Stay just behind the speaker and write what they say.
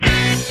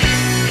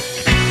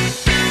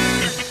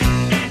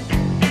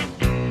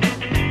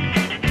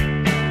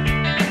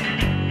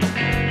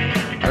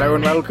Hello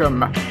and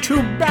welcome to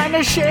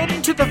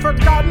Banished to the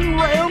Forgotten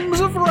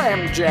Realms of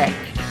Ramjack.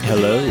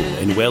 Hello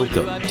and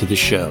welcome to the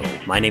show.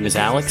 My name is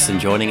Alex, and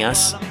joining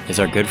us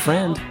is our good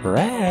friend,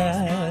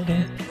 Brad.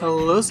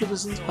 Hello,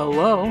 citizens.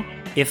 Hello.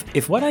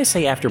 If what I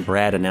say after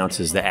Brad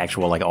announces the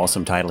actual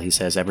awesome title he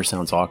says ever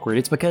sounds awkward,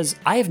 it's because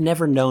I have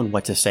never known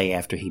what to say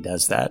after he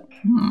does that.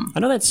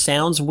 I know that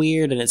sounds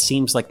weird, and it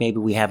seems like maybe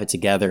we have it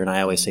together and I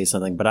always say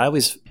something, but I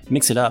always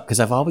mix it up because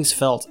I've always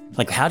felt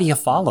like, how do you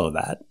follow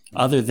that?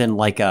 Other than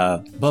like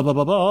a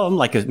bum,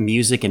 like a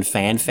music and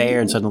fanfare,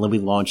 and suddenly we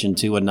launch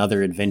into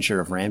another adventure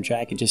of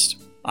Ramjack.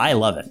 I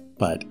love it,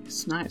 but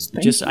it's nice.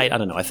 I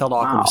don't know. I felt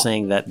awkward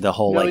saying that the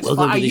whole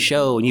welcome to the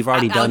show, and you've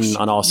already done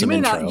an awesome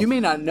intro. You may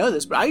not know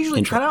this, but I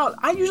usually cut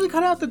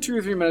out the 2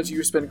 or 3 minutes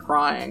you spend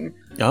crying.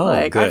 Oh,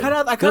 good. I cut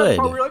out the part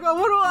where you're like, oh,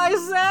 what do I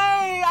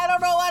say? I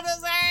don't know what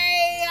to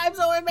say. I'm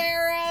so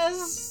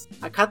embarrassed.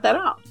 I cut that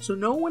out, so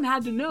no one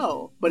had to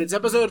know. But it's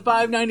episode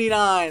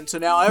 599, so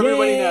now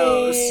everybody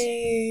knows.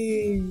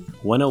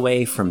 One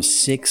away from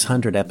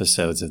 600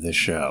 episodes of this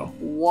show.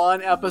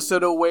 1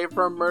 episode away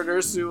from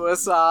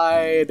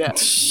murder-suicide.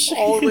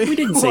 We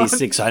didn't say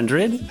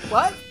 600.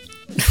 What?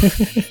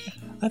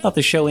 I thought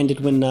the show ended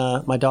when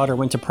my daughter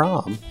went to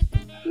prom.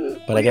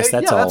 But I guess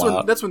that's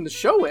out. That's when the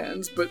show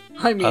ends, but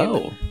I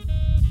mean...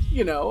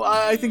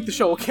 I think the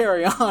show will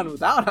carry on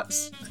without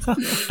us.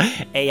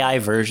 AI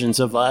versions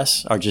of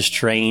us are just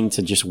trained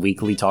to just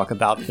weekly talk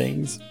about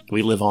things.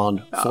 We live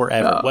on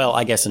forever. Well,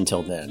 I guess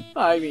until then.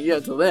 I mean, yeah,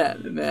 until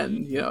then. And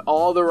then,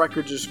 all the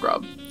records are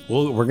scrubbed.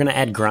 Well, we're going to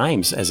add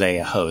Grimes as a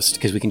host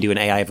because we can do an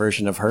AI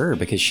version of her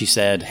because she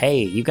said,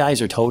 hey, you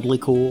guys are totally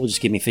cool. Just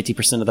give me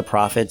 50% of the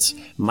profits.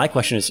 My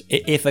question is,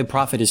 if a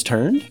profit is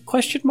turned? ?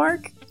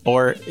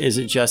 Or is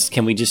it just,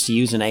 can we just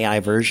use an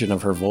AI version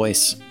of her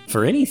voice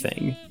for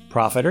anything?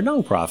 Profit or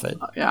no profit?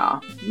 Yeah,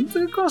 it's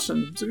a good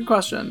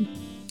question.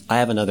 I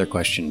have another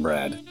question,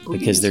 Brad,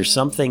 because there's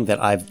something that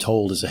I've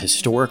told is a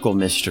historical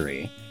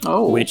mystery,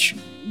 which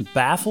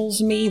baffles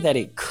me that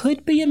it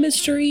could be a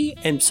mystery,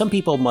 and some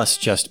people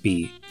must just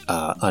be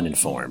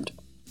uninformed.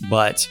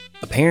 But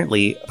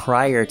apparently,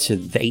 prior to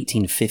the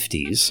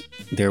 1850s,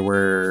 there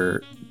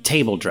were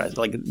table dress.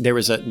 Like there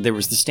was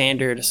the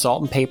standard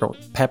salt and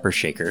pepper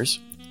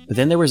shakers. But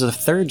then there was a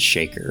third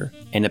shaker,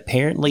 and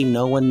apparently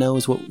no one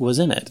knows what was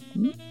in it.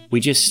 We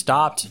just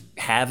stopped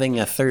having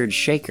a third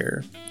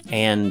shaker,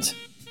 and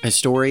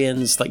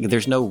historians,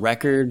 there's no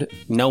record,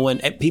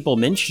 people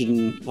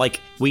mention,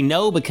 we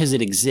know because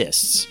it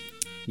exists.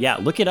 Yeah,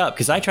 look it up,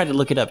 because I tried to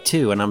look it up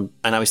too, and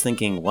I was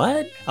thinking,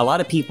 what? A lot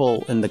of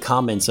people in the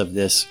comments of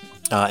this,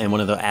 in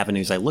one of the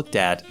avenues I looked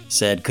at,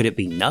 said, could it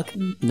be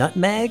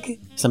nutmeg?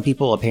 Some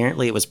people,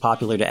 apparently it was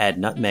popular to add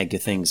nutmeg to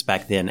things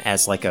back then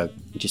as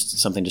just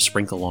something to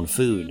sprinkle on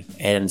food.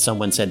 And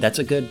someone said, that's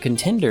a good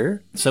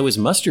contender. So is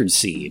mustard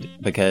seed,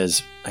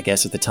 because I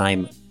guess at the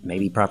time,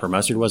 maybe proper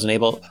mustard wasn't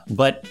able.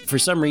 But for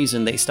some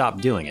reason, they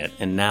stopped doing it.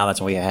 And now that's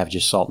why we have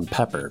just salt and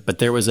pepper. But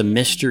there was a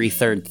mystery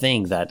third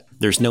thing that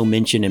there's no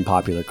mention in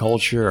popular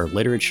culture or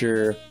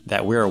literature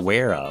that we're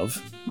aware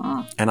of.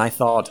 And I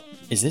thought,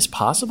 is this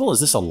possible? Is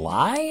this a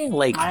lie?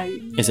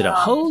 Is it a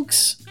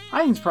hoax?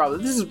 I think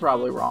this is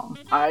probably wrong.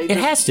 It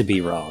has to be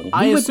wrong.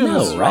 I would assume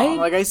know, it's right?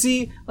 Wrong. I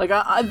see,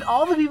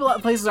 all the people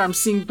at places I'm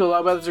seeing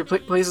below, but there are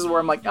places where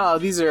I'm like, oh,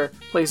 these are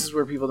places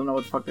where people don't know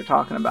what the fuck they're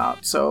talking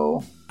about.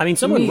 So, I mean,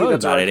 someone wrote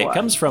about it. It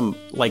comes from,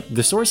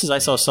 the sources I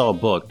saw a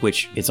book,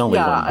 which it's only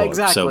one book.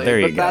 Exactly. So there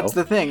you go. But that's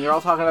the thing. They're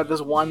all talking about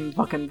this one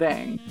fucking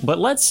thing. But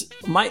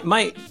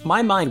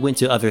my mind went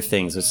to other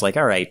things. It's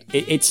all right,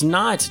 it's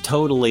not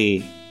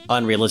totally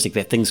unrealistic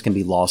that things can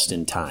be lost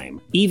in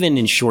time, even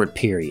in short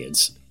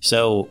periods.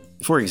 So,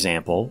 for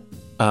example,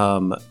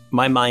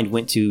 my mind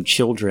went to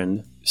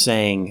children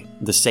saying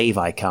the save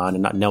icon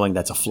and not knowing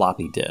that's a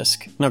floppy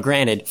disk. Now,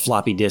 granted,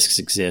 floppy disks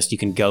exist. You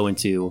can go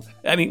into...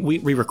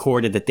 we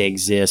recorded that they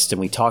exist and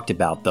we talked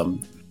about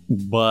them,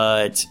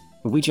 but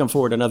if we jump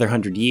forward another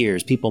 100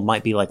 years, people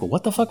might be like, well,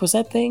 what the fuck was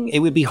that thing? It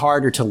would be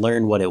harder to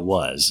learn what it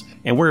was.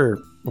 And we're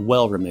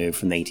well removed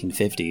from the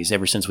 1850s,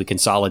 ever since we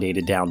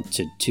consolidated down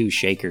to 2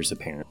 shakers,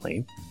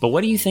 apparently. But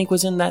what do you think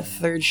was in that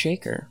third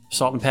shaker?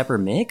 Salt and pepper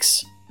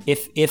mix?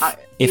 If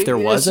there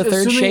was a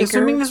third shaker?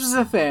 Assuming this was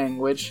a thing,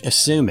 which...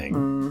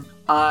 Assuming.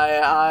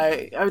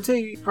 I would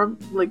say,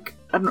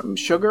 I don't know,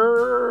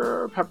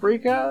 sugar,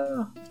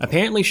 paprika?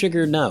 Apparently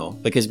sugar, no.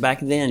 Because back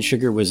then,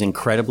 sugar was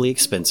incredibly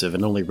expensive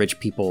and only rich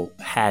people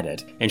had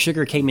it. And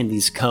sugar came in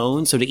these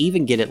cones, so to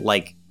even get it,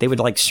 they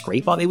would,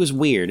 scrape off. It was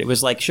weird. It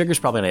was sugar's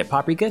probably not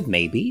paprika,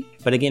 maybe.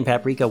 But again,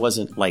 paprika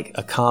wasn't,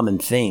 a common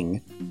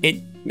thing.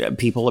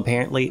 People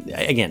apparently,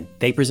 again,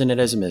 they present it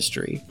as a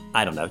mystery.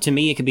 I don't know. To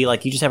me, it could be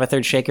you just have a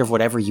third shaker of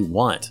whatever you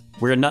want.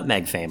 We're a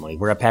nutmeg family.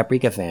 We're a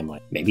paprika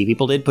family. Maybe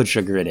people did put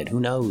sugar in it. Who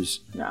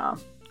knows? Yeah.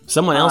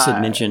 Someone else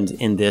had mentioned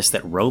in this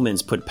that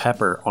Romans put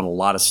pepper on a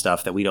lot of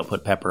stuff that we don't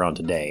put pepper on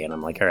today. And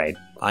I'm like, all right,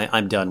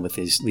 I'm done with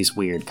these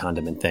weird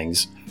condiment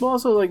things. Well,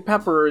 also, like,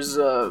 pepper is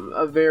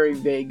a very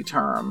vague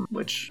term,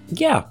 which...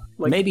 Yeah,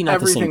 like, maybe not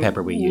the same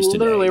pepper we use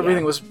today. Literally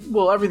everything was...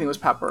 Well, everything was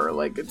pepper.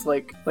 Like, it's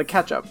like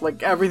ketchup.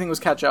 Like, everything was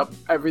ketchup.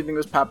 Everything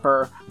was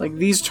pepper. Like,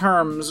 these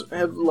terms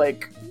have,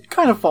 like,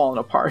 kind of fallen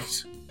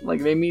apart.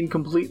 Like, they mean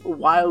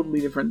wildly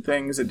different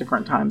things at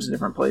different times in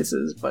different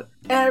places. But,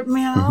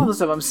 man, all the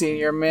stuff I'm seeing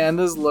here, man,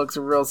 this looks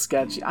real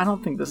sketchy. I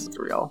don't think this is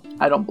real.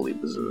 I don't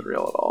believe this is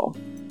real at all.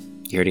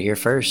 You heard it here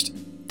first.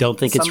 Don't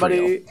think it's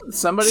real.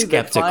 Somebody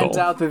that finds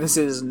out that this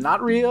is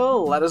not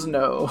real, let us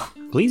know.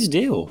 Please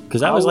do.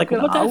 Because I was like,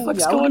 what the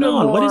fuck's going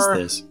on? What is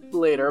this?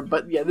 Later,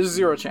 but yeah, there's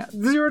zero chance.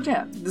 Zero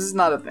chance. This is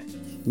not a thing.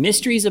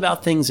 Mysteries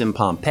about things in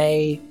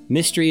Pompeii,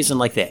 mysteries in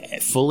like the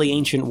fully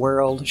ancient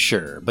world,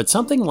 sure. But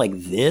something like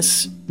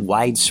this,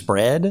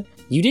 widespread,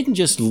 you didn't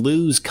just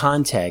lose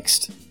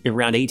context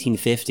around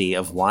 1850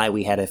 of why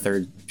we had a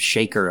third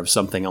shaker of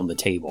something on the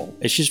table.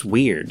 It's just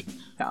weird.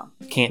 Yeah.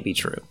 Can't be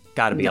true.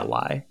 Gotta be a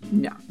lie.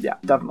 Yeah,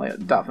 definitely.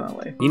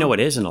 You know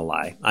what isn't a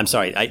lie? I'm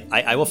sorry,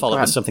 I will follow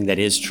up with something that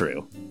is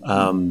true.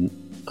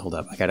 Hold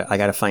up, I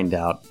gotta find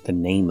out the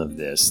name of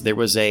this. There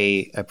was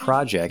a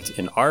project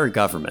in our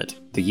government,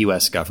 the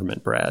U.S.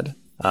 government, Brad,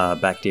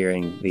 back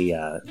during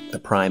the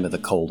prime of the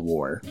Cold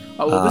War.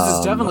 Oh, well, this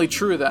is definitely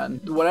true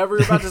then. Whatever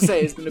you're about to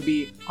say is going to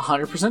be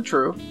 100%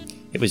 true.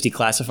 It was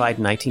declassified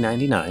in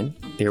 1999.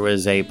 There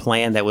was a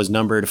plan that was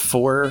numbered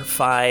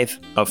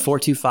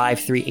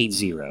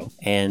 425380.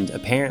 And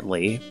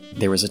apparently,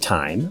 there was a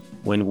time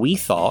when we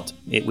thought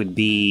it would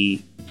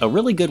be a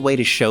really good way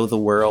to show the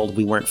world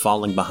we weren't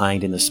falling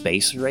behind in the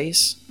space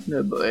race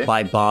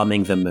by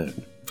bombing the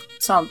moon.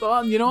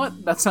 You know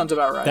what? That sounds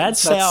about right. That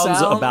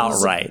sounds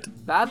about right.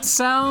 That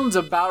sounds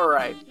about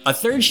right. A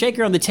third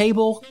shaker on the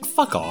table?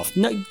 Fuck off.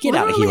 No, get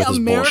out of here with this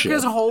bullshit.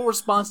 America's whole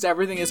response to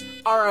everything is,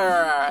 all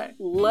right.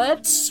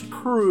 Let's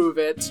prove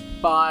it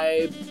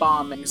by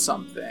bombing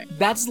something.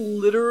 That's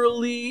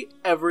literally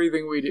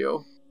everything we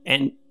do.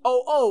 And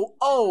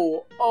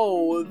the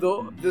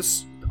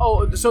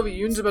Soviet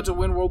Union's about to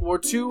win World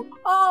War II.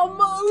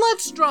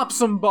 Let's drop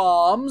some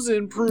bombs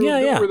and prove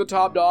that we're the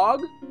top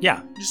dog.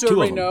 Yeah, just so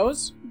everybody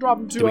knows. Drop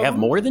them 2 Do we have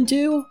more than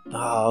 2?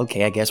 Oh,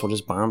 okay. I guess we'll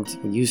just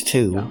use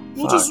 2. Yeah.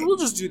 We'll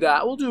just do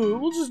that.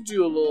 We'll just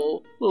do a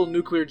little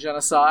nuclear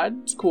genocide.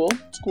 It's cool.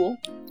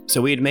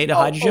 So we had made a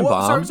hydrogen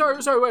bomb.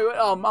 Sorry. Wait.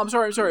 I'm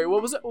sorry.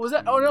 What was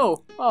that? Oh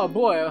no. Oh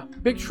boy.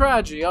 Big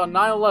tragedy on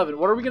 9/11.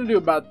 What are we gonna do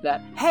about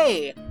that?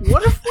 Hey,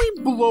 what if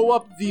we blow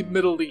up the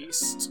Middle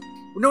East?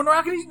 No, we're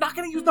not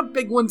gonna use the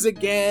big ones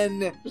again.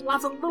 There's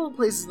lots of little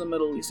places in the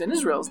Middle East, and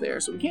Israel's there,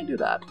 so we can't do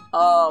that.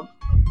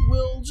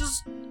 We'll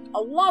just a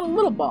lot of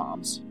little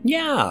bombs.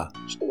 Yeah,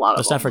 just a lot of.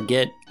 Let's not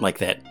forget, like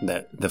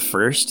the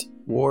first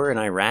war in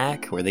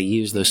Iraq, where they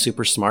used those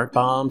super smart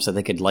bombs so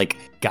they could like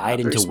guide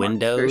into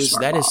windows.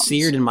 That is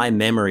seared in my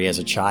memory as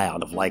a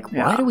child. Of like,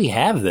 why do we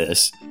have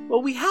this?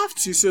 Well, we have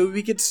to so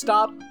we could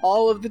stop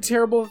all of the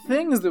terrible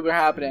things that were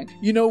happening.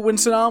 You know, when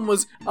Saddam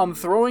was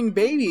throwing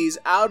babies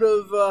out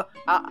of,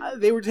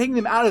 they were taking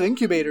them out of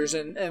incubators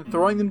and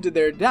throwing them to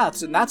their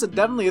deaths, and that's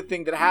definitely a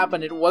thing that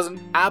happened. It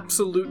wasn't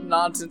absolute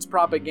nonsense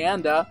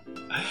propaganda.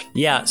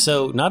 Yeah,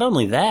 so not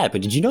only that,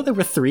 but did you know there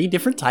were 3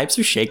 different types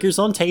of shakers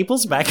on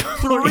tables back in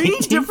 3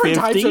 different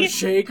types of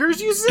shakers,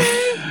 you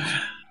say?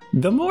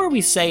 The more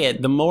we say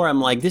it, the more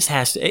I'm like, this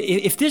has to.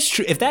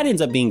 If that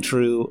ends up being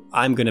true,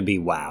 I'm gonna be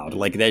wowed.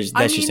 Like that's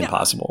just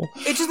impossible.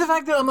 It's just the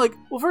fact that I'm like,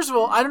 well, first of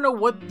all, I don't know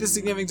what the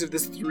significance of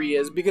this 3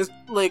 is because,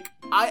 like,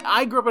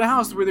 I grew up in a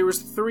house where there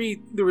was 3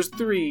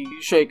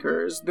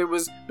 shakers.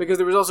 Because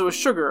there was also a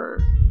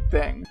sugar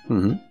thing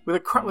with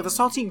a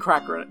saltine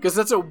cracker in it because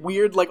that's a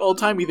weird like old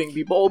timey thing.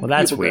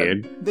 That's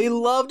weird. They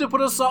love to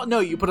put you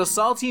put a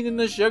saltine in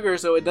the sugar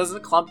so it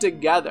doesn't clump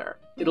together.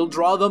 It'll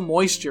draw the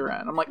moisture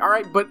in. I'm like, all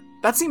right, but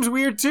that seems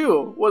weird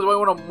too. What, do I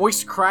want a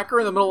moist cracker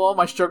in the middle of all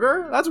my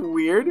sugar? That's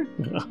weird.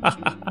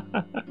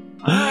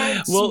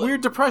 Alright,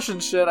 weird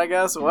depression shit, I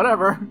guess.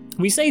 Whatever.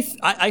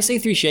 I say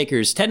 3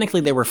 shakers.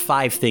 Technically, there were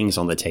 5 things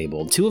on the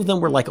table. 2 of them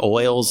were like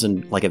oils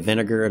and like a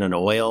vinegar and an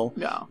oil.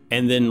 Yeah.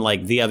 And then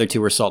like the other 2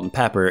 were salt and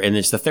pepper. And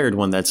it's the third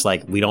one that's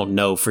like, we don't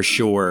know for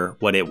sure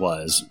what it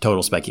was.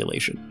 Total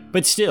speculation.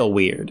 But still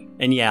weird.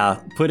 And yeah,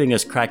 putting a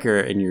cracker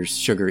in your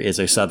sugar is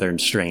a southern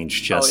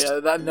strange just...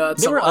 Oh yeah,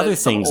 there were other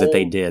things that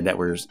they did that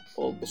were...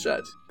 Old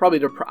shit. Probably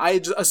I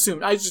just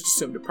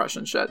assumed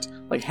depression shit.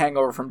 Like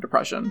hangover from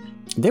depression.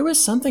 There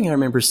was something I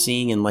remember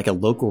seeing in like a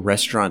local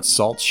restaurant,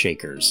 salt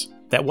shakers.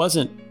 That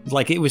wasn't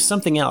like, it was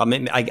something else. I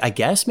mean, I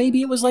guess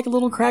maybe it was like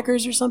little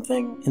crackers or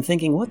something. And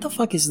thinking, what the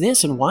fuck is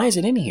this and why is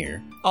it in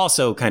here?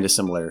 Also kind of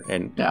similar.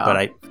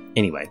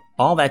 Anyway,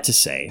 all that to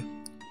say,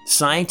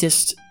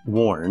 scientists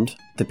warned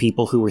the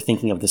people who were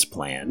thinking of this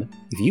plan,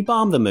 if you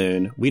bomb the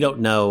moon, we don't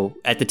know.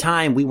 At the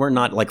time, we were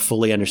not like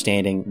fully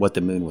understanding what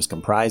the moon was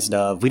comprised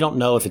of. We don't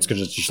know if it's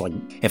going to just like,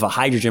 if a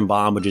hydrogen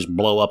bomb would just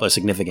blow up a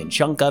significant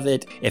chunk of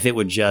it, if it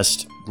would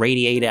just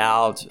radiate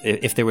out,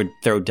 if they would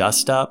throw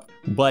dust up.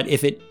 But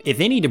if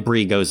any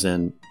debris goes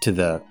in to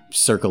the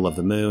circle of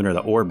the moon or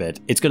the orbit.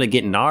 It's going to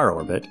get in our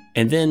orbit,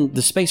 and then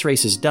the space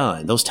race is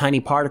done. Those tiny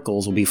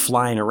particles will be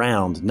flying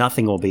around.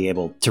 Nothing will be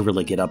able to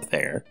really get up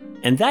there.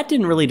 And that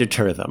didn't really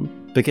deter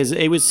them, because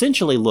it was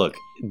essentially, look,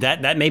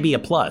 that may be a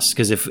plus,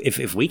 because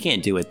if we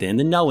can't do it then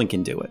no one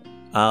can do it.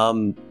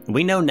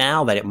 We know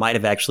now that it might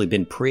have actually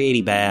been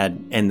pretty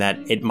bad, and that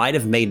it might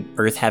have made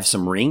Earth have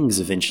some rings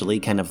eventually,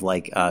 kind of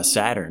like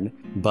Saturn,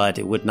 but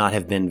it would not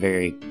have been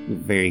very,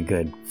 very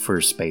good for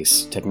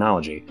space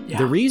technology. Yeah.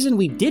 The reason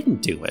we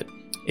didn't do it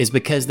is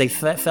because they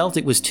felt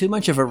it was too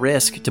much of a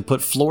risk to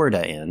put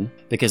Florida in,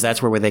 because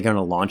that's where they're going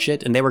to launch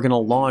it, and they were going to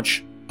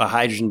launch a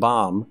hydrogen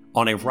bomb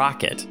on a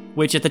rocket,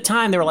 which at the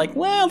time they were like,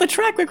 well, the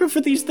track record for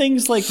these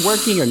things like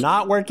working or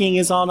not working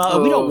is on.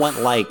 We don't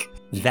want like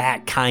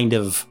that kind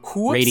of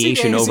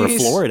radiation over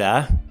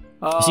Florida.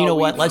 So you know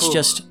what? Let's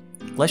just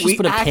put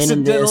a pin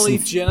in this. We accidentally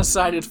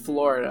genocided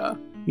Florida.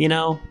 You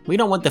know, we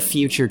don't want the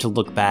future to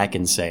look back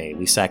and say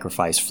we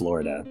sacrificed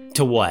Florida.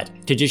 To what?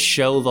 To just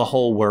show the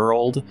whole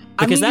world?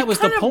 Because that was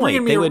the point.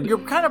 You're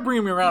kind of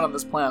bringing me around on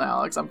this plan,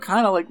 Alex. I'm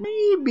kind of like,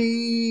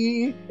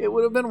 maybe it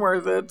would have been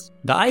worth it.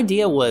 The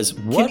idea was,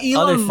 what Can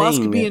Elon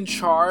Musk be in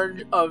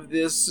charge of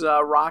this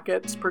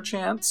rocket,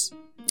 perchance?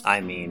 I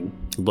mean,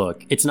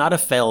 look, it's not a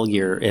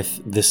failure if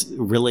this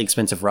really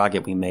expensive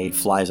rocket we made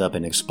flies up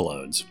and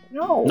explodes.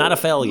 No. Not a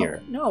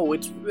failure. No,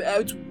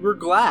 we're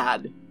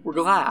glad. We're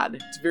glad.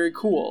 It's very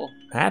cool.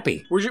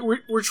 Happy.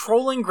 We're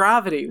trolling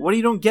gravity. What do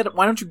you don't get it?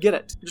 Why don't you get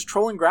it? You're just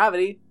trolling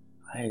gravity.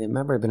 I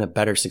remember it'd been a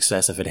better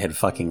success if it had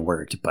fucking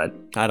worked, but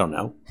I don't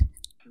know.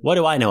 What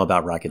do I know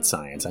about rocket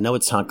science? I know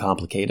it's not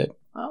complicated.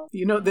 Well,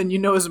 you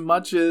know as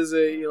much as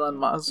Elon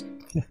Musk.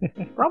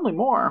 Probably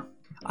more.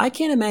 I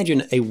can't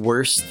imagine a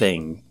worse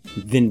thing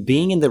than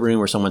being in the room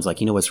where someone's like,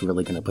 you know what's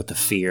really going to put the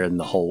fear in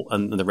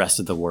the rest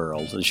of the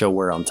world and show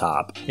we're on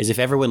top, is if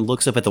everyone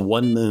looks up at the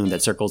one moon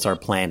that circles our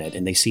planet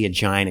and they see a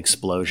giant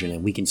explosion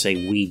and we can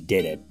say we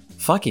did it.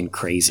 Fucking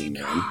crazy,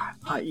 man.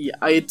 Yeah,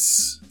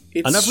 it's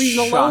enough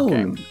reason shocking.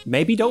 Alone.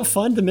 Maybe don't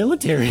fund the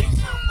military.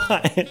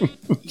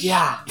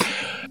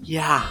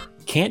 Yeah.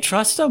 Can't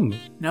trust them.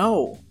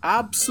 No,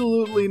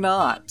 absolutely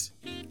not.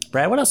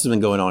 Brad, what else has been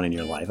going on in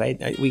your life?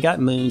 We got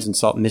moons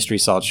and mystery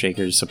salt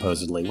shakers,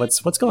 supposedly. What's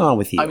going on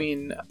with you? I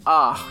mean,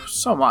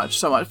 so much.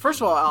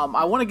 First of all,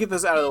 I want to get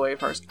this out of the way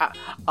first.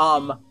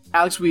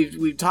 Alex,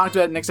 we've talked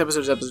about next episode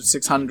is episode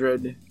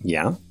 600.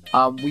 Yeah.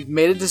 We've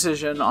made a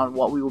decision on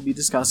what we will be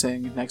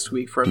discussing next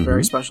week for a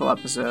very special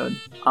episode.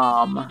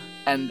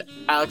 And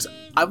Alex,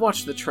 I've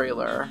watched the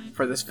trailer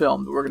for this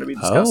film that we're going to be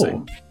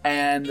discussing. Oh.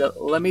 And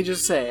let me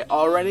just say,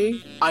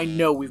 already, I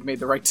know we've made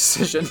the right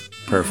decision.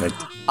 Perfect.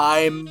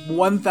 I'm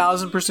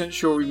 1,000%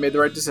 sure we've made the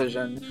right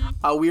decision.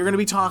 We are going to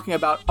be talking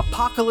about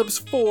Apocalypse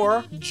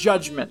 4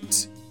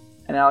 Judgment.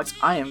 And Alex,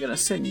 I am going to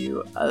send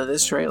you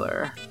this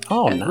trailer.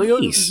 Oh, and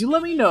nice. You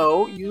let me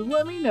know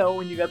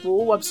when you got the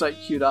little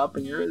website queued up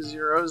and you're at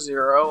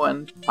 00,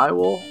 and I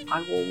will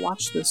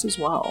watch this as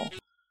well.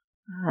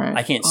 All right.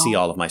 I can't see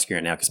all of my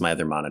screen now because my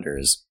other monitor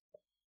is...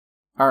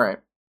 All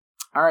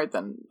right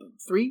then.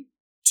 3,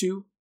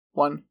 2,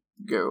 1,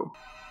 go.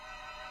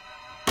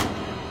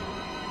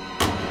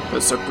 The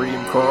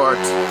Supreme Court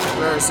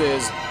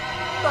versus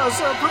the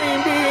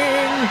Supreme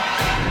Being.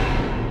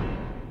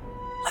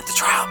 Let the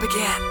trial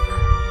begin.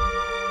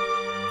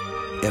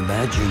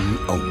 Imagine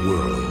a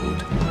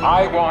world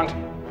I want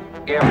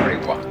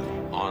everyone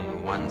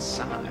on one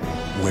side.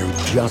 where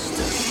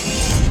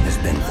justice has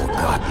been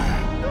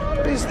forgotten,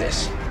 What is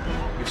this?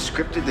 You've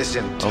scripted this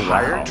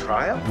entire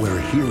trial? where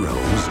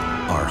heroes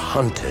are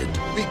hunted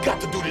We got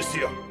to do this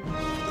here.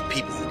 For the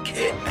people who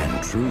care.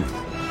 and truth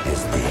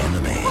is the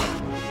enemy.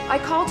 I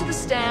call to the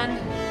stand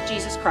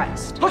Jesus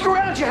Christ. Look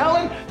around you,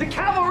 Helen! The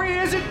cavalry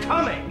isn't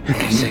coming!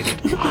 They say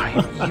that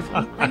I'm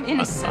evil. I'm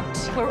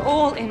innocent. We're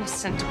all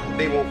innocent.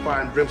 They won't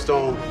find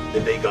brimstone,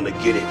 then they gonna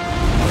get it.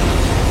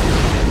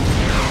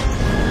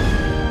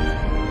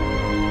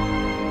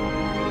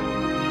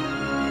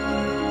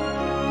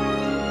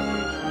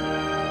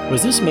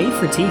 Was this made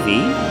for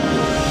TV?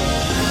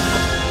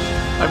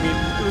 I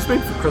mean, it was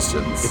made for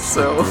Christians, It's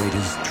so... the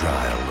greatest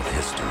trial of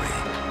history.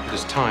 It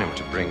is time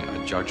to bring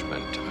a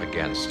judgment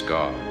against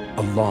God.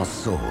 A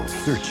lost soul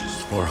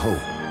searches for hope.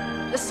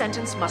 The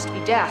sentence must be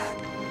death.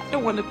 I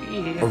don't want to be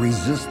A here.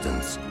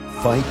 resistance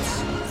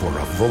fights for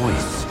a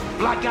voice.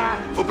 Black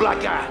eye for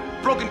black eye.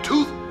 Broken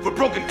tooth for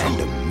broken And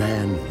tooth. a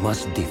man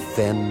must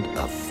defend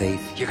a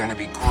faith You're gonna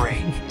be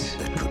great.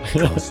 that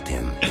could cost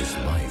him his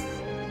life.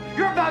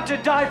 You're about to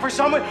die for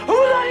someone who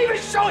will not even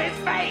show his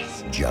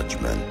face!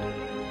 Judgment.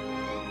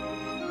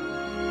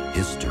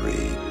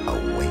 History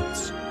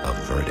awaits a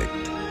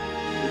verdict.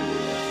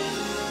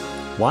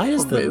 Why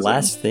is the Amazing.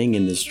 last thing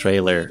in this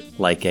trailer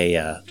like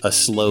a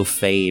slow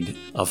fade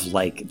of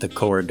like the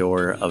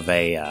corridor of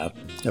a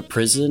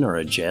prison or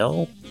a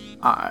jail?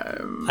 I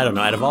don't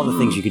know. Out of all the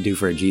things you could do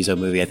for a Jizo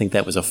movie, I think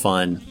that was a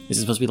fun... Is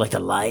it supposed to be like the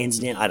Lion's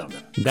Den? I don't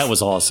know. That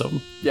was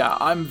awesome. Yeah,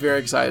 I'm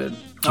very excited.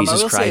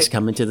 Jesus Christ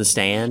coming to the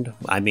stand.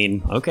 I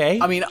mean, okay.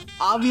 I mean,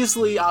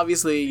 obviously,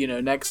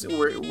 next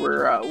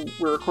we're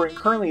recording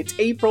currently. It's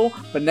April,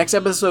 but next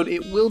episode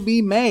it will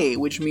be May,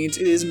 which means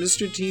it is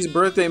Mr. T's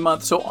birthday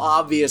month. So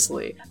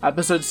obviously,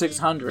 episode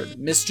 600,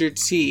 Mr.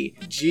 T,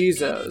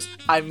 Jesus.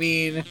 I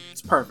mean,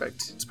 it's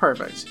perfect. It's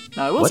perfect.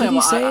 Now, I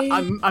will say,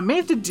 I may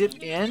have to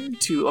dip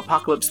into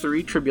Apocalypse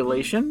 3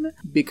 Tribulation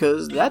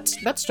because that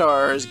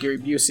stars Gary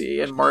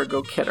Busey and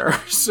Margot Kidder.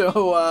 So,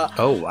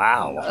 oh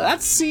wow,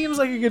 that seems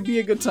like it could be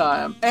a good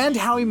time. And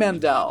Howie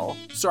Mandel.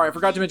 Sorry, I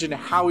forgot to mention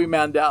Howie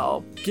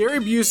Mandel. Gary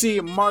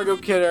Busey, Margot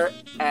Kidder,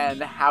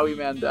 and Howie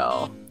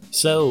Mandel.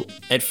 So,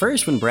 at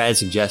first when Brad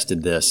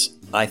suggested this,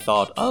 I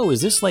thought, oh,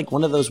 is this like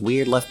one of those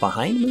weird Left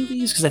Behind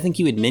movies? Because I think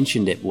you had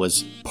mentioned it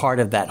was part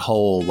of that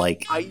whole,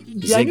 like,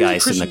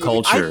 zeitgeist in the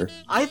culture.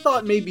 I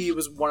thought maybe it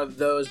was one of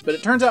those, but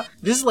it turns out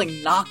this is like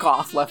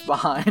knockoff Left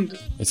Behind.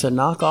 It's a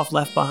knockoff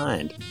Left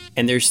Behind.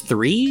 And there's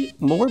 3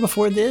 more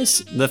before this.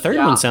 The third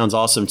one sounds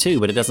awesome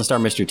too, but it doesn't star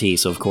Mr. T,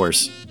 so of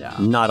course,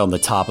 not on the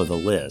top of the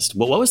list.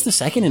 But what was the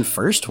second and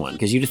first one?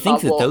 Because you'd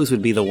think that those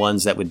would be the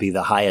ones that would be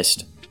the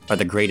highest or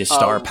the greatest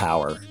star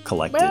power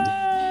collected.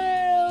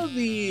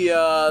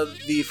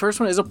 The first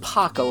one is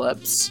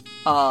Apocalypse,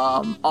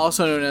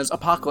 also known as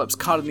Apocalypse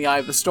Caught in the Eye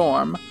of the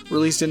Storm,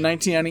 released in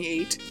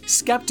 1998.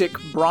 Skeptic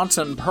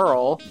Bronson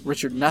Pearl,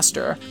 Richard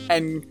Nestor,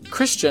 and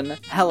Christian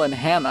Helen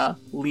Hanna,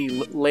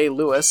 Leigh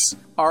Lewis,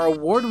 are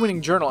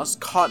award-winning journalists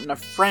caught in a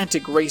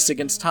frantic race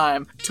against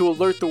time to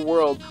alert the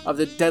world of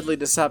the deadly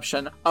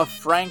deception of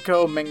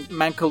Franco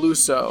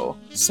Macalousso,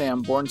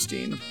 Sam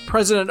Bornstein,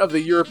 president of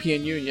the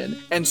European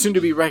Union, and soon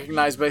to be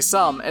recognized by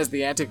some as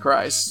the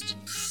Antichrist.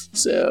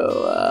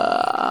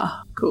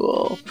 So,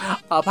 cool.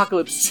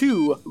 Apocalypse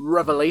 2,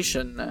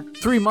 Revelation.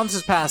 3 months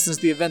has passed since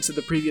the events of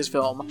the previous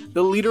film.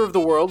 The leader of the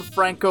world,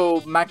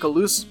 Franco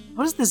Macalousso...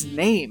 What is this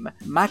name?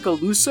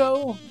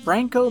 Macalousso?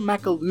 Franco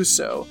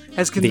Macalousso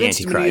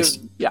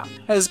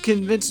has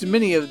convinced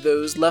many of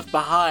those left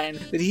behind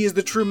that he is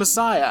the true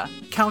Messiah.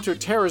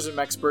 Counter-terrorism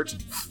experts...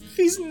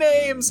 These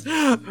names.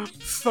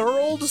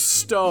 Thorold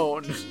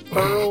Stone. That's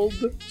Thorold.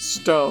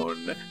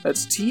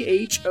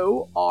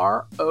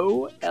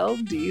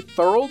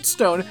 Thorold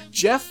Stone.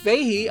 Jeff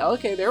Fahey.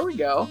 Okay, there we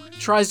go.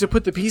 Tries to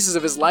put the pieces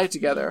of his life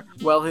together,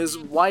 while his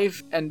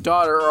wife and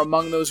daughter are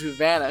among those who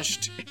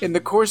vanished. In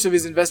the course of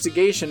his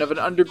investigation of an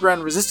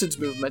underground resistance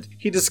movement,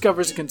 he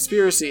discovers a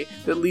conspiracy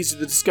that leads to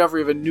the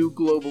discovery of a new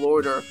global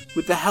order.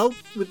 With the help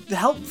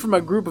from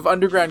a group of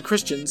underground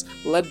Christians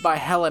led by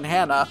Helen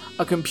Hanna,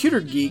 a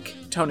computer geek,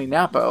 Tony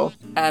Napo,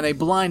 and a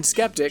blind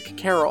skeptic,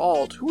 Kara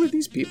Alt. Who are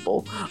these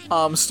people?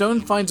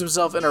 Stone finds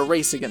himself in a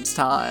race against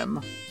time.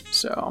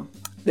 So,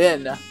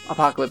 then,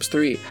 Apocalypse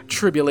 3,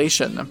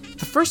 Tribulation.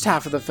 The first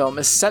half of the film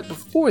is set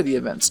before the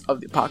events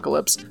of the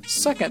apocalypse.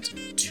 Second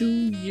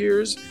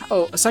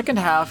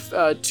half,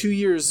 2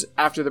 years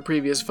after the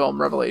previous film,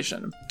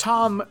 Revelation.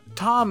 Tom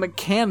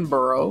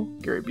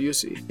Canberro, Gary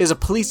Busey, is a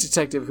police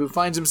detective who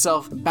finds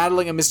himself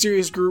battling a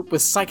mysterious group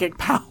with psychic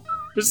powers.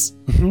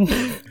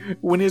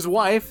 When his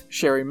wife,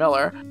 Sherry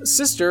Miller,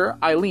 sister,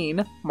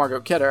 Eileen, Margot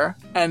Kidder,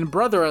 and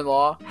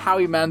brother-in-law,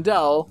 Howie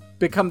Mandel,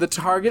 become the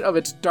target of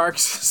its dark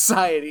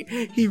society,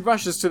 he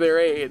rushes to their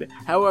aid.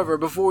 However,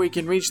 before he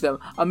can reach them,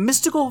 a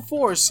mystical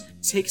force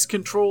takes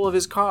control of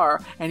his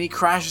car, and he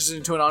crashes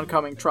into an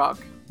oncoming truck.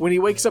 When he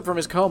wakes up from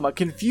his coma,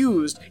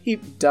 he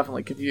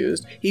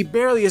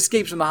barely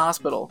escapes from the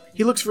hospital.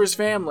 He looks for his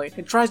family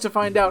and tries to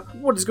find out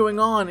what is going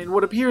on in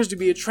what appears to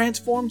be a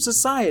transformed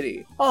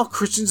society. All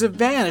Christians have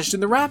vanished in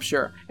the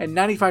rapture, and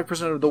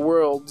 95% of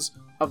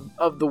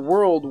the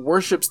world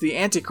worships the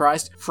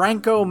Antichrist,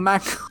 Franco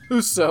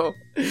Macalousso,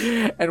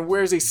 and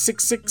wears a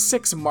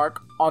 666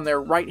 mark on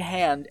their right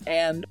hand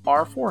and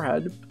our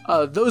forehead.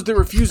 Those that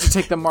refuse to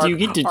take the mark... Do you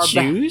get to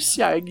choose?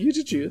 Yeah, you get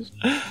to choose.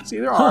 It's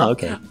either arm.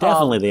 Okay.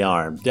 Definitely the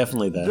arm.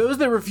 Definitely that. Those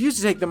that refuse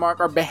to take the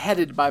mark are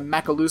beheaded by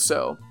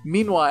Macalousso.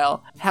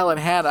 Meanwhile, Helen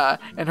Hanna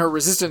and her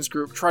resistance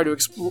group try to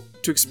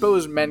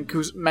expose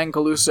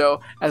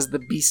Macalousso as the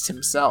beast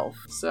himself.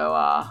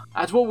 So,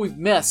 that's what we've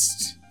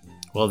missed.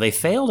 Well, they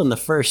failed in the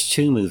first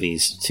 2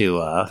 movies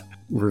to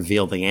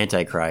reveal the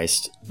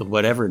Antichrist,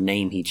 whatever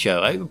name he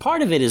chose.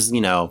 Part of it is,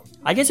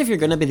 I guess if you're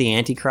going to be the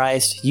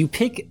Antichrist, you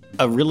pick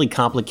a really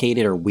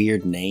complicated or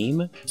weird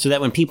name so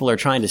that when people are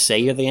trying to say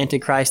you're the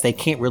Antichrist, they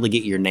can't really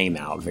get your name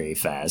out very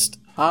fast.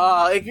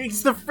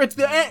 He's the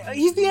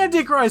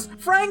Antichrist.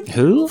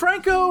 Who?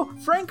 Franco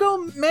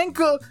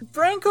Macalousso.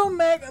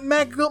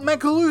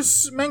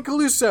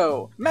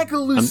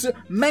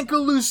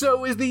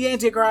 Macalousso is the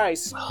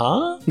Antichrist.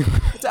 Huh?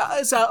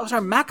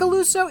 Sorry,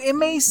 Macalousso?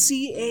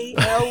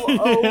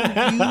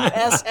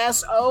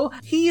 Macalousso?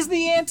 He's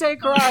the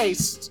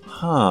Antichrist.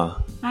 Huh.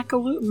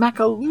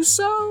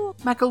 Macalousso?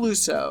 Franco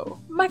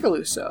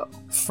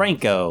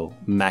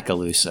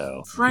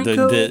Macalousso.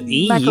 The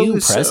EU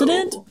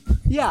president?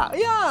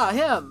 Yeah,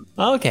 him.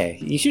 Okay,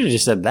 you should have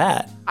just said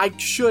that. I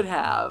should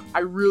have. I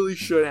really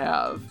should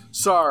have.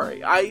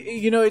 Sorry.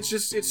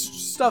 It's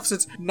stuff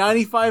since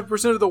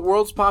 95% of the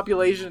world's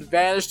population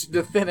vanished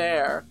into thin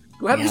air.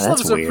 Glad we still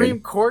have Supreme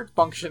Court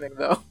functioning,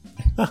 though.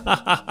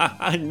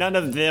 None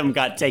of them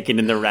got taken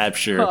in the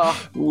rapture,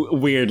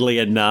 weirdly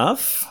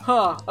enough.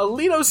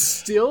 Alito's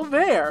still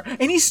there,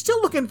 and he's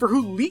still looking for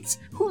who leaked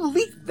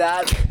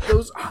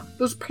those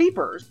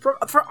papers.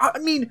 I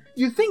mean,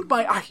 you think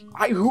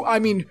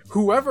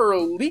whoever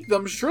leaked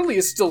them surely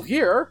is still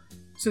here,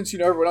 since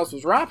everyone else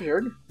was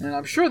raptured, and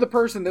I'm sure the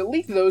person that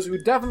leaked those, who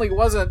definitely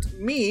wasn't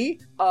me,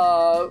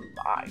 I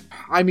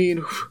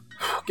mean,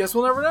 guess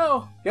we'll never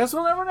know.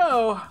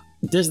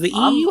 Does the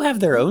EU have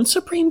their own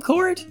Supreme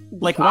Court?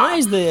 Like, why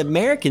is the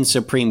American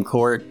Supreme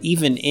Court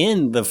even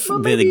in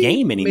the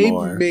game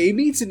anymore?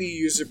 Maybe it's an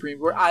EU Supreme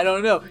Court. I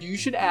don't know. You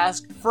should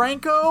ask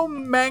Franco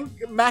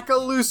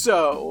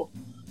Macalousso.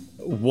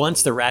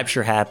 Once the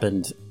rapture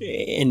happened,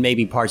 and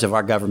maybe parts of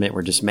our government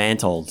were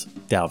dismantled,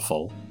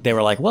 doubtful, they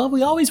were like, well,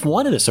 we always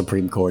wanted a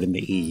Supreme Court in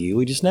the EU.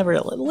 We just never,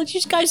 let's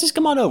just, guys, just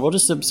come on over. We'll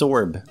just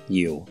absorb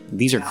you.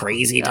 These are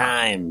crazy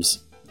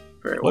times.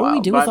 What do we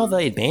do with all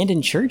the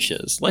abandoned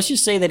churches? Let's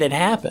just say that it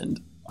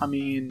happened. I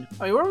mean,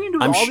 what are we going to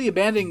do with all the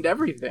abandoned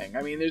everything?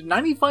 I mean, there's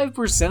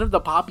 95% of the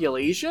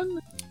population?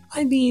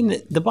 I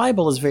mean, the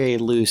Bible is very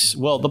loose.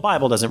 Well, the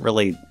Bible doesn't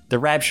really... The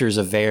rapture is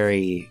a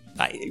very...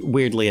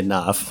 weirdly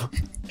enough,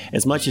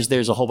 as much as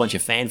there's a whole bunch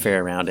of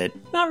fanfare around it,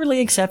 not really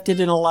accepted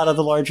in a lot of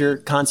the larger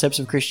concepts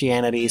of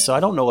Christianity, so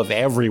I don't know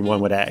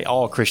if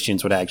all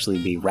Christians would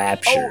actually be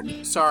raptured.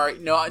 Oh, sorry.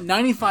 No,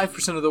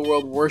 95% of the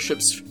world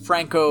worships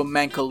Franco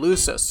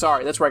Macalousso.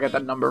 Sorry, that's where I got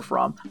that number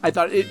from. I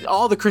thought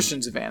all the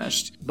Christians have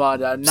vanished,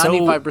 but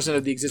 95%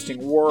 of the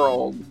existing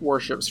world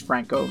worships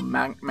Franco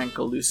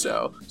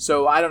Macalousso.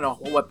 So I don't know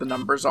what the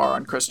numbers are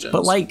on Christians.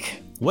 But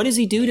what does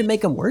he do to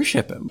make them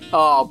worship him?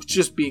 Oh,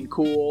 just being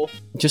cool.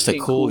 Just a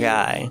cool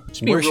guy.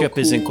 Worship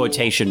is in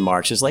quotation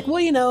marks. It's like,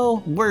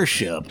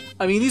 worship.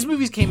 I mean, these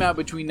movies came out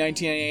between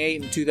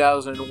 1998 and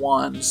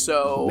 2001,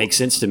 so... Makes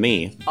sense to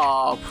me.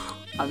 I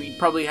mean,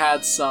 probably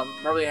was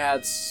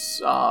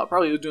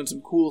doing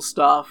some cool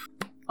stuff.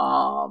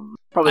 I'm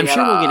sure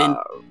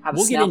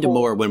we'll get into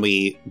more when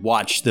we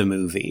watch the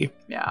movie.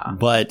 Yeah.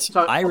 But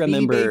I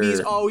remember... Beanie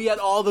Babies. Oh, he had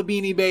all the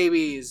Beanie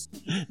Babies.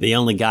 The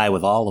only guy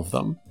with all of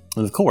them.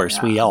 And of course,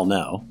 we all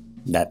know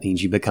that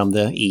means you become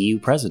the EU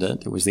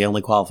president. It was the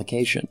only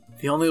qualification.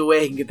 The only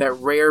way I can get that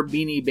rare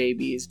Beanie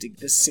Baby is to get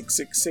the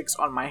 666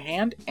 on my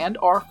hand and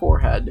our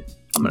forehead.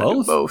 I'm going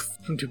to do both.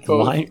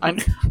 Why?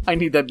 I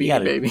need that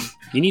Beanie Baby.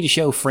 You need to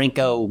show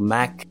Franco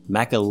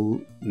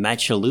Macalousso,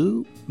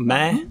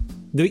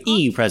 the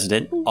EU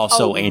president,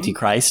 also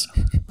Antichrist.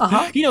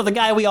 The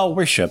guy we all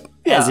worship,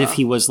 as if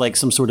he was like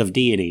some sort of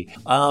deity.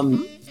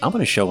 I'm going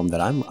to show him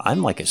that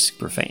I'm like a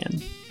super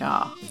fan.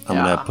 I'm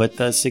going to put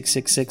the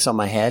 666 on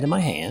my head and my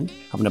hand.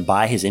 I'm going to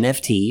buy his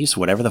NFTs,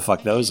 whatever the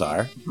fuck those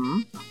are.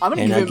 I'm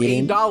going to give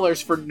him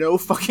 $8 for no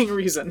fucking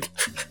reason.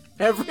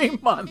 Every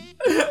month.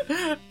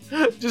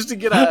 just to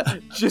get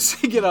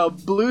a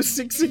blue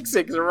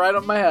 666 right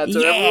on my head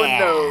so everyone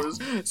knows.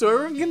 So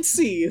everyone can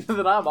see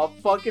that I'm a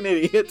fucking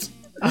idiot.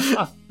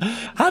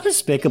 How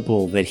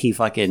despicable that he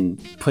fucking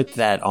put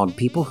that on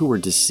people who were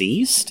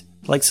deceased?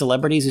 Like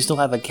celebrities who still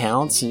have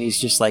accounts, and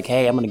he's just like,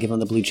 hey, I'm going to give him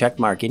the blue check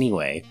mark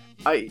anyway.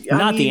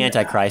 Not the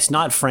Antichrist,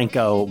 not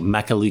Franco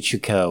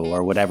Macalousso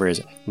or whatever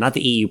is, not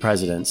the EU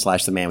president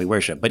 / the man we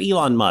worship, but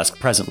Elon Musk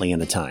presently in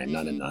the time,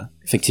 not in the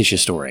fictitious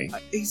story.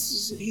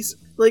 He's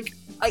like,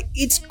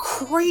 it's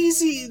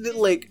crazy that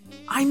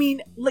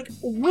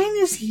when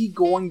is he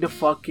going to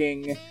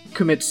fucking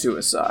commit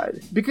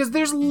suicide? Because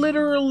there's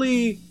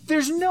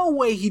no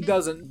way he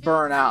doesn't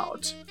burn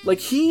out. Like,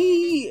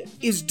 he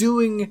is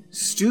doing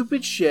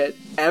stupid shit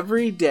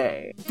every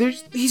day.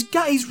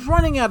 He's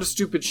running out of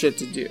stupid shit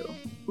to do.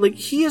 Like,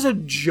 he is a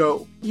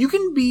joke. You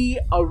can be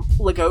a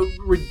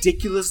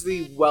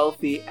ridiculously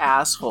wealthy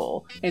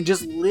asshole and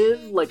just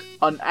live, like,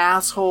 an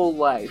asshole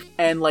life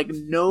and, like,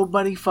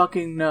 nobody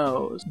fucking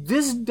knows.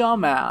 This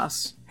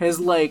dumbass has,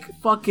 like,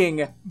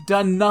 fucking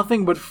done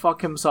nothing but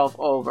fuck himself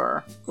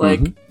over.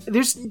 Like,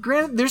 there's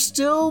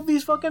still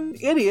these fucking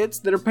idiots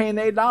that are paying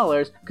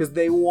 $8 because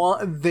they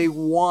want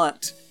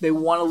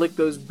to lick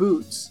those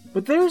boots.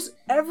 But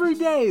every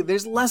day,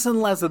 there's less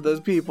and less of those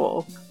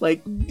people.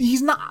 Like,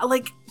 he's not,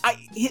 like,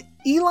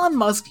 Elon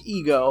Musk's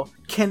ego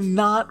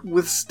cannot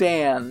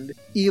withstand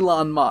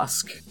Elon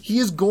Musk. He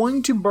is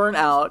going to burn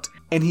out,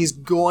 and he's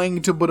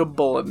going to put a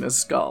bullet in his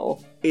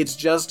skull. It's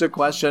just a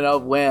question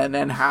of when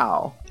and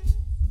how.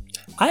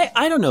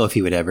 I don't know if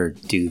he would ever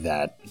do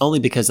that, only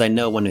because I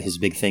know one of his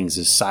big things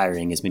is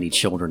siring as many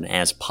children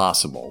as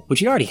possible,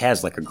 which he already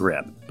has like a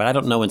grip, but I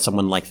don't know when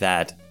someone like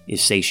that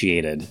is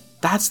satiated.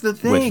 That's the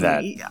thing. With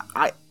that.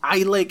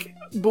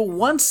 But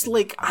once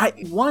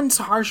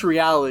harsh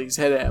realities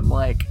hit him,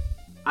 like,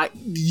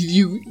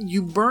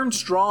 you burn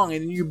strong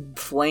and you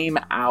flame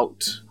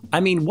out. I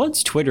mean,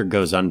 once Twitter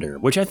goes under,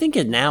 which I think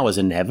it now is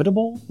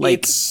inevitable,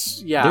 like,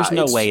 there's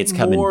no way it's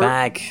coming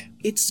back.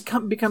 It's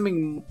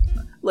becoming,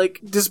 like,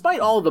 despite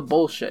all the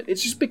bullshit,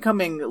 it's just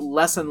becoming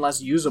less and less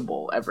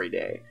usable every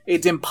day.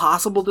 It's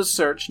impossible to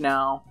search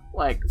now.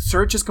 Like,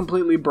 search is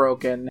completely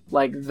broken.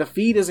 Like, the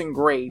feed isn't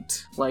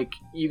great. Like,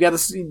 you can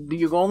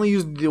only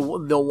use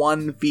the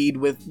one feed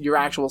with your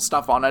actual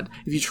stuff on it.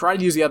 If you try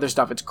to use the other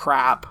stuff, it's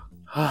crap.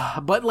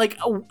 But, like,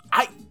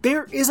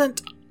 there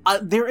isn't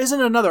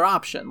another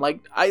option.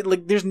 Like,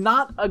 there's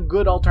not a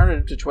good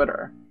alternative to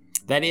Twitter.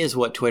 That is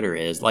what Twitter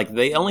is. Like,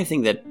 the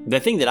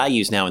thing that I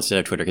use now instead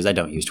of Twitter, because I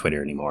don't use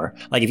Twitter anymore.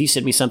 Like, if you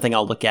send me something,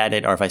 I'll look at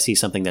it, or if I see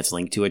something that's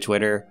linked to a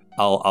Twitter,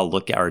 I'll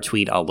look at, or a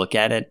tweet, I'll look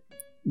at it.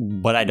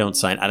 But I don't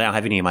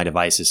have any of my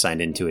devices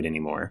signed into it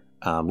anymore,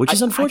 which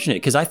is unfortunate,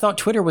 because I thought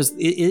Twitter was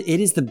it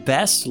is the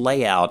best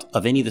layout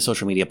of any of the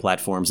social media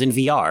platforms in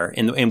VR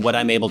and what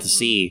I'm able to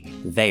see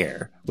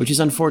there, which is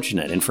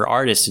unfortunate. And for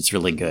artists, it's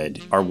really good,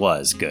 or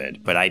was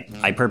good. But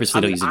I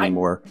purposely don't use it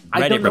anymore.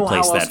 Reddit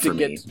replaced that for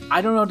me.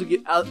 I don't know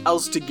how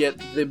else to get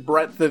the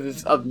breadth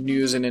of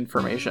news and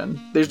information.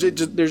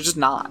 There's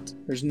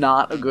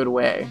not a good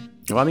way.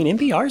 Well, I mean,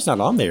 NPR's not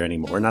on there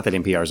anymore. Not that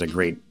NPR is a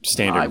great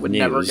standard news. I would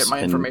never get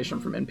my information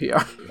from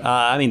NPR.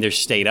 I mean, they're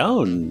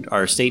state-owned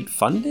or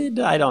state-funded.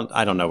 I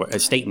don't know.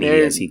 State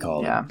media, as he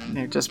called it. Yeah,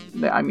 they're just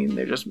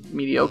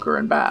mediocre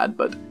and bad.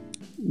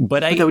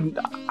 But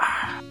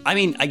I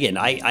mean, again,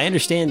 I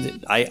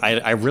understand.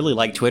 I really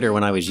liked Twitter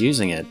when I was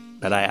using it,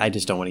 but I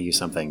just don't want to use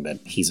something that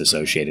he's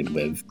associated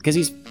with, because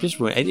he's just.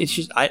 It's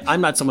just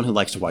I'm not someone who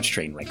likes to watch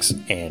train wrecks,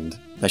 and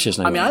that's just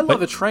not. I mean, I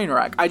love a train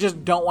wreck. I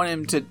just don't want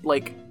him to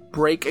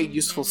break a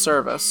useful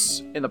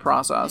service in the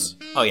process.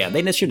 Oh yeah,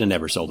 they should have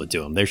never sold it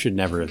to him. There should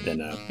never have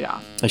been a...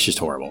 Yeah. It's just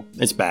horrible.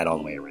 It's bad all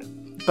the way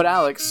around. But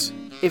Alex,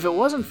 if it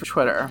wasn't for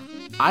Twitter,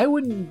 I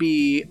wouldn't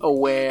be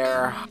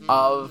aware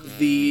of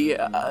the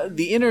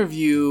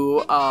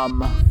interview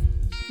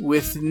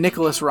with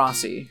Nicholas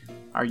Rossi.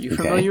 Are you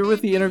familiar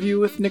with the interview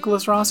with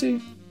Nicholas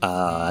Rossi?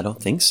 I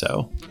don't think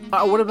so.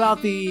 What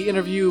about the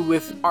interview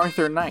with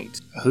Arthur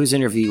Knight? Whose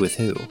interview with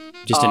who?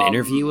 Just an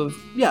interview of?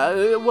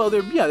 Yeah, well,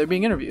 they're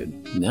being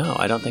interviewed. No,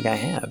 I don't think I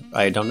have.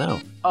 I don't know.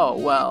 Oh,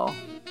 well,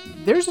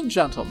 there's a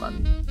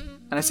gentleman.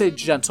 And I say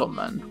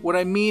gentleman. What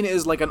I mean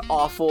is like an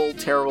awful,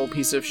 terrible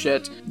piece of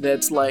shit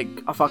that's like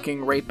a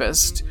fucking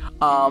rapist.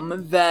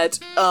 That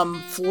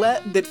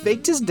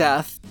faked his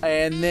death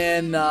and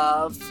then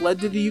fled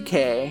to the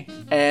UK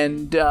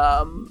and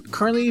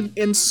currently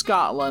in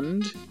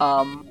Scotland,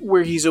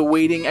 where he's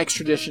awaiting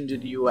extradition to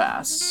the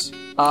US.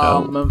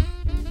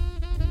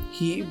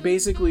 He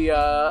basically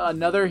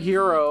another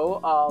hero,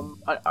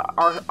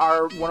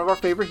 our one of our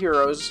favorite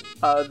heroes,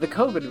 the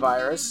COVID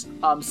virus,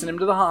 sent him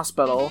to the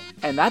hospital,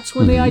 and that's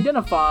when they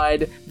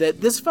identified that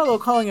this fellow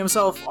calling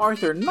himself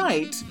Arthur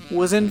Knight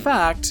was in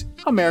fact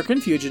American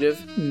fugitive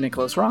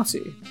Nicholas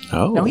Rossi.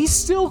 Oh. Now he's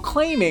still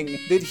claiming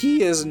that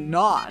he is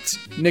not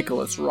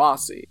Nicholas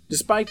Rossi,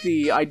 despite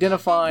the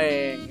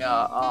identifying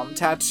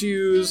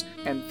tattoos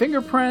and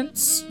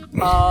fingerprints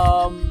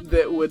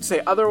that would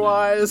say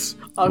otherwise.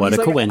 What a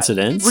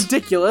coincidence!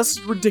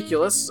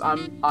 Ridiculous.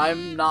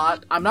 I'm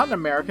not an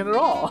American at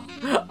all.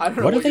 I don't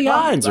know what are the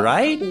odds,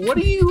 right? What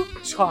are you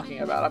talking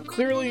about? I'm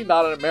clearly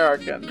not an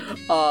American.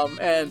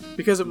 And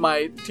because of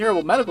my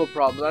terrible medical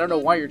problems, I don't know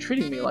why you're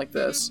treating me like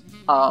this.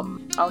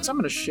 Alex, I'm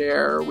going to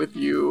share with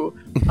you.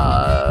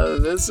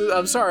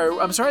 I'm sorry.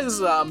 This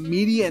is a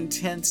media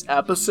intense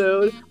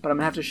episode, but I'm going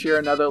to have to share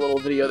another little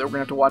video that we're going to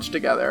have to watch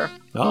together.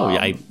 Oh,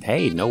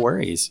 hey, no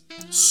worries.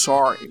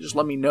 Sorry, just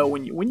let me know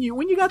when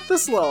you got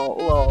this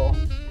little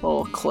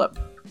clip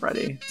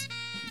ready.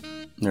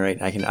 All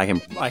right,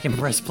 I can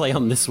press play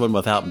on this one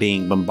without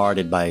being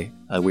bombarded by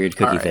a weird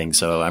cookie thing.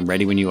 So I'm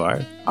ready when you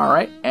are. All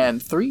right,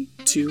 and 3,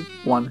 2,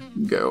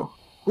 1, go.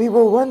 We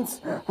were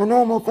once a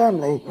normal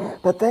family,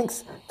 but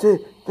thanks to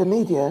the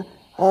media,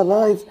 our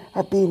lives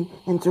have been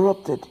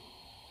interrupted.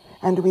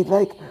 And we'd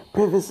like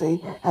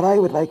privacy, and I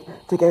would like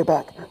to go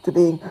back to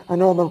being a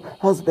normal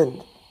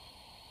husband.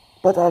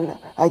 But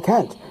I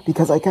can't,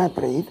 because I can't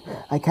breathe,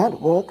 I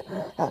can't walk.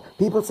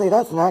 People say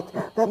that's an act.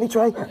 Let me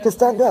try to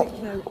stand up.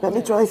 Let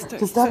me try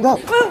to stand up.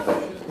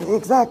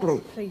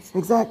 Exactly.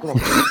 Exactly.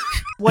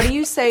 What do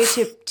you say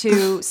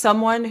to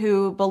someone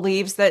who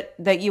believes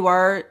that you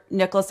are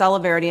Nicholas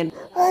Aliverdi?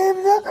 I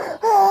am not,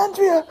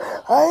 Andrea.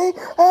 I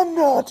am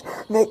not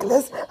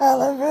Nicholas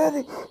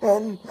Aliverdi,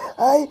 and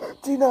I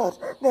do not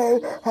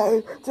know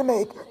how to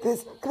make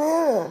this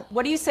clearer.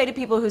 What do you say to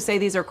people who say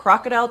these are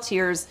crocodile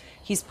tears?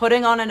 He's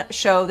putting on a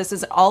show. This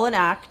is all an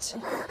act.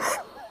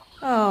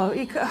 Oh,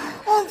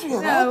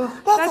 Andrea, no,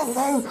 that's a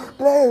low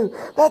blow.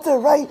 That's a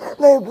right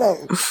low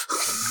blow.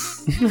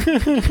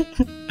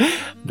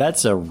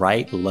 That's a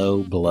right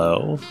low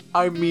blow.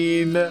 I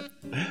mean,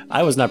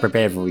 I was not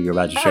prepared for what you were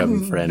about to show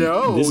me, friend.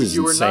 No, this is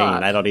you insane. Were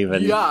not. I don't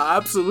even. Yeah,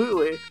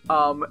 absolutely.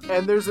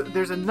 And there's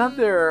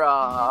another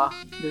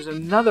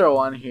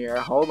one here.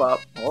 Hold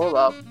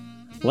up.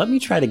 Let me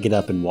try to get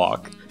up and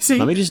walk. See?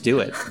 Let me just do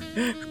it.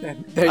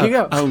 There you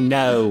go. Oh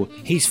no,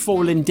 he's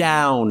falling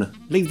down.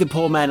 Leave the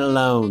poor man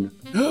alone.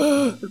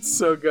 It's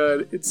so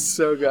good.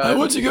 I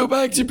want to go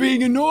back to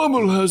being a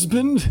normal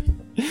husband.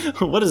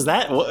 What is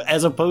that?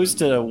 As opposed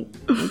to,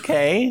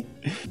 okay.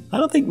 I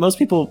don't think most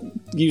people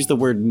use the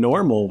word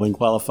normal when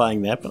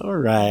qualifying that, but all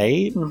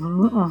right.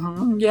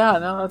 Yeah,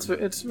 no,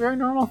 it's a very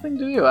normal thing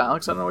to do,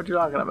 Alex. I don't know what you're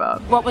talking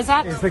about. What was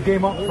that? Is the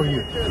game up for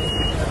you?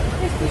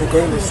 The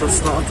game is just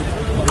started.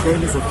 The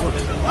game is afoot.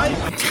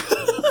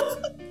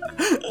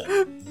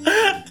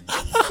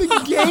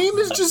 The game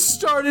has just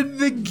started.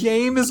 The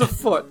game is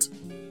afoot.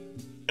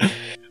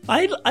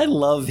 I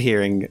love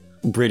hearing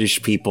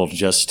British people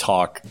just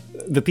talk.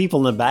 The people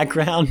in the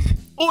background.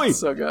 Oi!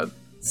 So good.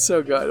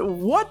 So good.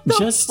 What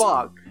the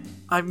fuck?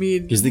 I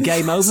mean... Is the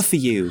game over for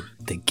you?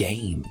 The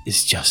game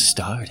is just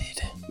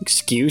started.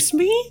 Excuse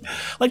me?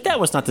 Like, that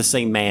was not the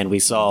same man we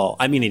saw.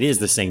 I mean, it is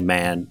the same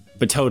man,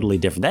 but totally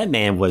different. That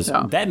man was...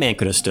 Yeah. That man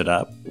could have stood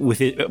up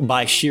with it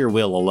by sheer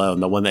will alone.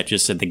 The one that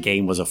just said the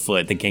game was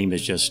afoot. The game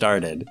has just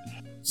started.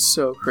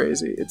 So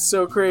crazy. It's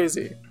so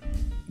crazy.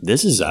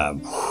 This is...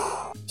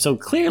 So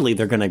clearly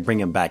they're going to bring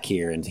him back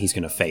here and he's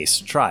going to face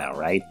trial,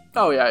 right?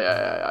 Oh,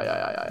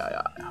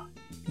 yeah.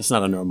 It's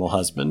not a normal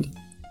husband.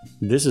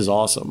 This is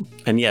awesome.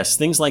 And yes,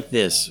 things like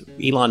this,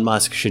 Elon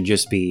Musk should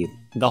just be...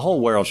 The whole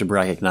world should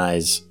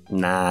recognize,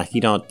 nah,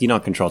 you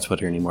don't control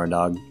Twitter anymore,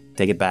 dog.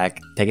 Take it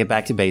back. Take it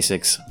back to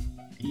basics.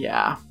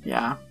 Yeah.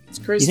 It's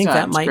crazy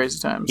times. Crazy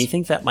times. You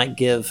think that might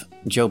give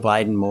Joe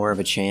Biden more of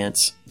a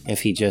chance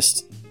if he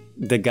just...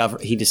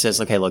 he just says,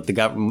 okay, look,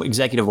 the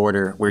executive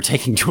order, we're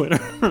taking Twitter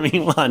from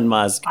Elon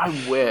Musk. I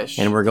wish.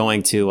 And we're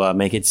going to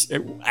make its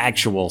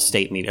actual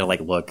state media, like,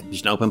 look,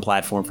 there's an open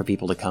platform for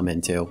people to come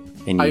into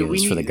and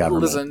use for the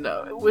government. Listen,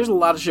 there's a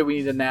lot of shit we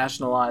need to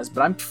nationalize,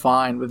 but I'm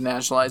fine with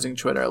nationalizing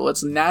Twitter.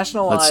 Let's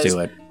nationalize. Let's do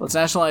it. Let's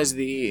nationalize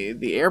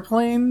the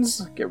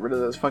airplanes, get rid of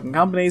those fucking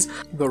companies,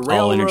 the railroads.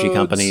 All energy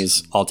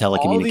companies, all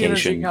telecommunications. All the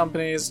energy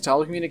companies,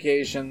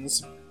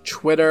 telecommunications,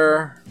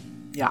 Twitter...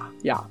 Yeah.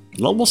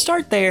 Well, we'll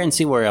start there and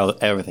see where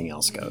everything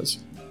else goes.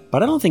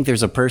 But I don't think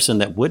there's a person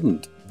that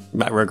wouldn't,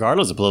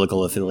 regardless of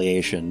political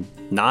affiliation,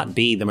 not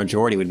be the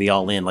majority would be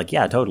all in. Like,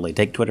 yeah, totally,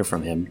 take Twitter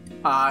from him.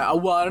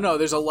 Well, I don't know.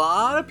 There's a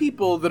lot of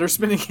people that are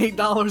spending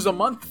 $8 a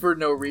month for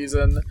no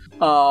reason.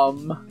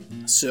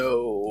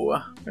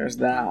 So there's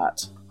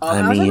that.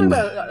 I was talking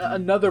about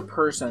another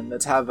person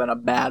that's having a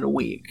bad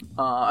week.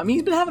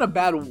 He's been having a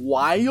bad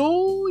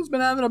while.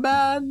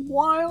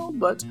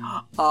 But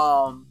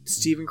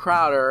Steven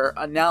Crowder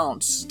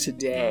announced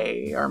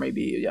today, or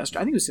maybe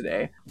yesterday, I think it was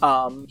today,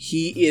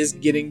 he is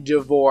getting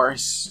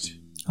divorced.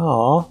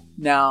 Aww.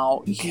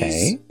 Now,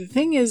 okay. The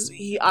thing is,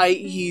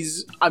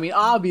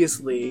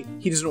 obviously,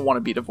 he doesn't want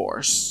to be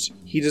divorced.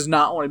 He does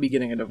not want to be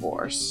getting a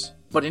divorce.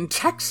 But in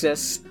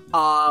Texas,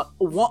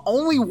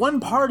 only one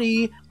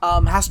party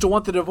has to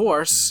want the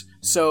divorce.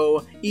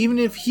 So even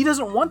if he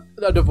doesn't want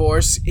a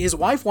divorce, his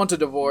wife wants a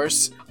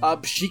divorse,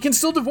 she can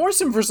still divorce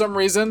him for some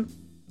reason.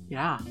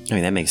 Yeah. I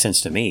mean, that makes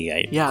sense to me.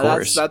 Of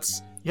course.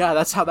 That's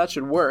how that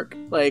should work.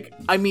 Like,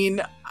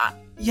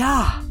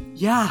 yeah.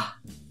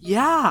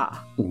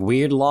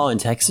 Weird law in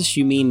Texas?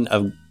 You mean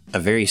a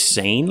very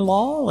sane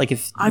law? Like,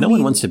 if no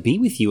one wants to be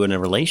with you in a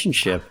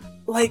relationship...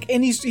 Like,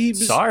 and he's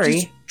sorry.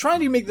 Just trying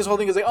to make this whole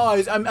thing is like,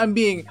 I'm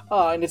being,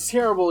 and it's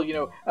terrible,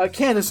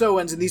 Candace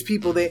Owens and these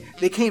people, they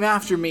came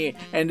after me,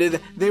 and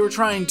they were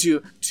trying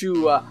to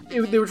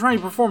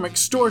perform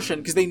extortion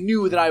because they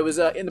knew that I was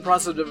in the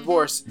process of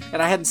divorce,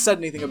 and I hadn't said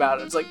anything about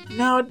it. It's like,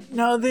 you're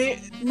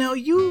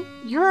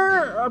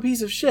a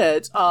piece of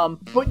shit,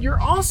 but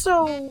you're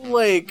also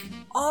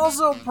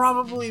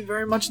probably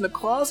very much in the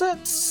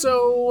closet,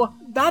 so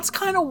that's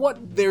kind of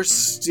what they're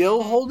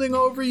still holding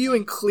over you,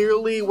 and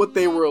clearly what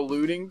they were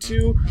alluding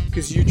to,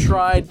 because you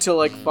tried to,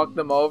 like, fuck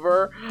them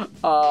over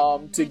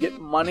to get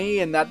money,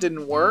 and that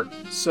didn't work,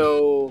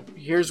 so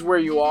here's where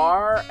you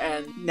are,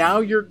 and now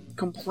you're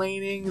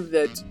complaining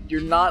that you're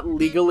not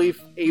legally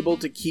able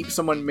to keep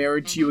someone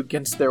married to you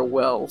against their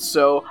will.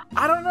 So,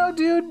 I don't know,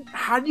 dude.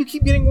 How do you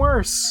keep getting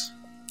worse?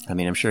 I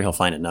mean, I'm sure he'll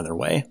find another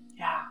way.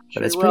 Yeah,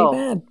 but it's pretty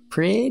bad.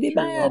 Pretty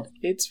bad.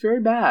 It's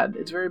very bad.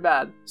 It's very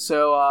bad.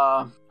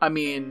 So,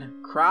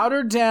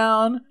 Crowder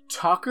down,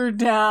 Tucker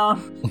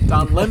down,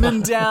 Don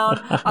Lemon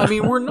down.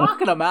 We're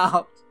knocking them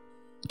out.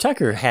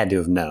 Tucker had to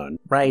have known,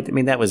 right? I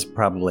mean, that was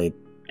probably...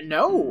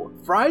 No.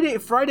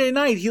 Friday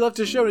night, he left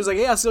his show and he's like,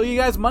 hey, I'll see you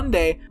guys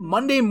Monday.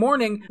 Monday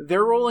morning,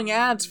 they're rolling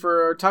ads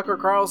for Tucker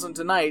Carlson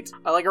tonight.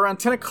 Like around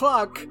 10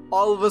 o'clock,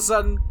 all of a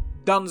sudden,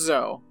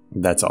 dunzo.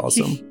 That's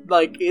awesome.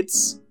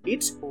 It's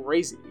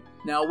crazy.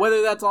 Now,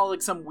 whether that's all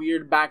like some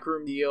weird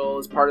backroom deal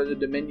as part of the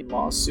Dominion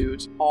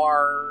lawsuit,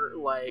 or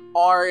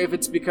if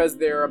it's because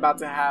they're about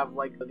to have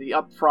like the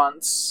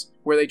upfronts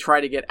where they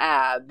try to get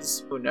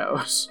ads, who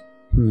knows?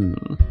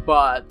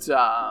 But,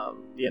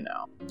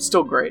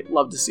 still great.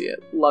 Love to see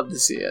it.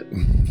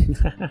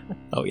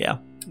 Oh, yeah.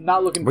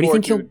 Not looking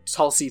forward to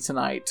Tulsi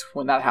tonight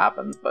when that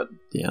happens, but...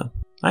 Yeah.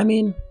 I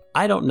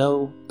don't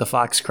know the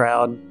Fox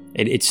crowd.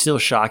 It still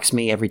shocks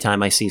me every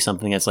time I see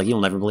something that's like,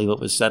 you'll never believe what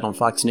was said on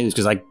Fox News,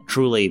 because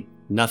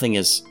nothing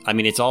is...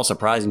 it's all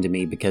surprising to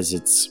me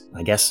because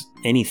I guess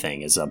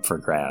anything is up for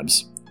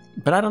grabs.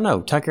 But I don't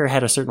know. Tucker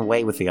had a certain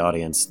way with the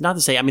audience. Not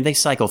to say, I mean, they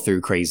cycle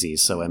through crazies,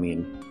 so I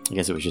mean, I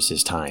guess it was just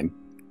his time.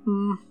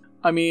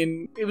 I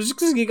mean, it was just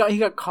because he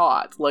got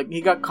caught. Like,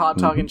 he got caught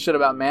talking shit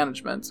about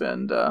management,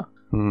 and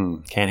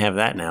can't have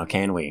that now,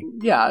 can we?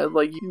 Yeah,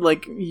 like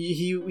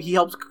he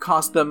helped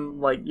cost them,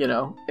 like, you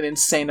know, an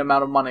insane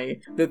amount of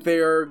money that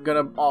they're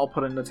gonna all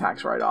put in the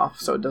tax write-off,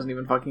 so it doesn't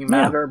even fucking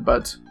matter.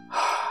 But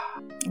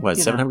what,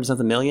 700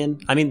 something million?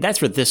 I mean, that's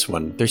for this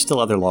one. There's still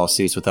other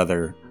lawsuits with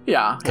other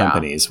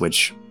companies,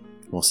 which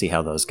we'll see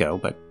how those go.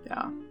 But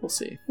yeah,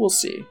 we'll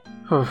see.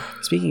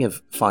 Speaking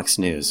of Fox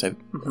News,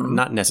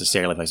 not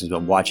necessarily Fox News,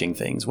 but watching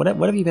things. What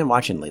have you been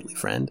watching lately,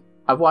 friend?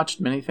 I've watched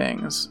many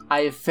things.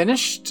 I have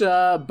finished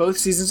both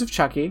seasons of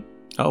Chucky.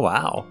 Oh,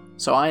 wow.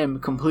 So I am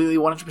completely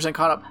 100%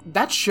 caught up.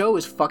 That show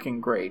is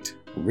fucking great.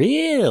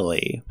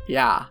 Really?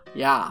 Yeah.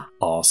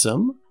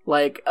 Awesome.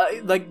 Like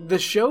the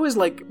show is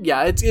like,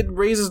 yeah, it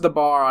raises the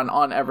bar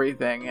on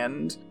everything,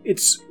 and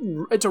it's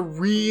a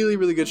really,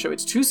 really good show.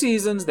 It's 2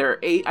 seasons. There are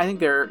 8. I think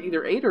there are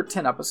either 8 or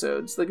 10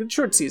 episodes. Like, it's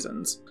short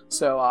seasons.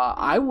 So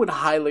I would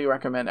highly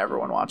recommend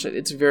everyone watch it.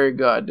 It's very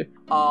good.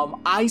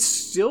 I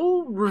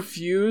still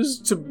refuse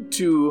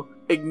to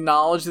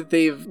acknowledge that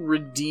they've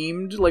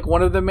redeemed, like,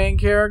 one of the main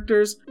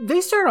characters.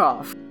 They start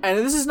off, and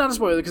this is not a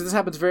spoiler because this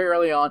happens very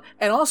early on.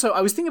 And also,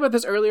 I was thinking about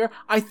this earlier.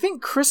 I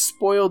think Chris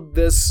spoiled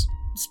this.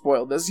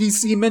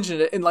 He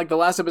mentioned it in, like, the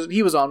last episode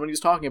he was on when he was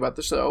talking about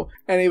the show,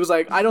 and he was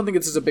like, I don't think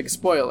this is a big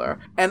spoiler.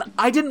 And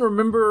I didn't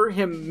remember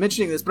him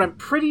mentioning this, but I'm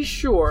pretty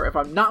sure, if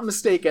I'm not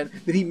mistaken,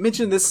 that he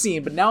mentioned this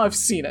scene, but now I've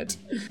seen it.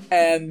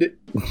 And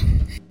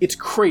it's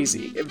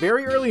crazy.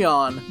 Very early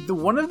on,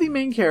 one of the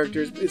main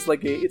characters is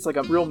like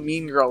a real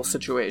mean girl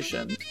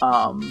situation.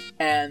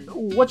 And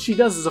what she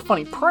does is a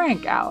funny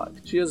prank, Alec.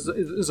 She is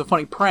a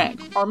funny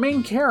prank. Our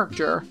main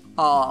character,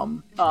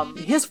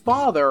 his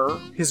father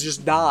has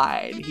just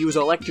died. He was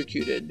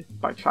electrocuted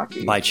by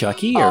Chucky. By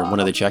Chucky or one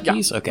of the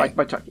Chuckies? Yeah, okay.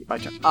 By Chucky.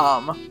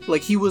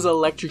 Like, he was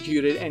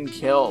electrocuted and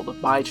killed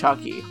by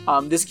Chucky.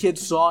 This kid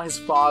saw his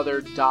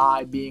father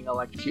die being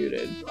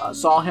electrocuted.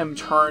 Saw him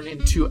turn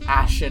into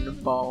ashen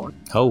bone.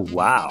 Oh,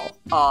 wow.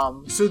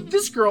 So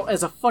this girl,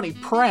 as a funny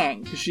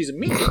prank, because she's a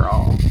mean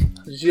girl,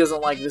 she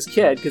doesn't like this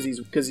kid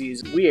because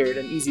he's weird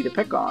and easy to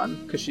pick on,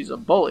 because she's a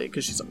bully,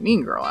 because she's a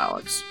mean girl,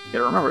 Alex. You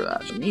gotta remember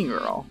that. She's a mean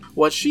girl.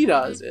 What she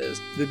does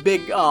is,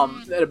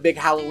 at a big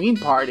Halloween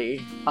party,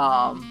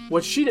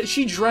 what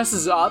she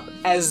dresses up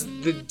as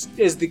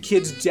the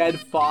kid's dead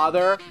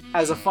father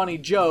as a funny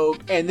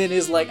joke, and then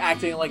is, like,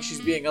 acting like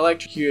she's being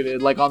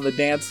electrocuted, like, on the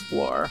dance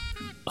floor.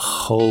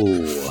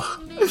 Oh.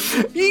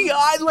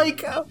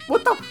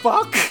 What the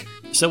fuck?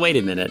 So wait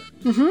a minute.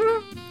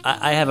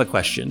 I have a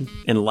question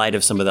in light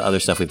of some of the other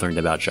stuff we've learned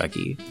about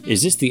Chucky.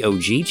 Is this the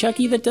OG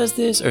Chucky that does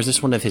this, or is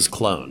this one of his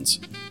clones?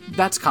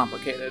 That's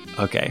complicated.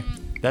 Okay.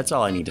 That's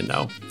all I need to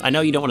know. I know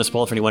you don't want to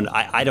spoil for anyone.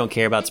 I don't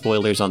care about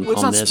spoilers on this.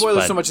 It's not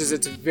spoilers so much as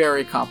it's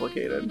very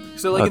complicated.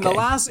 So, like,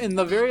 in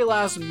the very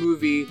last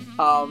movie,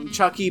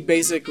 Chucky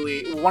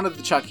basically, one of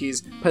the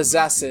Chuckies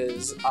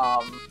possesses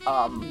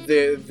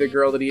the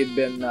girl that he had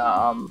been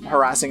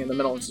harassing in the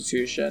mental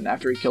institution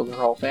after he killed her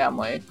whole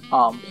family,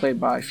 played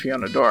by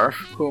Fiona Dorff,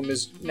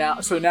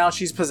 now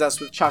she's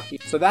possessed with Chucky.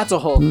 So that's a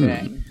whole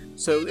thing.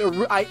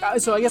 So I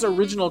guess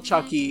original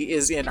Chucky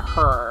is in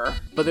her,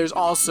 but there's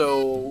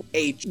also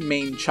a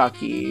main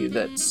Chucky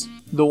that's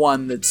the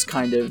one that's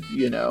kind of,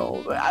 you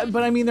know,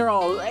 but I mean,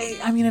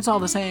 it's all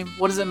the same.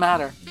 What does it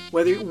matter?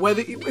 Whether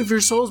if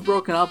your soul's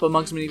broken up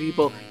amongst many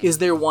people, is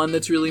there one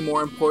that's really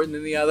more important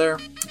than the other?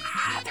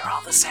 They're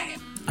all the same.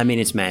 I mean,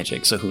 it's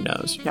magic, so who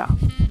knows? Yeah.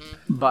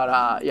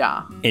 But,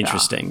 yeah.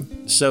 Interesting.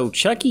 Yeah. So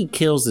Chucky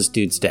kills this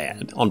dude's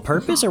dad on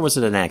purpose, or was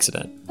it an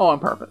accident? Oh, on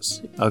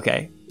purpose.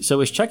 Okay. So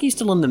is Chucky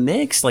still in the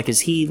mix? Like, is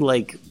he,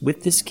 like,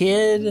 with this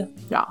kid?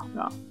 Yeah.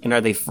 And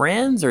are they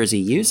friends, or is he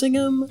using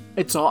him?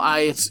 It's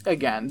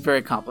again,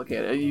 very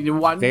complicated.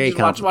 Watch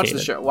the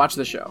show. Watch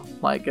the show.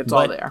 Like, it's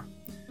all there.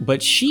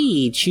 But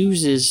she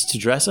chooses to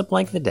dress up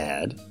like the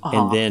dad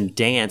and then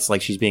dance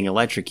like she's being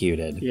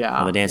electrocuted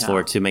on the dance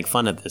floor to make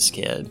fun of this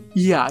kid.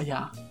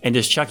 Yeah. And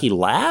does Chucky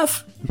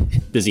laugh?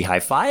 Does he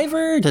high five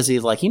her? Does he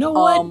like, you know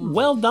what?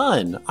 Well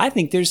done. I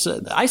think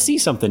I see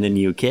something in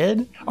you,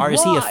 kid. Or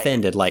is he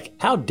offended? Like,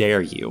 how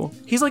dare you?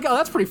 He's like, oh,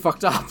 that's pretty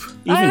fucked up.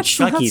 Even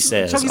Chucky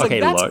says, Chucky's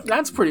okay, like, look.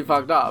 That's pretty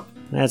fucked up.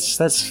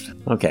 That's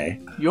okay.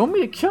 You want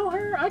me to kill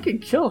her? I can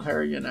kill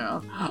her, you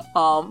know.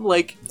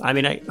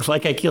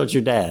 I killed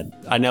your dad.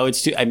 I know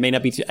it's too. I may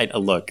not be too.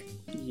 Look.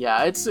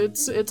 Yeah,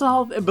 it's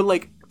all. But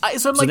like,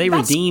 so they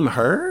redeem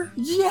her?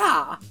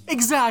 Yeah,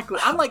 exactly.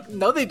 I'm like,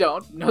 no, they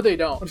don't. They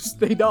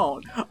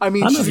don't. I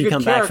mean, I don't know she's if you a good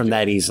come character. back from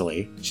that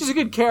easily. She's a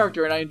good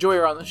character, and I enjoy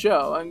her on the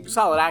show. I'm a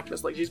solid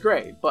actress. Like, she's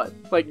great. But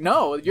like,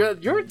 no, you're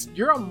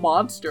a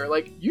monster.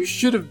 Like, you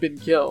should have been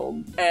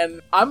killed, and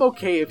I'm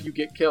okay if you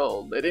get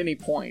killed at any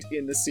point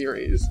in the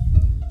series.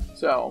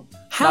 So,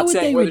 How not would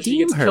saying they whether she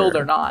redeem gets her? killed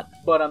or not,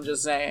 but I'm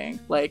just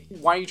saying, like,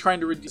 why are you trying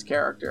to redeem this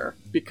character?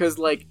 Because,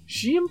 like,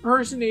 she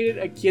impersonated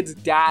a kid's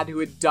dad who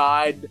had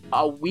died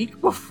a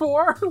week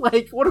before?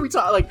 Like, what are we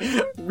talking, like,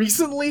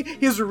 recently?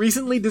 His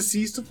recently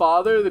deceased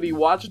father that he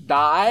watched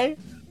die?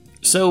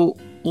 So,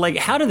 like,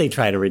 how do they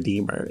try to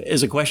redeem her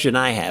is a question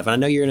I have. And I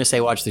know you're going to say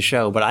watch the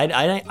show, but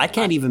I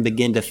can't even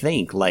begin to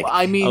think, like,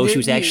 I mean, she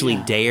was actually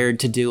dared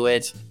to do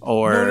it,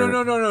 or...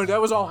 No, that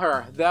was all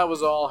her. That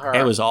was all her.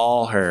 It was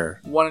all her.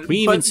 We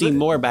even see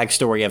more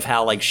backstory of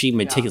how, like, she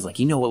meticulous, like,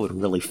 you know what would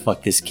really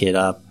fuck this kid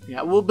up?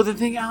 Yeah, well, but the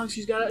thing, Alex,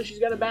 she's got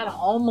a bad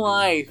home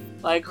life.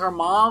 Like, her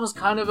mom's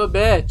kind of a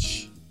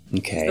bitch.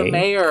 Okay. She's the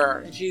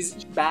mayor, and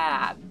she's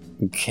bad.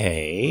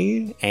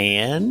 Okay,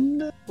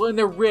 and? Well, and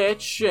they're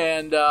rich,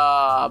 and,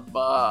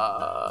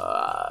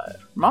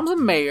 mom's a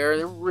mayor,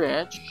 they're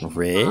rich.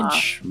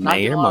 Rich,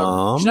 mayor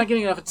mom. She's not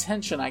getting enough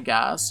attention, I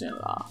guess.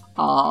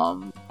 I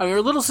mean,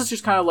 her little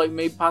sister's kind of like,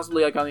 maybe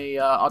possibly like on the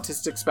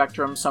autistic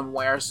spectrum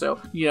somewhere, so,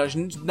 you know,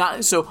 she's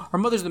not, so her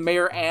mother's the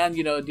mayor and,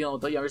 you know, dealing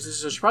with the younger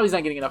sister, so she probably is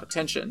not getting enough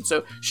attention.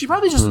 So she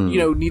probably just, you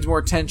know, needs more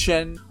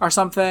attention or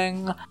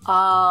something.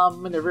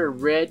 And they're very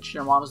rich,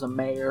 and her mom's the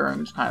mayor,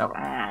 and it's kind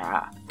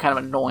of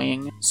annoying.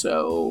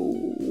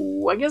 So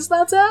I guess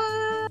that's it.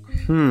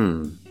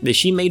 Is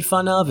she made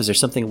fun of? Is there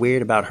something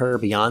weird about her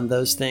beyond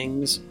those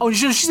things? Oh,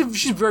 she's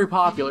very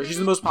popular. She's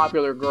the most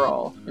popular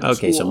girl in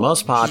Okay, school. So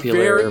most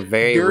popular,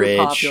 very rich.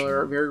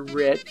 Popular, very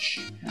rich.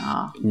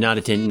 Yeah.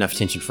 Not enough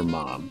attention for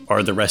mom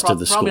or the rest of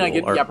the school, not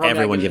or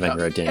everyone giving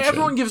her attention.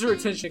 Everyone gives her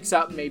attention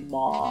except maybe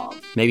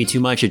mom. Maybe too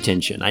much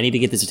attention. I need to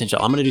get this attention.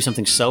 I'm going to do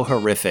something so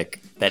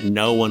horrific that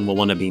no one will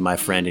want to be my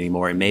friend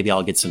anymore, and maybe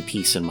I'll get some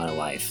peace in my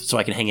life so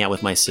I can hang out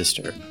with my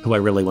sister, who I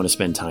really want to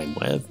spend time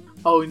with.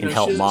 Oh, and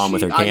help mom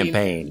with her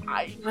campaign.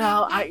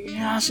 Yeah,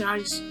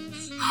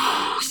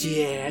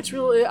 it's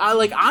really,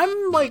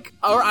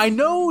 I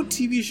know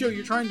TV show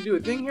you're trying to do a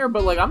thing here,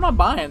 but like, I'm not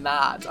buying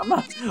that. I'm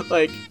not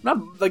like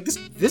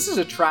this is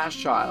a trash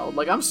child.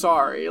 Like, I'm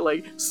sorry.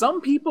 Like,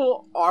 some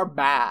people are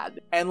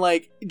bad, and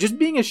like, just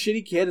being a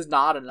shitty kid is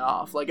not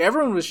enough. Like,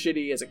 everyone was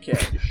shitty as a kid.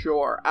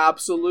 Sure,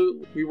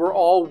 absolutely. We were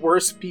all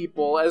worse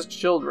people as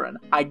children.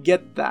 I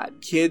get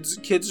that.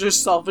 Kids are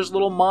selfish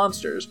little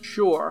monsters.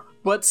 Sure.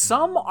 But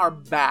some are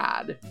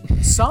bad.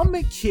 Some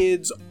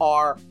kids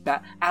are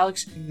bad.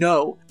 Alex,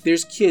 no.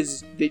 There's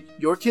kids that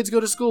your kids go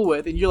to school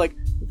with, and you're like,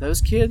 those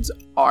kids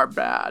are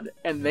bad,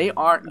 and they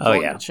aren't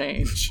going to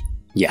change.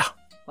 Yeah.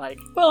 Like,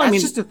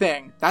 that's just a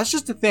thing. That's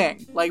just a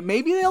thing. Like,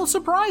 maybe they'll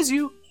surprise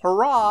you.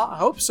 Hurrah, I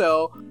hope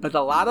so. But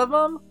a lot of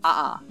them,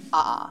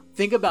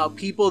 Think about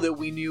people that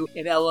we knew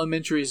in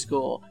elementary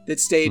school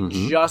that stayed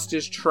just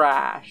as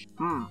trash.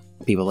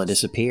 People that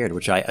disappeared,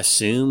 which I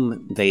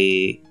assume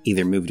they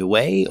either moved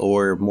away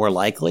or, more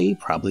likely,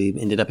 probably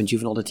ended up in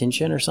juvenile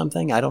detention or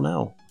something. I don't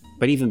know.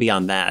 But even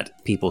beyond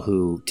that, people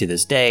who, to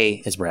this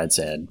day, as Brad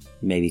said,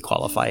 maybe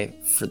qualify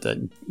for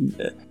the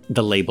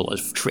label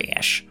of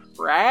trash.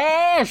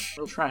 Trash!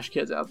 Real trash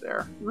kids out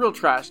there. Real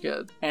trash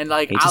kids. And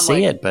like, hate to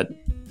see it, but...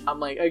 I'm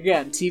like,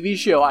 again, TV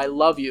show, I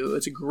love you.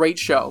 It's a great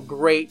show.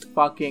 Great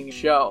fucking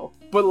show.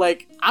 But,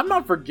 like, I'm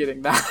not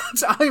forgetting that.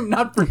 I'm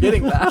not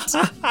forgetting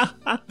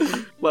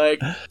that. Like,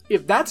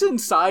 if that's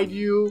inside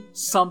you,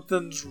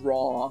 something's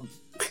wrong.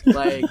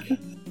 Like,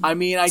 I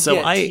mean,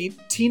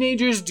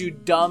 teenagers do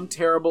dumb,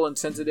 terrible,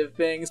 insensitive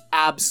things.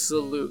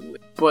 Absolutely.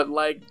 But,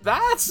 like,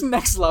 that's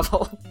next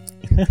level.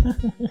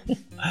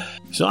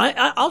 So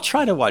I'll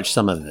try to watch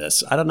some of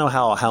this. I don't know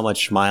how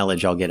much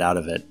mileage I'll get out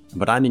of it,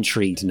 but I'm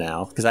intrigued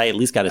now because I at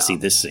least got to see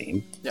this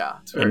scene. Yeah,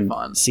 it's very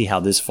fun. See how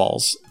this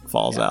falls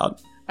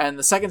out. And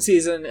the second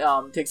season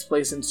takes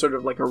place in sort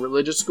of like a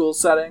religious school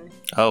setting.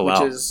 Oh,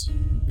 wow. Which is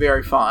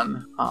very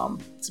fun.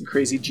 Some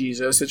crazy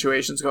Jesus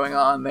situations going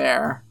on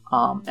there.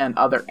 And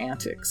other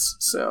antics.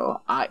 So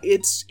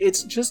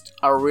it's just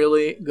a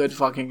really good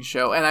fucking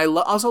show. And I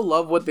also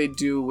love what they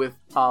do with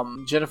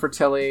Jennifer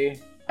Tilly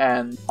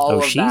and all of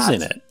that. Oh, she's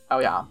in it. Oh,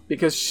 yeah.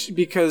 Because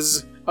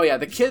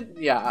the kid,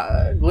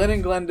 Glenn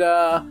and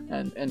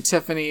Glenda and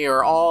Tiffany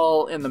are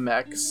all in the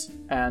mix.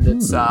 And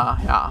it's,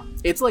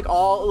 it's like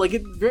all, like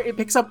it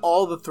picks up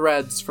all the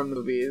threads from the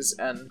movies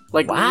and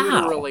like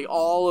literally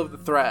all of the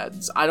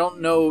threads. I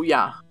don't know,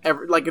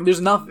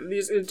 there's nothing,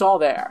 it's all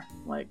there.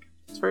 Like,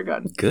 it's very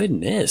good.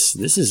 Goodness,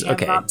 this is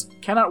okay.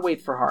 Cannot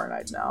wait for Horror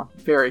Nights now.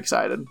 Very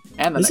excited.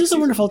 And this is a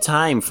wonderful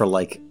time for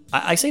like,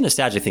 I say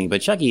nostalgia thing,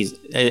 but Chucky's,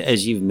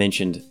 as you've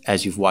mentioned,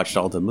 as you've watched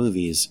all the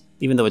movies,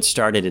 even though it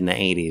started in the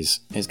 80s,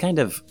 has kind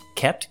of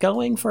kept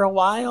going for a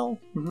while.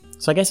 Mm-hmm.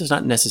 So I guess it's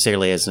not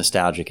necessarily as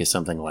nostalgic as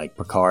something like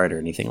Picard or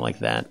anything like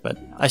that, but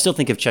I still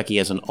think of Chucky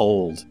as an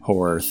old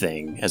horror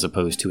thing as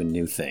opposed to a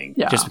new thing,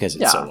 just because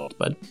it's so old.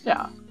 But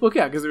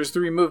because there's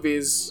 3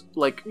 movies,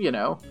 like, you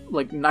know,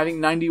 like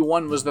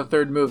 1991 was the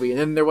 3rd movie, and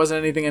then there wasn't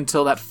anything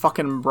until that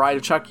fucking Bride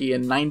of Chucky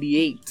in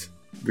 98.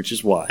 Which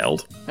is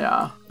wild.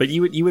 Yeah. But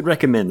you would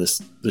recommend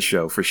the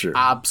show for sure.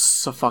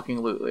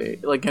 Abso-fucking-lutely.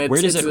 Like,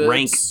 where does it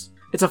rank?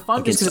 It's a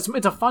fun.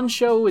 It's a fun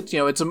show. It's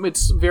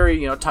it's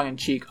very tongue in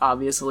cheek.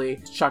 Obviously,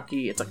 it's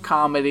Chucky. It's a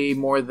comedy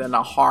more than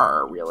a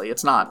horror. Really,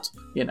 it's not.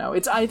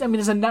 It's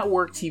it's a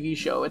network TV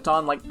show. It's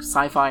on like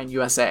Sci-Fi and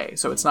USA,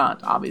 so it's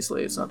not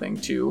obviously it's nothing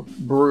too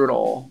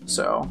brutal.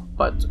 So,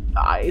 but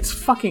it's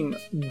fucking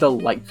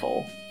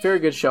delightful. Very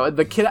good show.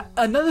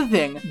 Another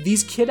thing,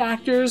 these kid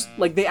actors,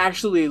 like, they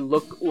actually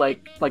look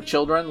like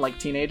children, like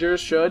teenagers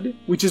should,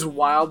 which is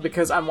wild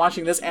because I'm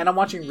watching this and I'm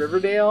watching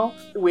Riverdale,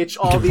 which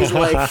all these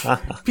like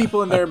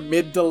people in their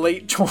mid to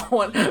late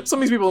 20s, some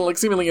of these people like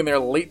seemingly in their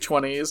late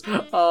 20s,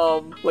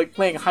 like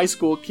playing high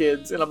school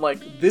kids, and I'm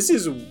like, this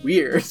is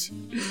weird.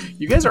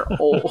 You guys are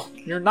old.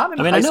 You're not in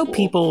high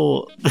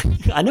school.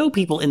 I know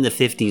people in the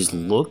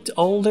 50s looked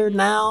older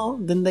now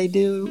than they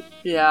do.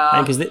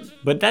 Yeah.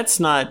 But that's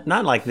not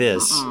like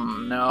this.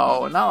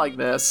 No, not like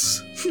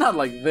this. Not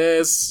like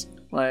this.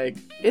 Like,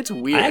 it's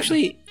weird.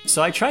 I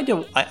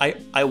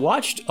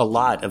watched a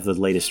lot of the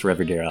latest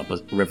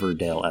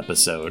Riverdale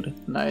episode.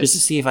 Nice. Just to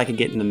see if I could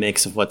get in the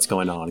mix of what's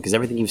going on, because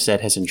everything you've said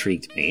has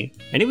intrigued me.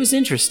 And it was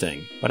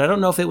interesting, but I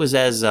don't know if it was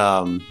as,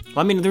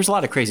 there's a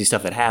lot of crazy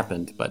stuff that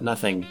happened, but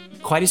nothing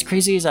quite as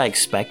crazy as I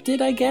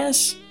expected, I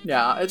guess.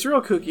 Yeah, it's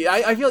real kooky.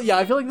 I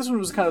feel like this one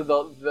was kind of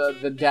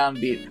the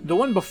downbeat. The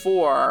one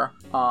before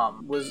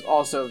was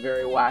also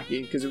very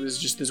wacky, because it was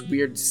just this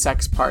weird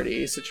sex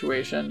party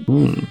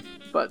situation.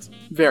 But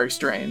very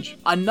strange.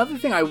 Another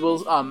thing I will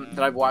that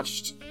I've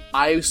watched,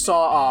 I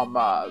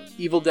saw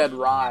Evil Dead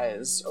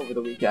Rise over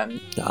the weekend.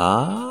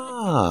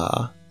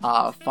 Fun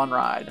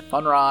ride.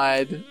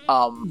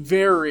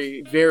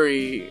 Very,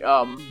 very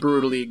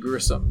brutally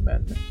gruesome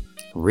and.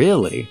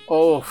 Really?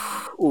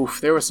 Oof,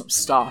 there was some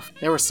stuff.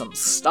 There was some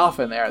stuff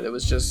in there that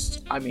was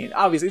just,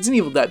 obviously it's an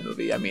Evil Dead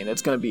movie.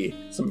 It's gonna be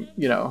some,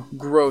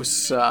 gross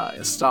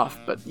stuff,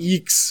 but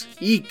eeks.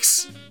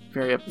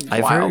 Very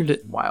I've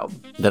heard wild.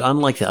 That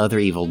unlike the other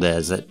Evil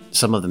Deads, that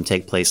some of them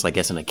take place, I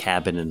guess, in a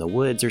cabin in the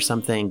woods or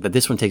something, but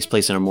this one takes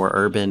place in a more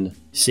urban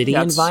city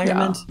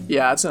environment.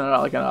 Yeah, it's in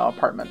an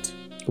apartment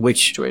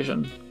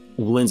situation.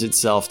 Lends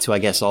itself to, I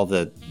guess, all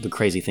the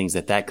crazy things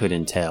that could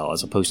entail.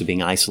 As opposed to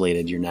being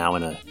isolated, you're now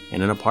in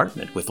an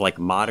apartment with like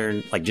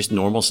modern, like just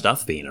normal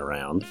stuff being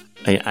around.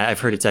 I've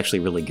heard it's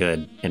actually really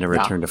good, and a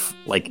return to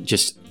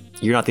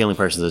you're not the only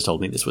person that's told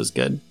me this was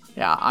good.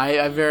 Yeah,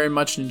 I very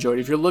much enjoyed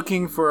it. If you're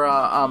looking for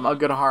a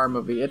good horror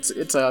movie,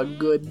 it's a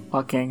good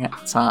fucking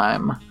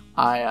time.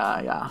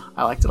 I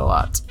liked it a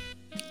lot.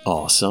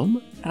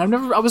 Awesome. And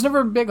I was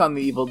never big on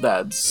the Evil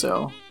Dead,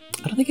 so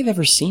I don't think I've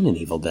ever seen an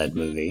Evil Dead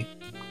movie.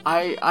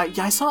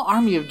 I saw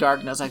Army of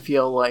Darkness, I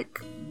feel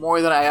like,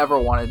 more than I ever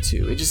wanted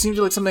to. It just seems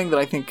like something that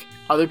I think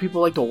other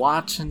people like to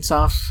watch and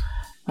stuff.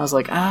 I was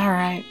like,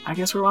 alright, I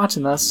guess we're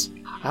watching this.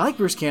 I like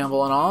Bruce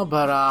Campbell and all,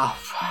 but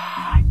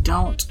I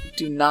don't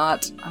need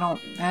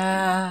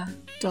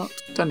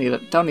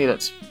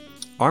it.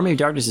 Army of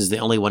Darkness is the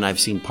only one I've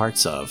seen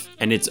parts of,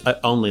 and it's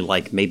only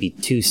like maybe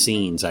 2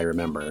 scenes I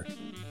remember.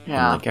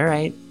 Yeah. I'm like,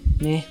 alright,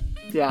 meh.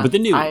 Yeah. But the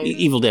new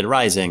Evil Dead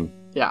Rising,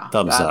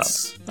 thumbs up.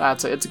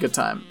 It's a good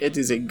time. It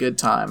is a good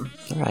time.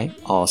 Alright,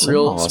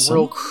 awesome. Some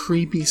real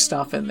creepy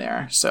stuff in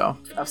there, so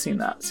I've seen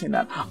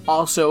that.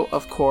 Also,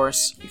 of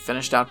course, we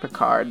finished out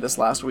Picard this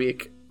last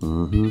week.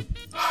 Mm-hmm.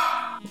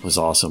 It was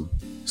awesome.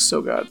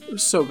 So good. It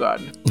was so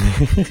good.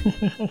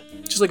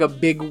 Just like a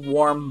big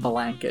warm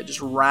blanket,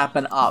 just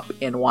wrapping up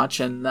and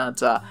watching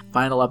that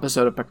final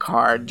episode of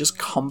Picard. Just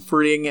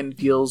comforting and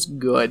feels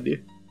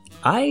good.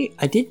 I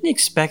didn't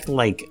expect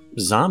like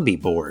Zombie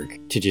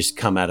Borg to just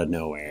come out of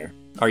nowhere.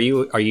 Are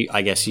you?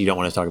 I guess you don't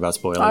want to talk about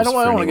spoilers. I don't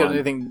want to get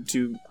anything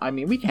to.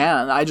 We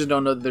can. I just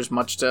don't know that there's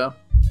much to.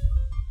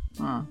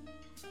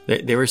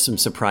 There were some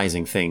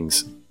surprising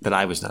things that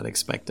I was not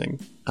expecting.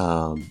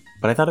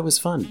 But I thought it was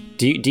fun.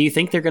 Do you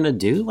think they're gonna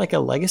do like a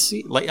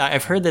legacy? Like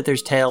I've heard that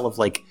there's tale of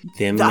like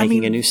them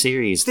making a new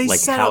series,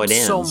 like how it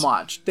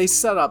ends. They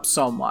set up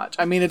so much.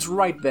 It's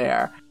right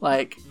there.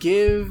 Like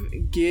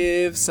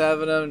give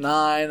 7 of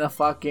 9 a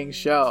fucking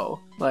show.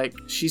 Like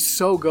she's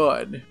so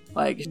good.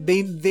 Like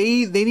they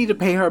need to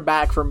pay her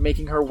back for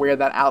making her wear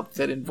that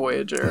outfit in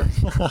Voyager.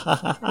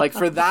 Like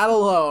for that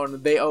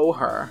alone, they owe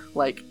her.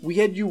 Like we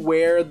had you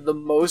wear the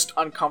most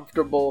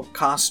uncomfortable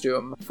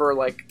costume for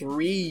like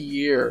 3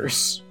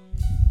 years.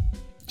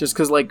 Just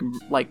because,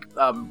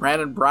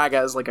 Brandon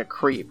Braga is like a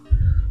creep.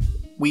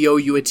 We owe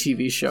you a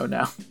TV show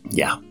now.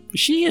 Yeah,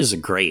 she is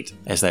great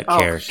as that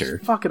character.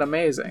 She's fucking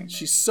amazing.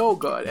 She's so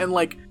good, and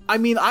I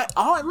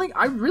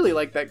really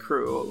like that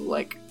crew.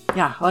 Like,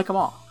 yeah, I like them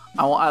all.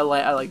 I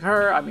like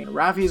her.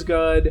 Raffi's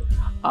good.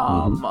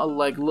 I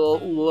like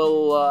little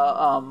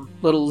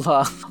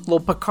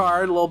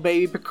Picard, little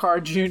baby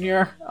Picard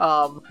Jr.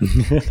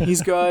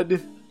 He's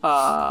good.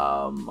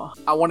 I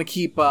want to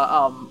keep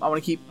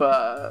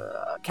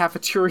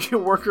cafeteria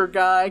worker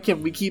guy.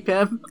 Can we keep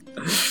him?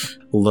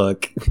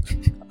 Look,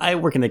 I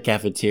work in the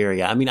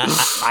cafeteria.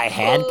 I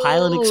had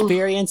pilot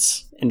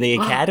experience in the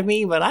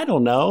academy, but I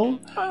don't know.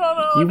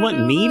 You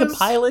want me to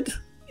pilot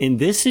in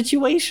this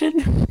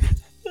situation?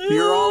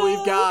 You're all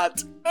we've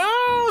got.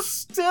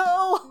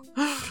 Still.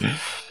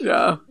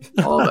 Yeah,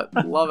 I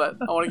love it.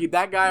 I want to keep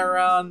that guy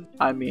around.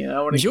 I mean,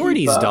 I want to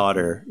Jordy's keep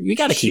daughter. You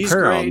got to keep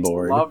her great, on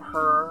board. Love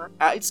her.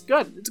 It's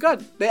good.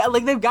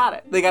 They've got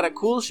it. They got a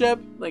cool ship.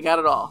 They got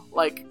it all.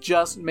 Like,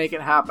 just make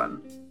it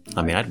happen.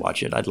 I mean, I'd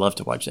watch it. I'd love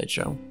to watch that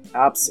show.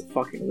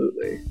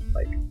 Absolutely.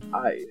 Like,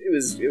 it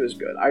was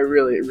good. I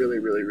really, really,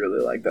 really,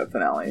 really liked that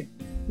finale.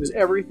 It was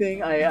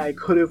everything I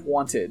could have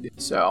wanted.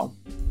 So,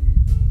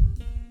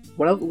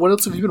 what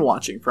else have you been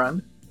watching,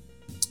 friend?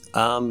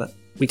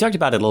 We talked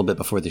about it a little bit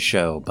before the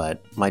show,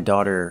 but my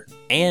daughter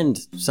and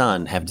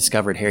son have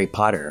discovered Harry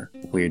Potter,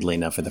 weirdly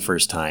enough, for the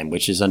first time,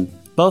 which is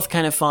both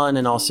kind of fun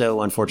and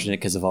also unfortunate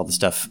because of all the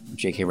stuff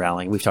J.K.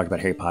 Rowling. We've talked about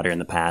Harry Potter in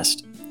the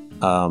past.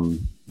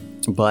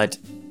 But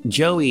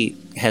Joey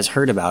has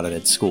heard about it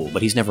at school,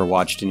 but he's never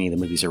watched any of the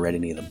movies or read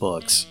any of the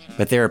books.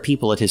 But there are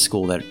people at his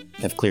school that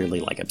have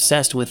clearly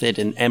obsessed with it,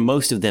 and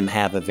most of them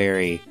have a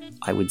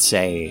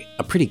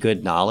pretty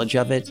good knowledge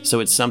of it. So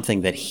it's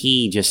something that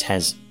he just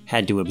has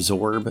had to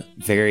absorb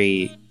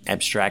very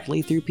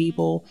abstractly through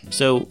people.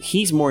 So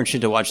he's more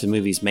interested to watch the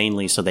movies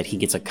mainly so that he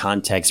gets a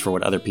context for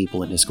what other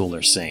people in his school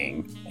are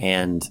saying.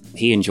 And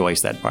he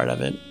enjoys that part of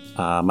it.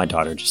 My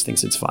daughter just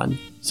thinks it's fun.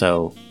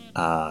 So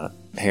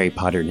Harry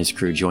Potter and his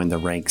crew joined the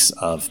ranks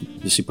of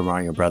the Super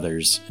Mario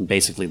Brothers and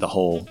basically the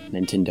whole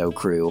Nintendo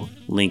crew,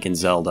 Link and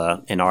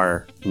Zelda, in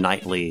our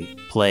nightly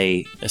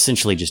play,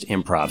 essentially just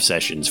improv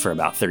sessions for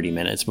about 30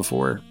 minutes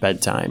before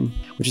bedtime,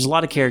 which is a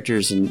lot of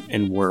characters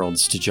and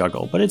worlds to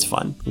juggle, but it's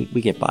fun.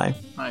 We get by.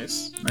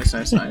 Nice.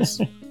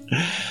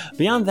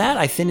 Beyond that,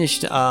 I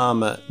finished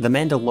The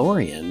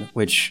Mandalorian,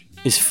 which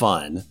is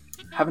fun.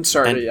 Haven't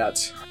started it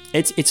yet.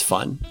 It's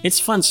fun. It's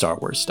fun Star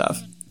Wars stuff.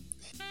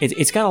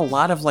 It's got a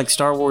lot of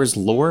Star Wars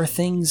lore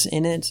things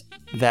in it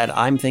that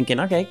I'm thinking,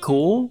 okay,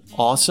 cool,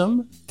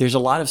 awesome. There's a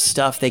lot of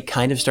stuff they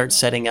kind of start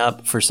setting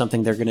up for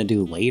something they're going to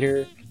do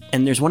later.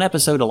 And there's one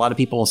episode a lot of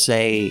people will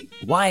say,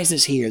 why is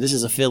this here? This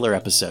is a filler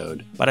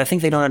episode. But I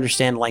think they don't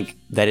understand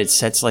that it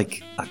sets a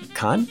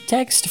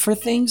context for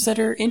things that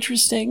are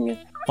interesting.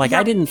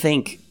 I didn't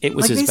think it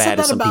was as bad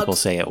as some people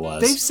say it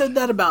was. They've said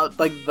that about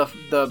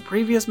the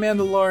previous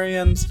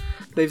Mandalorians.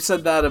 They've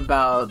said that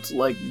about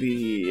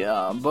the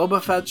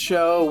Boba Fett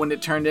show when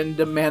it turned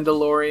into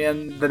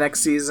Mandalorian the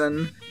next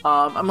season.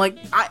 I'm I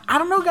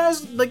don't know,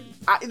 guys.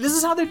 This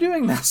is how they're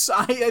doing this.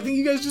 I think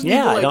you guys just need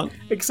to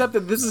accept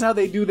that this is how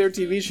they do their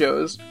TV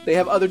shows. They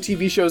have other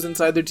TV shows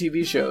inside their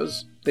TV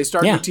shows. They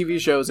start new TV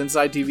shows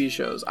inside TV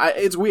shows.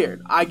 It's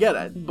weird. I get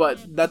it,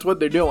 but that's what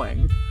they're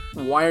doing.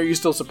 Why are you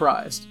still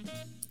surprised?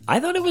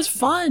 I thought it was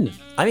fun.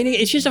 I mean,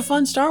 it's just a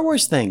fun Star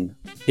Wars thing.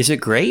 Is it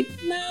great?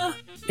 Nah.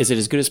 Is it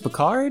as good as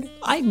Picard?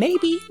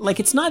 Maybe.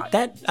 It's not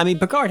that... I mean,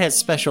 Picard has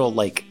special,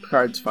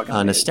 Picard's fucking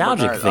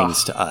nostalgic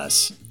things to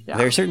us. Yeah.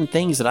 There are certain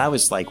things that I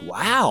was like,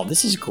 wow,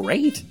 this is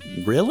great.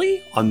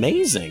 Really?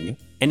 Amazing.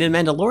 And in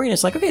Mandalorian,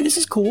 it's okay, this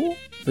is cool.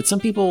 But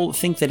some people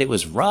think that it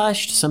was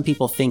rushed. Some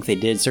people think they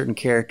did certain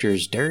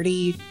characters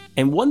dirty.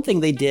 And one thing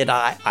they did,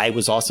 I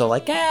was also I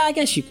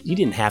guess you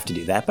didn't have to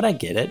do that, but I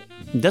get it.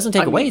 It doesn't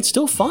take away. It's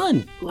still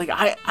fun.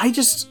 I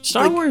just...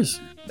 Star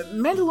Wars.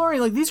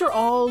 Mandalorian, these are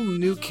all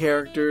new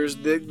characters.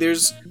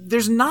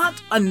 There's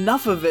not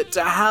enough of it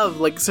to have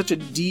such a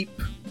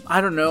deep,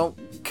 I don't know,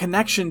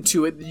 connection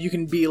to it that you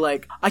can be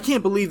I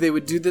can't believe they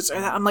would do this.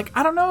 I'm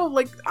I don't know,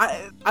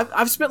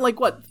 I've spent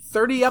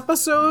 30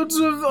 episodes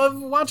of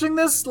watching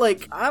this.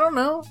 I don't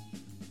know.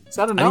 Is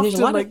that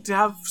enough to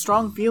have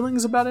strong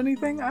feelings about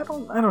anything? I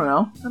don't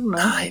know.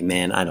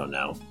 Man, I don't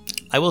know.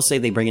 I will say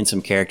they bring in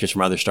some characters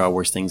from other Star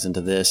Wars things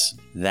into this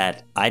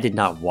that I did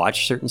not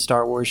watch certain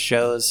Star Wars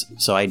shows,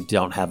 so I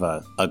don't have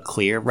a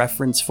clear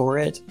reference for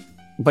it.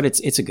 But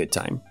it's a good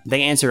time.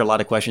 They answered a lot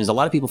of questions. A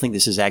lot of people think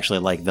this is actually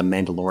the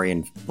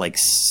Mandalorian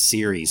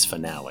series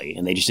finale,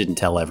 and they just didn't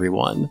tell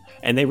everyone.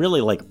 And they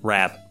really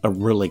wrap a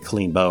really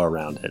clean bow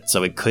around it,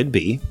 so it could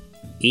be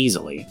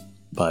easily.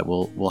 But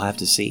we'll have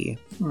to see.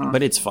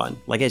 But it's fun.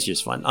 It's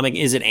just fun. I mean,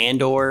 is it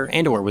Andor?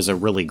 Andor was a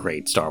really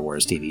great Star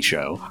Wars TV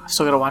show.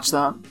 Still gotta watch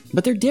that.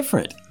 But they're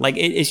different.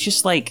 It's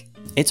just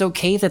it's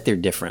okay that they're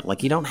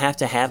different. You don't have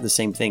to have the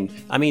same thing.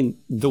 I mean,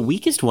 the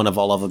weakest one of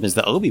all of them is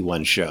the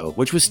Obi-Wan show,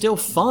 which was still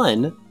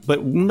fun,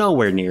 but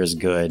nowhere near as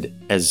good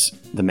as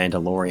The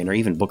Mandalorian or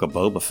even Book of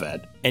Boba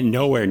Fett. And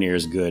nowhere near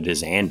as good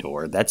as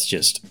Andor. That's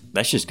just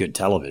good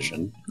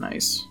television.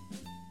 Nice.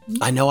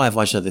 I know I've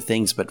watched other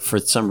things, but for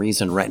some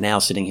reason, right now,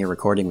 sitting here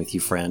recording with you,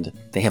 friend,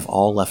 they have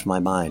all left my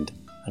mind.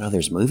 I know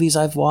there's movies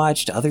I've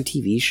watched, other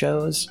TV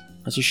shows.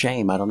 That's a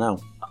shame. I don't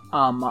know.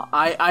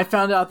 I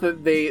found out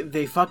that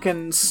they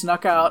fucking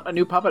snuck out a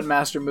new Puppet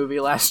Master movie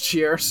last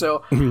year,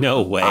 so...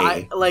 No way.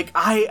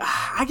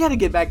 I gotta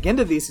get back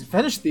into these and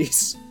finish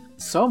these.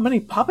 So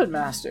many Puppet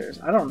Masters.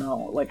 I don't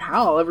know,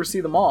 how I'll ever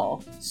see them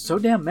all. So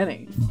damn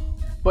many.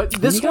 But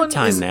this one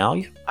time is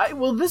now.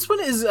 This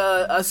one is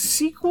a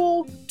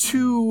sequel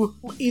to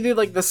either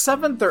the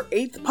 7th or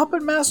 8th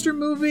Puppet Master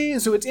movie,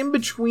 so it's in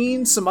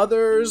between some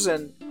others,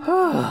 and it's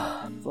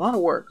a lot of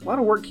work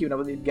keeping up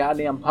with these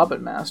goddamn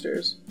Puppet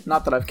Masters.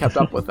 Not that I've kept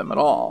up with them at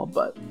all,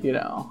 but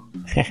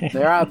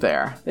they're out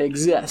there, they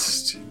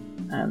exist,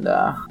 And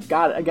I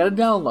got it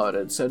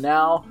downloaded. So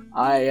now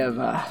I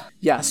have,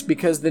 yes,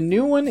 because the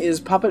new one is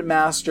Puppet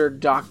Master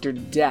Dr.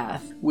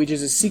 Death, which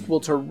is a sequel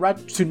to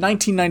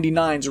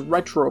 1999's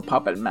Retro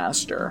Puppet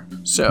Master.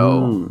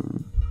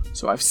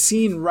 So I've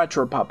seen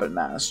Retro Puppet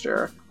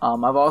Master.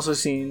 I've also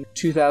seen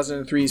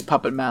 2003's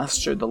Puppet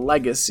Master The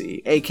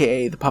Legacy,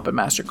 aka the Puppet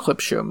Master Clip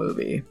Show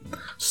movie.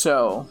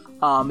 So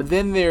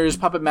then there's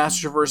Puppet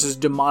Master vs.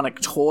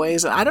 Demonic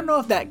Toys. I don't know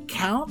if that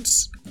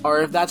counts,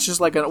 or if that's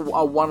just like a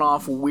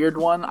one-off weird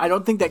one. I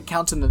don't think that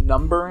counts in the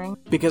numbering,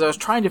 because I was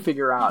trying to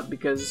figure out,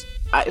 because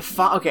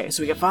okay,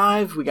 so we got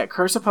 5, we got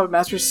Curse of Puppet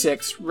Master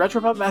 6, Retro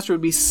Puppet Master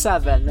would be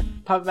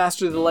 7, Puppet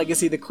Master The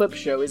Legacy The Clip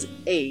Show is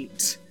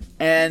 8,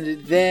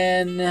 and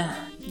then,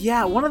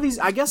 yeah, one of these,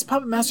 I guess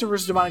Puppet Master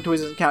vs. Demonic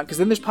Toys doesn't count, because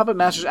then there's Puppet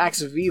Master's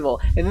Acts of Evil,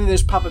 and then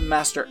there's Puppet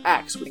Master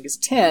X, which is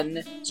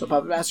 10, so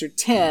Puppet Master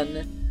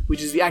 10,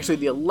 which is actually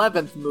the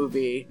 11th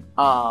movie,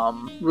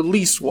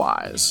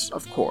 release-wise,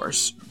 of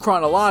course.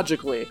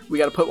 Chronologically, we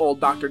gotta put old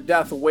Dr.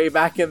 Death way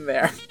back in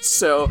there,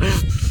 so...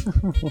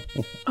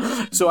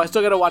 So I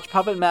still gotta watch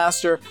Puppet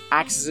Master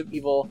Axis of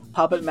Evil,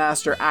 Puppet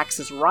Master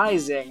Axis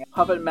Rising,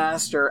 Puppet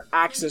Master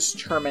Axis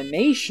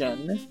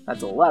Termination,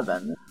 that's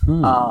 11.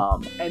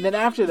 And then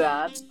after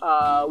that,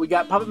 we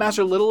got Puppet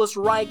Master Littlest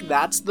Reich,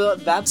 that's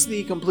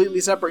the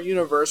completely separate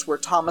universe where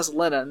Thomas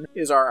Lennon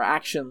is our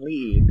action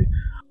lead.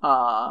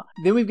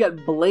 Then we've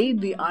got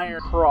Blade the Iron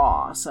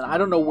Cross, and I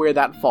don't know where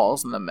that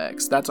falls in the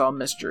mix. That's all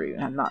mystery.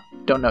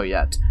 Don't know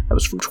yet. That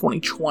was from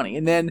 2020.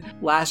 And then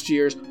last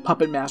year's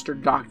Puppet Master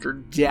Dr.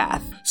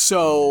 Death.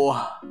 So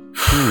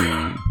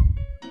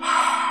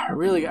I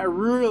really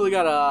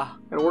gotta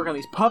work on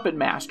these Puppet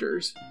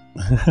Masters.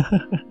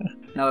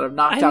 Now that I've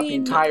knocked out the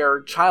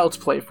entire Child's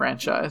Play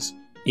franchise.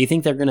 You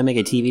think they're gonna make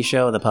a TV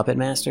show of the Puppet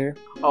Master?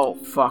 Oh,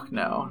 fuck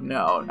no.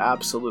 No,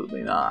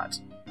 absolutely not.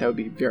 That would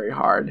be very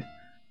hard.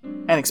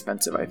 And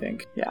expensive, I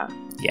think. Yeah.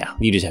 Yeah,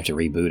 you just have to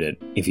reboot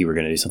it if you were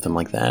going to do something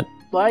like that.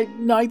 Well,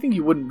 I think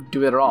you wouldn't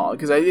do it at all,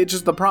 because it's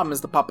just the problem is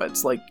the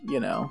puppets. Like,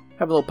 having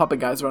little puppet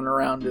guys running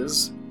around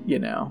is, you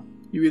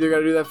either got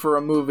to do that for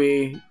a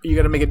movie, you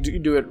got to make it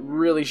do it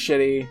really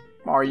shitty,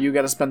 or you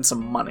got to spend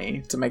some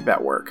money to make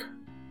that work.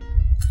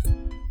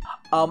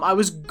 I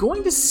was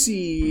going to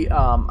see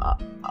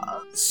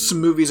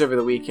some movies over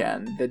the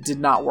weekend that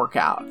did not work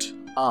out.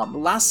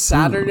 Last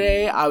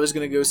Saturday, I was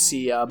going to go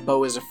see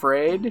Beau is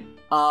Afraid.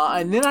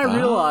 And then I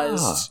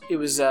realized it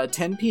was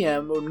 10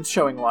 p.m. when the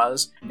showing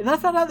was. And then I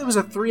found out it was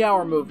a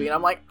 3-hour movie. And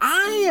I'm like,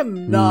 I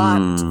am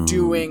not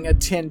doing a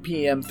 10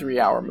 p.m.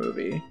 3-hour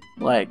movie.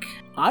 Like,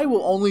 I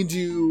will only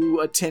do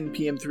a 10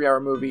 p.m.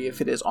 3-hour movie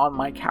if it is on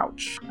my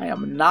couch. I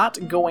am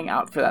not going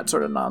out for that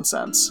sort of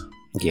nonsense.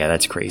 Yeah,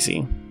 that's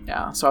crazy.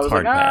 Yeah, so I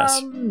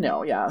was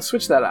no,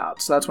 switch that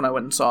out. So that's when I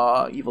went and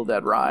saw Evil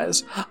Dead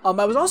Rise. I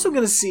was also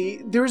going to see,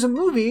 there was a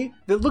movie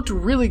that looked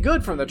really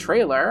good from the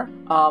trailer.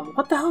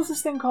 What the hell is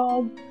this thing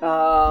called?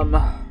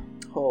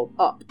 Hold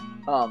up.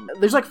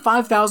 There's like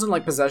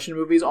 5,000 possession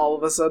movies all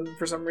of a sudden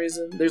for some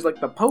reason. There's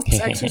like the Pope's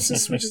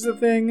Exorcist, which is a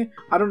thing.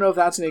 I don't know if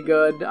that's any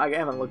good. I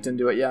haven't looked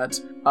into it yet.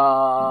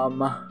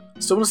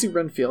 Still want to see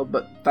Renfield,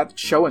 but that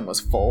showing was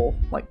full,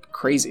 like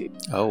crazy.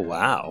 Oh,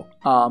 wow.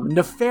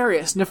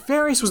 Nefarious.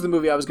 Nefarious was the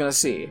movie I was going to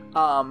see.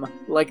 Come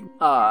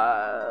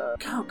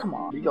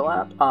on, Regal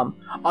app.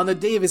 On the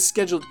day of his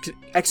scheduled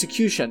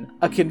execution,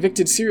 a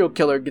convicted serial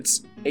killer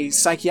gets a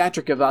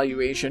psychiatric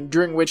evaluation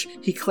during which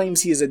he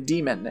claims he is a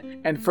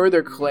demon, and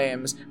further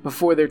claims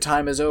before their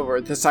time is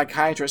over, the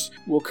psychiatrist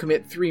will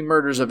commit 3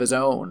 murders of his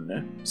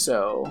own.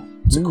 So,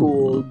 it's a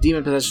cool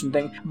demon possession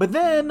thing. But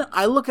then,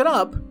 I look it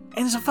up,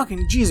 and it's a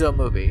fucking Jizo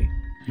movie.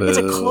 Boo. It's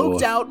a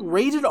cloaked out,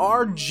 rated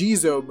R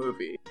Jizo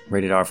movie.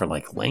 Rated R for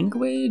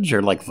language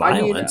or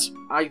violence?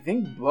 I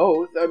think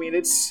both.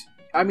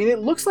 It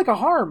looks like a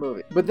horror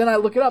movie. But then I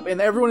look it up,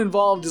 and everyone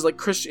involved is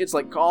Christian. It's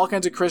all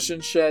kinds of Christian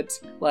shit.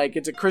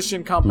 It's a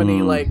Christian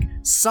company.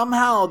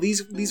 Somehow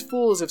these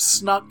fools have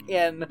snuck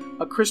in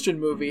a Christian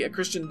movie, a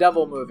Christian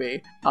devil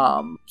movie.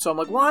 So I'm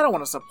like, well, I don't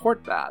want to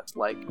support that.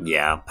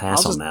 Yeah,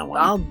 pass on that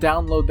one. I'll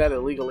download that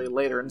illegally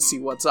later and see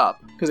what's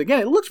up. Because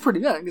again, it looks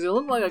pretty good. Because it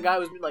looked like a guy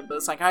was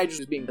the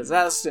psychiatrist was being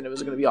possessed, and it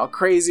was going to be all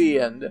crazy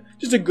and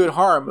just a good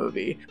horror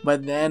movie.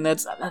 But then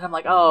I'm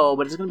like, oh,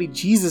 but it's going to be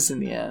Jesus in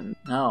the end.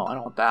 No, I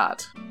don't want that.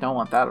 Don't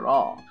want that at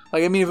all.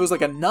 If it was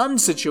a nun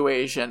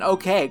situation,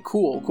 okay,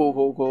 cool.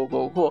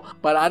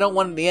 But I don't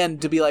want in the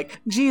end to be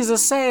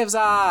Jesus saves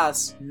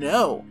us.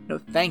 No,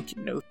 thank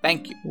you.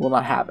 We'll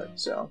not have it,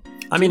 so.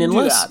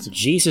 Unless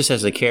Jesus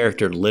as a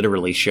character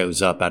literally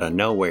shows up out of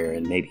nowhere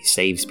and maybe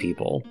saves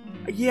people.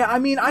 Yeah,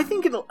 I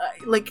think it'll,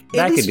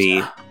 that could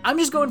be. I'm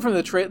just going from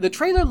the trailer. The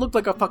trailer looked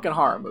like a fucking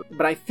horror movie,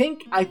 but I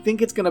think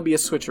it's gonna be a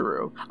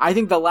switcheroo. I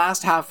think the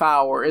last half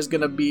hour is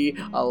gonna be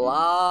a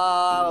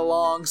lot of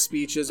long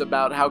speeches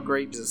about how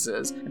great Jesus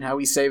is and how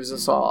he saves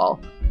us all.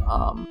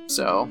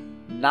 So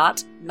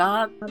not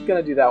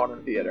gonna do that one in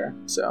the theater,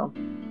 so.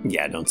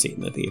 Yeah, don't see it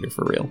in the theater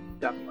for real.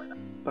 Definitely not.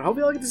 But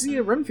hopefully I'll get to see it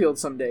at Renfield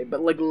someday.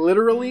 But like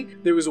literally,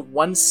 there was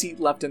one seat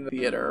left in the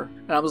theater.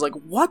 And I was like,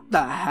 what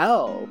the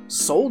hell?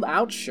 Sold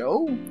out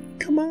show?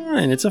 Come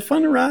on, it's a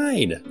fun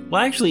ride.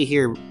 Well, actually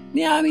here,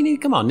 yeah, I mean,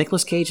 come on,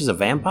 Nicolas Cage is a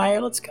vampire,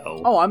 let's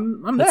go. Oh,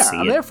 I'm there.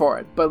 I'm there for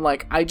it. But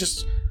like, I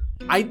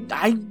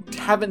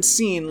haven't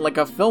seen like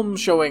a film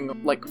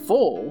showing like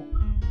full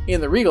in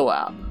the Regal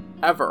app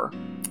ever.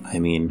 I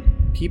mean,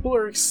 people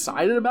are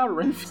excited about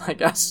Renfield, I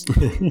guess.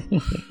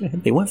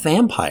 They want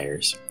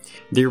vampires.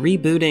 They're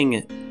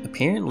rebooting,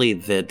 apparently,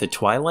 the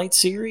Twilight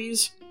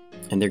series,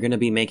 and they're going to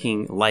be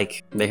making,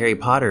 like the Harry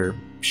Potter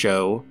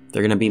show,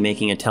 they're going to be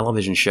making a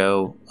television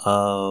show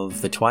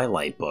of the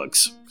Twilight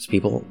books.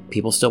 Because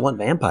people still want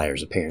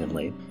vampires,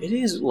 apparently. It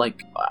is,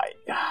 like,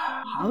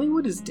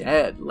 Hollywood is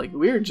dead. Like,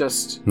 we're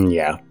just...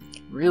 Yeah.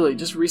 Really,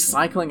 just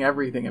recycling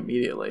everything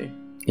immediately.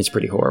 It's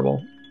pretty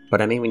horrible.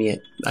 But I mean,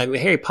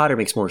 Harry Potter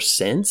makes more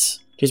sense,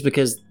 just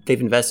because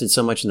they've invested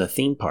so much in the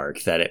theme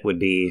park that it would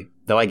be...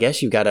 Though I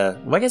guess I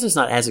guess it's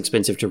not as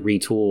expensive to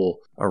retool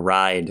a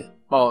ride.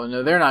 Oh,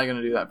 no, they're not going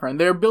to do that, friend.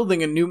 They're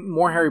building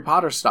more Harry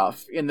Potter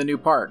stuff in the new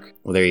park.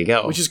 Well, there you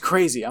go. Which is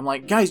crazy. I'm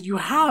like, guys, you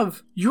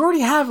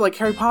already have, like,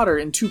 Harry Potter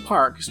in 2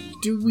 parks.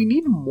 Do we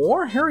need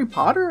more Harry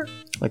Potter?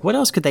 Like, what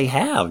else could they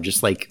have?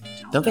 Just, like,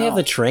 don't they have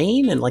the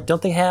train? And, like,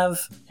 don't they have...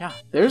 Yeah,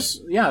 there's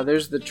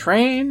the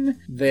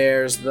train,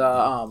 there's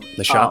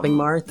the shopping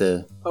mart,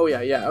 Oh,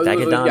 yeah.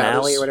 Dagadon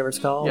Alley or whatever it's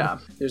called. Yeah,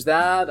 there's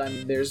that. I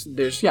mean, there's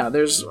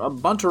a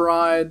bunch of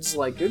rides.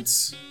 Like,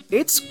 it's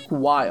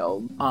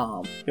wild.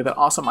 You have that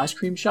awesome ice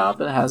cream shop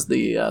that has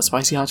the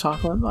spicy hot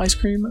chocolate ice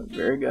cream.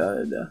 Very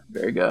good.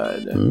 Very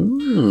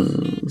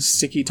good.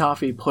 Sticky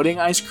toffee pudding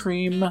ice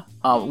cream.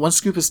 1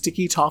 scoop of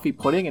sticky toffee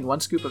pudding and 1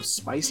 scoop of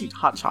spicy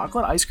hot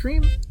chocolate ice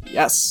cream.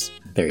 Yes.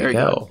 There you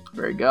go. Good.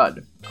 Very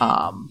good.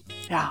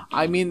 Yeah,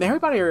 I mean, the Harry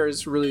Potter area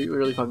is really,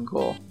 really fucking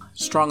cool.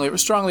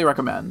 Strongly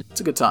recommend.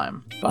 It's a good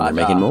time. But, they're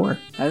making more.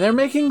 And they're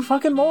making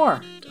fucking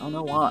more. Don't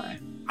know why.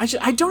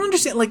 I don't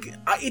understand, like,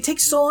 it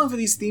takes so long for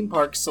these theme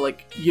parks to,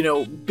 like,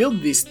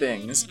 build these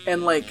things,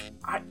 and, like,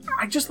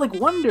 I just, like,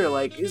 wonder,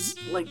 like,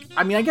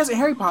 I guess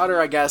Harry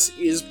Potter,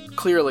 is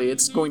clearly,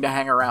 it's going to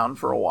hang around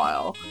for a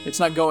while. It's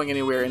not going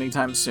anywhere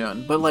anytime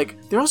soon, but,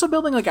 like, they're also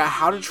building, like, a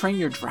How to Train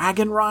Your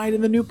Dragon ride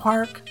in the new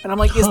park, and I'm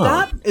like, is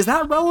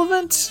that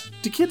relevant?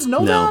 Do kids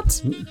know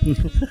that?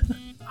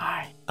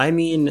 I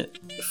mean,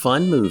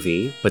 fun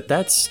movie, but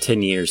that's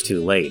 10 years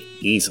too late,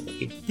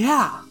 easily.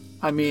 Yeah.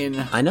 I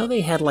mean... I know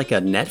they had, like,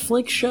 a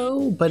Netflix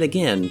show, but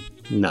again,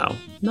 no.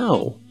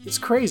 It's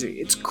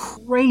crazy.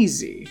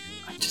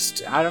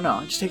 I don't know.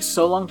 It just takes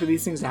so long for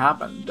these things to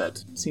happen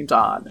that seems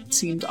odd.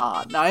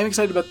 Now, I'm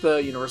excited about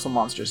the Universal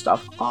Monster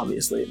stuff,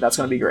 obviously. That's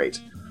going to be great.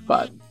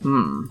 But,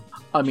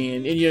 I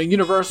mean,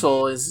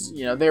 Universal is,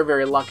 they're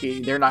very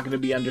lucky. They're not going to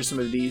be under some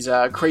of these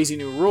crazy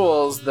new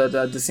rules that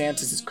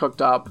DeSantis has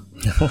cooked up.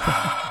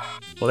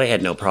 Well, they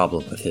had no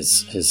problem with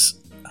his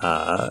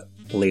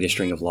latest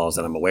string of laws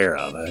that I'm aware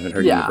of. I haven't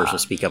heard Universal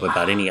speak up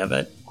about any of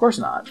it. Of course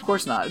not.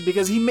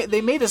 Because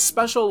they made a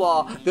special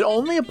law that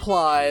only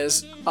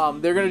applies.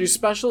 They're going to do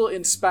special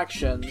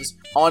inspections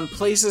on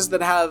places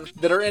that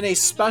are in a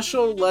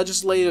special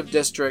legislative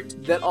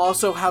district that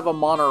also have a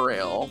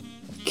monorail.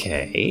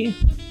 Okay.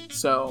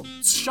 So,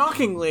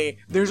 shockingly,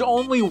 there's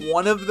only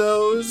one of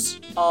those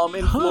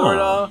in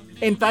Florida.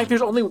 In fact,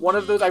 there's only one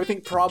of those, I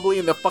think, probably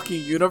in the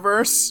fucking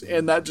universe,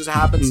 and that just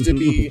happens to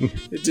be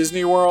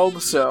Disney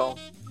World. So,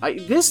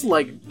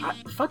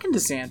 fucking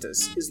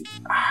DeSantis is...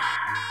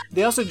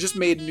 They also just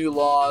made new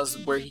laws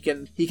where he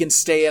can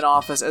stay in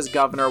office as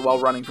governor while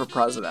running for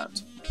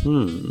president.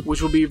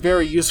 Which will be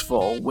very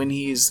useful when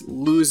he's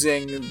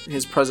losing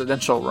his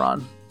presidential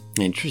run.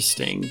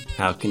 Interesting.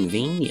 How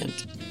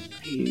convenient.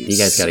 You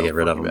guys got to get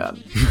rid of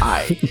him.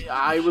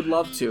 I would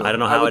love to. I don't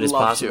know how it is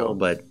possible,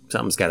 but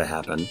something's got to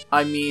happen.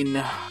 I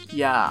mean,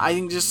 yeah, I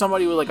think just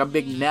somebody with, like, a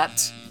big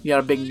net. You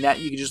got a big net,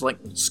 you could just, like,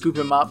 scoop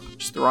him up,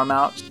 just throw him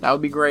out. That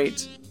would be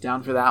great.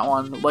 Down for that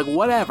one. Like,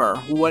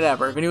 whatever.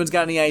 If anyone's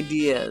got any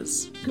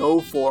ideas, go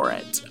for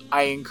it.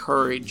 I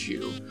encourage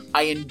you.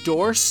 I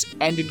endorse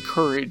and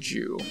encourage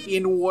you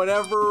in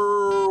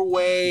whatever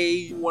way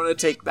you want to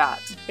take that.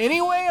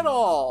 Any way at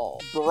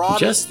all.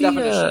 Broadest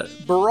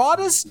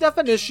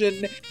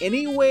definition.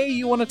 Any way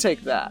you want to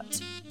take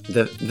that.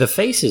 The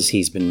faces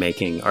he's been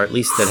making, or at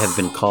least that have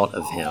been caught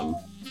of him.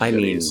 I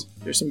mean,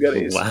 there's some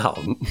goodies.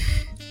 Wow.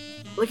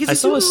 Like, is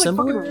he doing, like,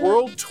 fucking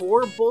world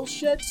tour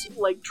bullshit?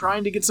 Like,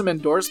 trying to get some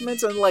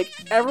endorsements? And, like,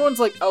 everyone's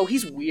like, oh,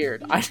 he's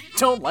weird. I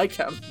don't like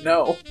him.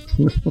 No.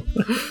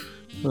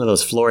 One of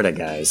those Florida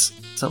guys.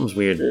 Something's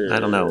weird. I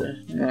don't know.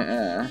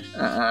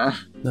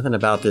 Nothing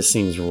about this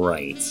seems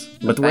right.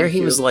 But where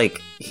he was,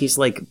 like, he's,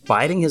 like,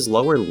 biting his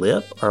lower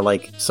lip or,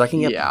 like,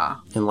 sucking it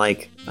and,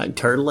 like,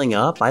 turtling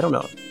up. I don't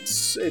know.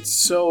 It's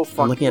so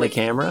fucking... I'm looking at a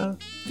camera.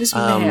 This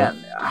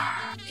man...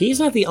 He's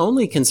not the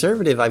only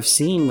conservative I've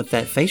seen with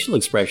that facial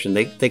expression.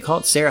 They call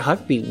it Sarah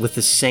Huckabee with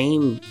the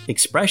same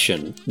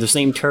expression, the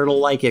same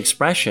turtle-like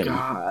expression.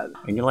 God.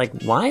 And you're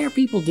like, why are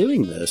people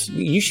doing this?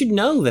 You should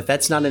know that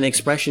that's not an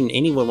expression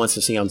anyone wants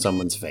to see on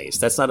someone's face.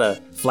 That's not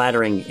a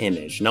flattering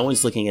image. No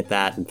one's looking at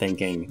that and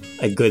thinking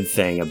a good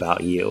thing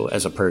about you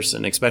as a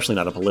person, especially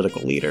not a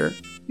political leader.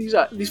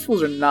 These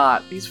fools are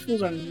not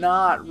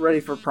ready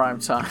for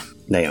prime time.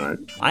 They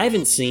aren't. I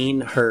haven't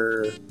seen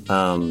her,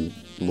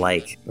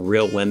 like,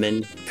 Real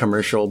Women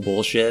commercial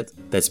bullshit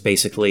that's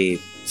basically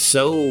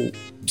so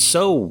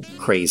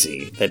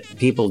crazy that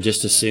people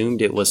just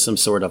assumed it was some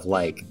sort of,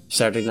 like,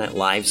 Saturday Night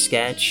Live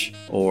sketch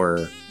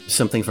or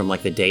something from,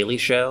 like, The Daily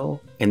Show.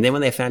 And then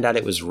when they found out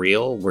it was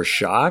real, were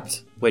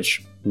shocked,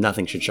 which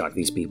nothing should shock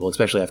these people,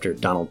 especially after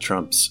Donald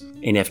Trump's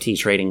NFT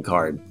trading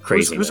card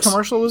craziness. Whose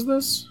commercial was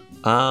this?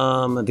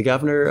 The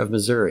governor of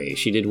Missouri.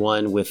 She did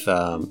one with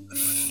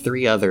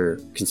 3 other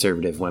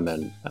conservative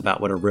women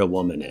about what a real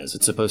woman is.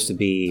 It's supposed to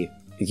be,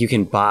 you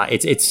can buy,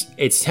 it's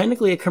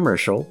technically a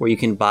commercial where you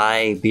can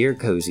buy beer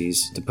cozies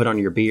to put on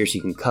your beer so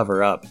you can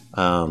cover up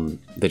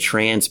the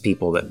trans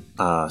people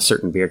that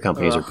certain beer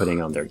companies are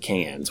putting on their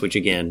cans, which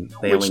again,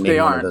 they only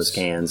made one of those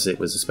cans. It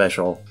was a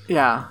special.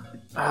 Yeah.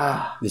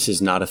 This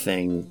is not a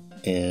thing.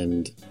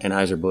 And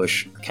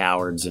Anheuser-Busch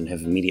cowards and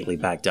have immediately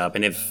backed up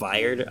and have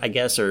fired, I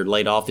guess, or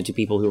laid off the 2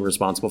 people who were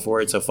responsible for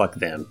it, so fuck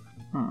them.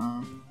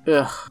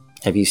 Ugh.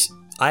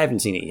 I haven't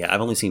seen it yet. I've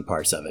only seen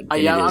parts of it.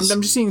 I'm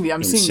just seeing the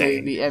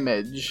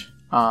image.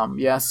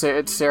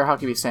 It's Sarah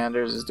Huckabee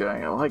Sanders is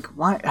doing it. Like,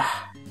 why?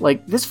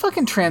 Like, this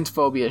fucking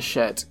transphobia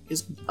shit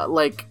is,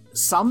 like,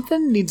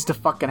 something needs to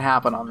fucking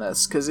happen on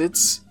this, because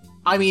it's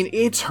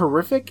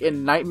horrific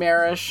and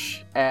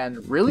nightmarish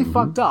and really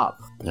fucked up.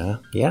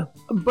 Yeah.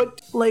 But,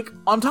 like,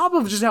 on top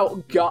of just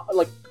how,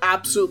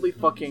 absolutely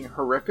fucking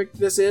horrific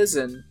this is,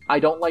 and I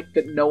don't like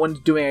that no one's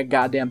doing a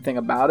goddamn thing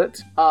about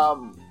it,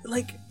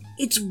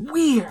 it's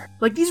weird.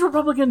 Like, these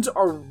Republicans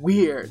are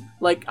weird.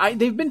 Like,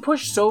 they've been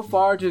pushed so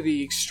far to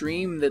the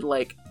extreme that,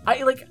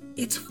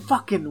 it's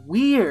fucking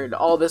weird,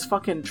 all this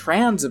fucking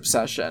trans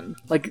obsession.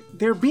 Like,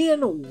 they're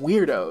being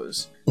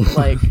weirdos.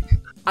 Like...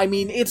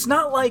 it's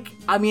not like,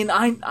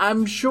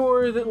 I'm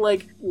sure that,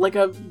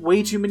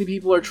 way too many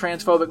people are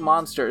transphobic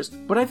monsters,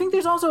 but I think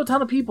there's also a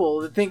ton of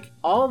people that think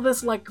all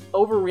this,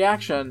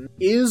 overreaction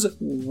is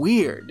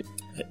weird.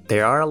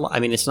 There are,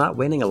 it's not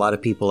winning a lot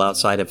of people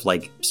outside of,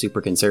 super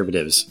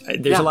conservatives.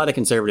 There's a lot of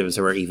conservatives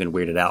who are even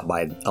weirded out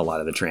by a lot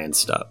of the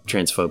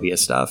transphobia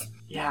stuff.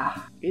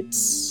 Yeah,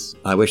 it's...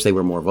 I wish they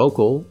were more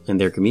vocal in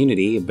their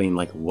community, being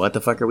like, what the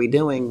fuck are we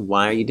doing?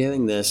 Why are you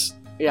doing this?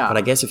 Yeah. But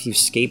I guess if you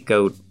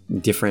scapegoat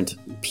different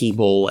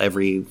people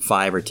every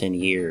 5 or 10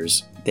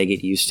 years, they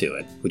get used to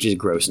it, which is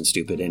gross and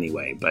stupid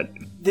anyway. But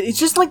it's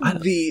just like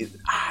the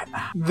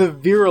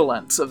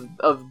virulence of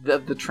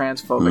the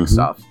transphobic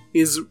stuff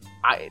is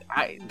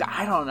I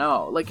don't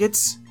know. Like,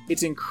 it's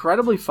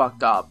incredibly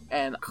fucked up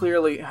and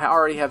clearly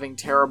already having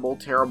terrible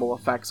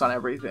effects on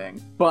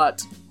everything,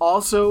 but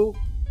also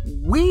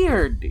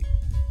weird.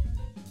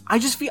 I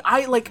just feel,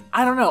 I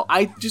don't know,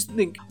 I just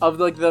think of,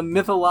 the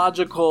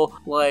mythological,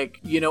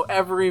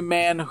 every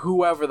man,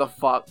 whoever the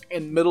fuck,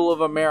 in middle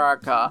of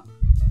America.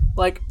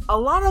 A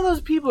lot of those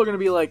people are gonna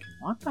be like,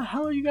 what the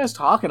hell are you guys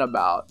talking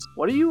about?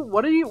 What are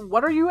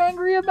you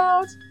angry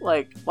about?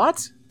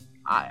 What?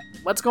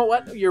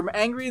 What? You're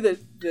angry that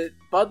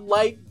Bud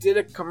Light did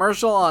a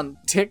commercial on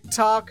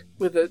TikTok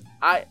with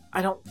I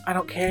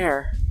don't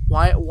care.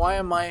 Why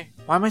am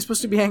I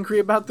supposed to be angry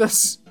about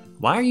this?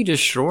 Why are you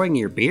destroying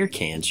your beer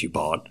cans you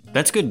bought?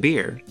 That's good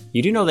beer.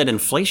 You do know that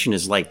inflation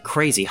is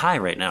crazy high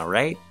right now,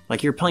 right?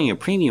 You're paying a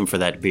premium for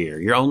that beer.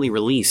 Your only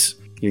release.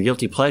 Your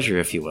guilty pleasure,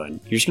 if you would.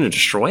 You're just gonna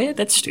destroy it?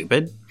 That's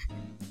stupid.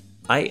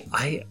 I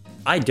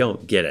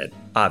don't get it,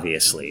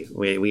 obviously.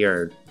 We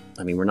are...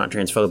 we're not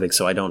transphobic,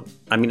 so I don't...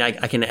 I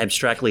can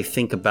abstractly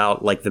think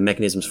about, the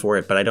mechanisms for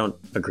it, but I don't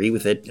agree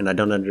with it, and I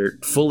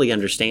don't fully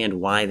understand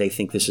why they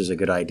think this is a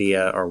good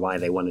idea or why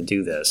they want to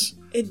do this.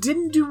 It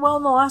didn't do well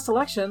in the last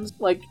elections.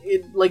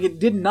 It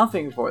did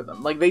nothing for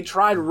them. They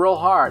tried real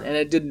hard, and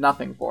it did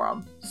nothing for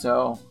them.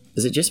 So...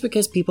 Is it just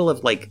because people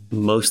have,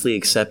 mostly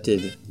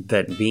accepted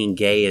that being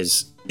gay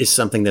is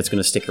something that's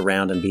going to stick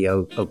around and be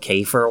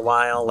okay for a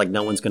while?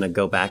 No one's going to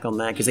go back on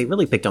that? Because they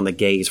really picked on the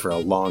gays for a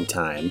long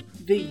time.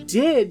 They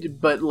did,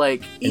 but,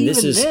 and even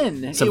this is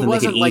then, something it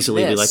wasn't they could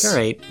easily be like, all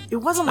right. It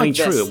wasn't like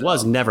this. True, it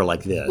was never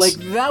like this.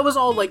 That was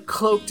all,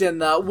 cloaked in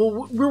the,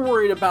 well, we're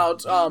worried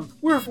about,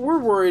 we're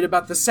worried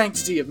about the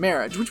sanctity of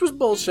marriage, which was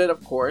bullshit,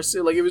 of course.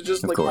 It was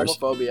just,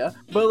 homophobia.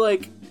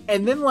 But,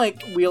 and then,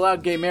 we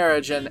allowed gay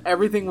marriage, and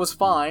everything was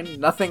fine.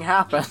 Nothing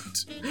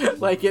happened.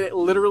 It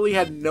literally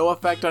had no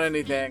effect on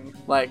anything.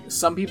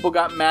 Some people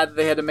got mad that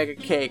they had to make a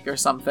cake or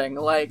something.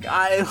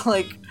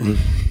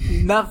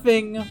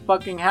 Nothing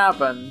fucking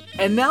happened.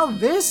 And now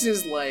this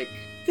is,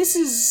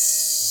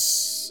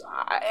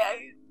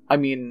 I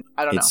mean,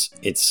 I don't know.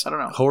 It's I don't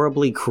know.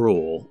 horribly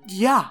cruel.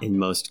 Yeah. In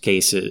most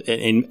cases,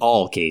 in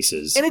all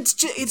cases. And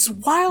it's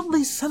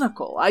wildly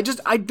cynical. I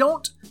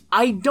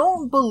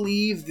don't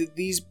believe that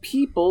these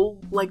people,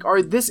 like,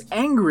 are this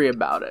angry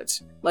about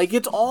it. Like,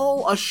 it's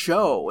all a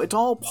show. It's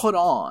all put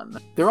on.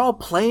 They're all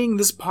playing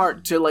this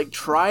part to, like,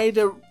 try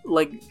to,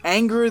 like,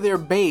 anger their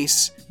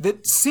base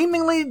that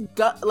seemingly,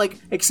 like,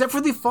 except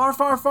for the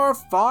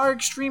far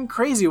extreme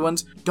crazy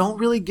ones, don't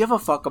really give a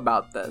fuck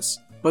about this.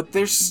 But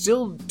they're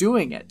still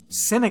doing it,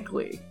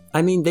 cynically.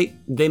 I mean,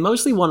 they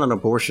mostly won on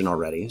abortion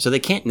already, so they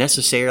can't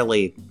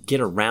necessarily get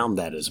around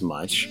that as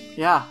much.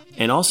 Yeah.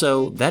 And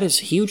also, that is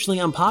hugely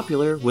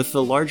unpopular with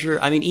the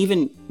larger... I mean,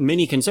 even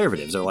many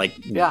conservatives are like,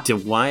 yeah.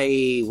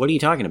 Why? What are you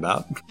talking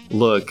about?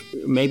 Look,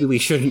 maybe we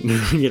shouldn't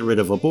get rid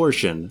of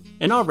abortion.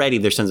 And already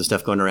there's tons of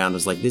stuff going around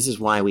that's like, this is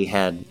why we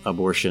had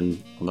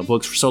abortion on the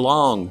books for so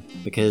long,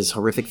 because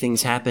horrific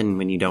things happen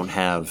when you don't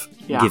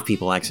give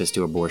people access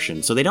to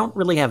abortion. So they don't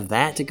really have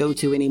that to go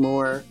to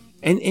anymore.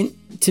 And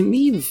to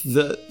me,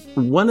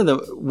 one of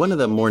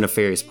the more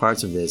nefarious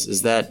parts of this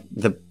is that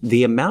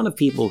the amount of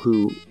people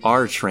who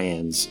are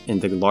trans in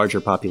the larger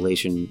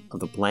population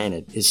of the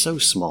planet is so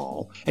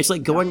small. It's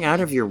like going out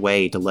of your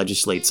way to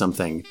legislate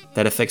something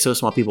that affects so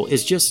small people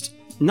is just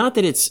not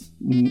that it's,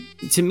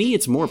 to me,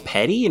 it's more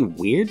petty and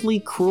weirdly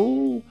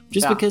cruel.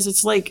 Just because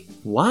it's like,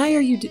 why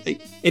are you?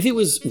 If it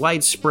was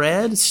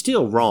widespread,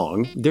 still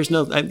wrong. There's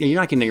no, you're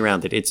not getting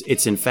around it.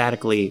 It's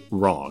emphatically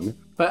wrong.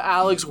 But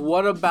Alex,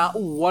 what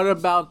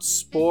about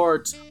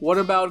sports? What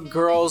about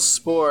girls'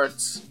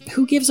 sports?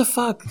 Who gives a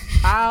fuck?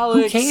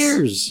 Alex, who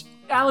cares?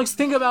 Alex,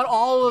 think about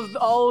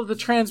all of the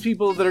trans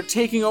people that are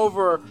taking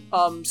over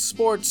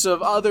sports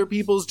of other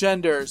people's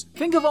genders.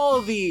 Think of all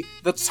of the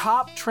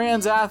top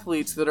trans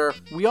athletes that are,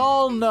 we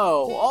all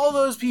know, all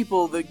those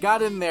people that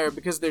got in there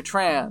because they're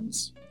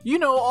trans. You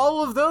know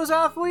all of those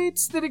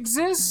athletes that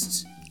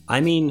exist?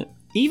 I mean,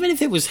 even if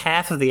it was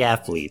half of the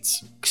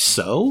athletes,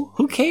 so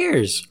who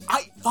cares?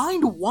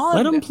 Find one.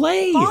 Let them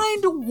play.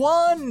 Find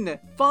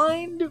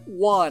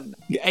one.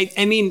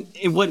 I mean,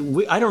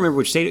 I don't remember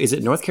which state. Is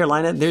it North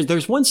Carolina?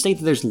 There's one state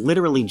that there's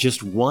literally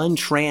just one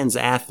trans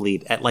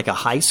athlete at like a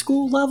high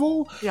school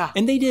level. Yeah.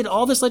 And they did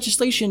all this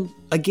legislation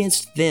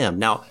against them.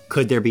 Now,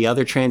 could there be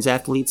other trans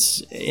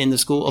athletes in the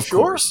school? Of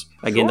course.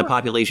 Again, the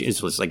population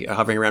is like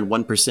hovering around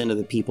 1% of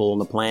the people on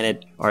the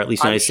planet, or at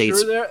least the United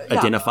States,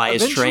 identify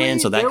as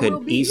trans, so that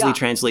could easily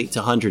translate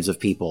to hundreds of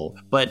people.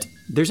 But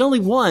there's only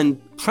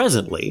one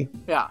presently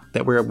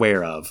that we're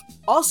aware of.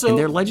 Also, and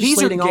they're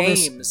legislating these are all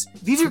games.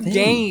 These are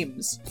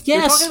games.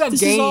 Yes, we're talking about this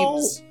games. Is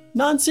all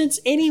nonsense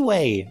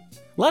anyway.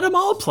 Let them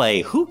all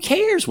play. Who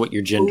cares what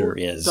your gender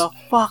is? The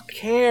fuck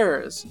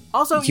cares?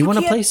 Also, you want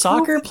to play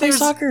soccer? Play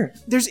soccer.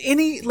 There's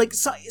any like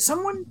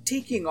someone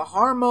taking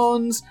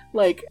hormones,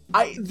 like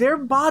their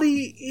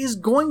body is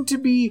going to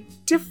be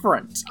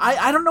different.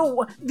 I don't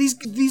know,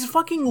 these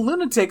fucking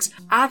lunatics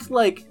act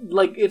like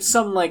it's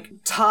some like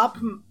top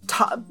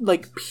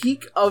like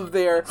peak of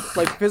their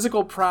like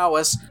physical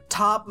prowess.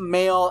 Top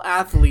male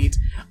athlete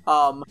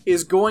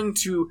is going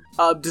to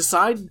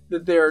decide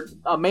that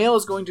a male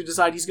is going to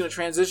decide he's going to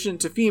transition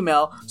to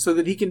female so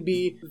that he can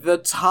be the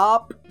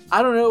top,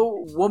 I don't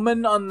know,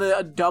 woman on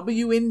the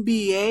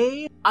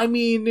WNBA. I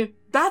mean,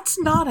 that's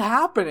not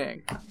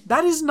happening.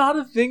 That is not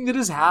a thing that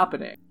is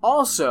happening.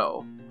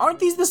 Also, aren't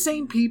these the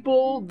same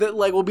people that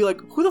like will be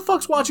like, who the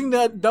fuck's watching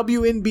the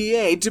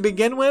WNBA to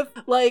begin with?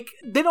 Like,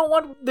 they don't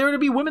want there to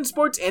be women's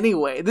sports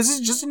anyway. This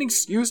is just an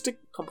excuse to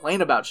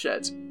complain about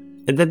shit.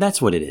 And then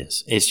that's what it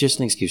is. It's just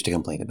an excuse to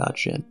complain about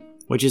shit.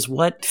 Which is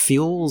what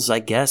fuels, I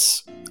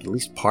guess, at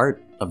least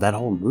part of that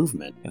whole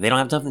movement. If they don't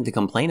have something to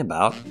complain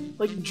about.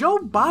 Like, Joe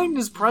Biden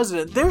is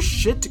president, there's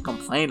shit to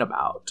complain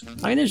about.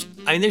 I mean,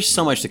 there's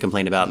so much to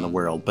complain about in the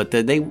world, but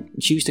they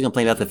choose to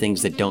complain about the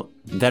things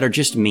that are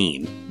just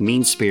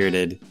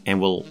mean-spirited,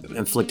 and will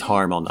inflict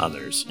harm on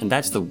others. And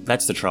that's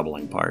the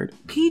troubling part.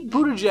 Pete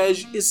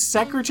Buttigieg is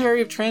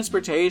Secretary of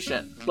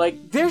Transportation.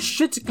 Like, there's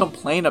shit to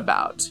complain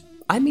about.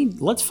 I mean,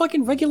 let's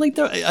fucking regulate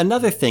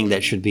another thing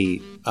that should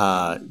be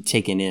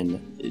taken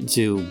in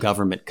to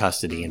government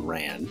custody and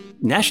ran.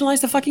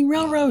 Nationalize the fucking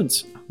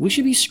railroads. We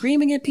should be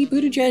screaming at Pete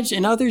Buttigieg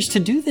and others to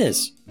do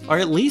this. Or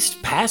at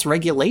least pass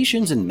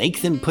regulations and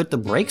make them put the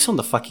brakes on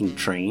the fucking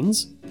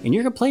trains. And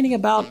you're complaining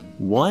about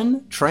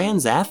one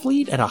trans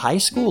athlete at a high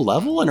school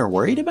level and are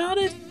worried about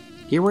it?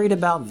 You're worried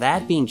about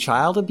that being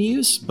child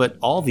abuse, but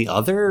all the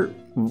other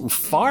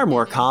far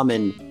more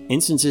common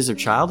instances of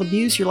child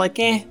abuse, you're like,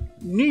 eh.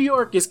 New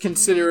York is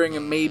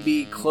considering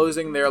maybe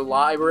closing their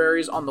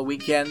libraries on the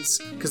weekends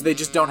because they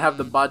just don't have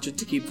the budget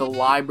to keep the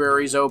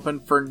libraries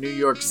open for New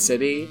York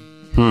City.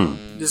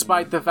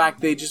 Despite the fact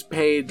they just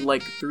paid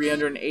like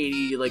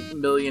 $380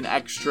 million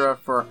extra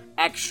for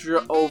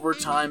extra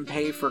overtime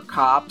pay for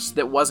cops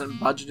that wasn't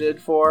budgeted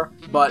for.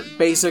 But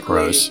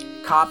basically,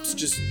 cops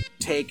just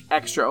take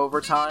extra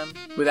overtime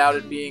without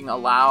it being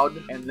allowed,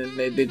 and then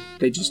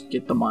they just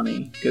get the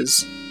money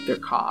because they're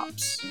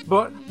cops.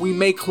 But we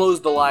may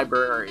close the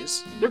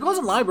libraries. They're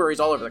closing libraries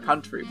all over the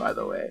country, by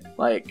the way.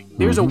 Like,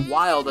 there's a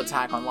wild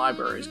attack on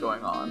libraries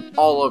going on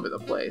all over the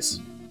place.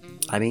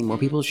 I mean, more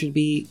people should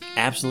be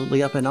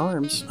absolutely up in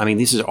arms. I mean,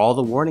 these are all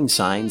the warning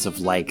signs of,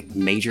 like,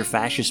 major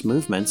fascist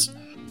movements.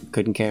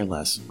 Couldn't care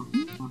less.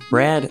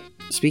 Brad,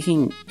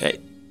 speaking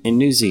in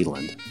New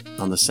Zealand,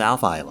 on the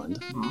South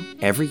Island,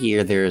 every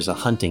year there is a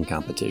hunting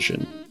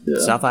competition.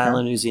 South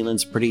Island, New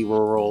Zealand's pretty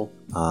rural,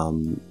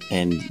 and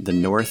the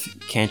North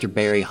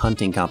Canterbury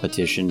hunting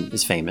competition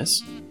is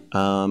famous.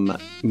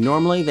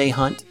 Normally they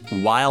hunt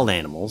wild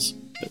animals.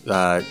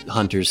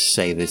 Hunters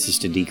say this is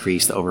to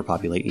decrease the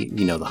overpopulation.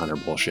 You know the hunter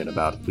bullshit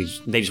about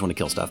they just want to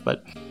kill stuff.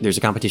 But there's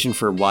a competition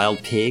for wild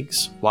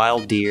pigs,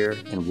 wild deer,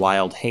 and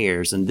wild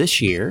hares. And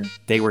this year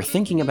they were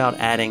thinking about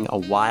adding a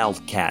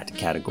wild cat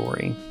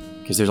category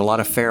because there's a lot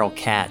of feral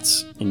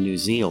cats in New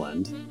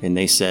Zealand. And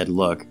they said,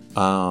 look,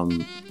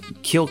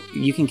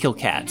 you can kill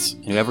cats,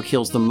 and whoever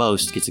kills the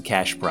most gets a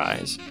cash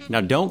prize. Now,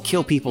 don't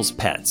kill people's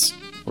pets.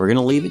 We're going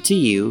to leave it to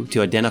you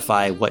to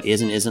identify what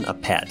is and isn't a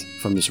pet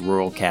from this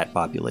rural cat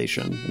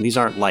population. And these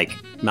aren't like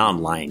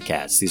mountain lion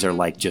cats. These are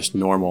like just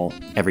normal,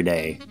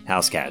 everyday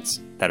house cats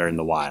that are in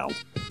the wild.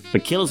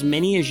 But kill as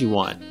many as you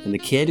want. And the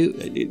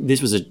kid,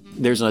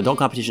 there's an adult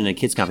competition and a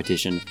kids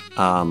competition.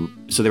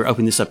 So they were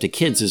opening this up to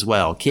kids as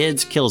well.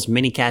 Kids, kill as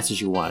many cats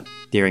as you want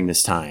during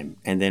this time.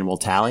 And then we'll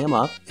tally them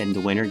up, and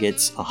the winner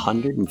gets a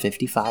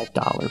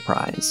 $155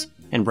 prize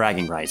and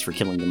bragging rights for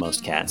killing the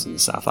most cats in the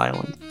South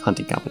Island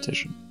hunting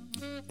competition.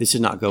 This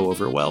did not go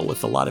over well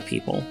with a lot of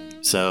people.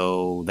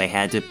 So they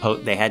had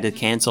to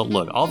cancel.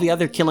 Look, all the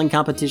other killing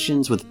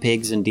competitions with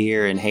pigs and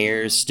deer and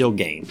hares still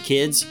game.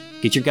 Kids,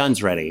 get your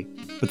guns ready.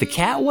 But the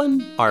cat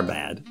one are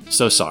bad.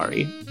 So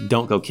sorry.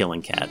 Don't go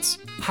killing cats.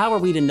 How are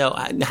we to know?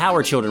 How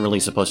are children really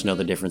supposed to know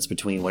the difference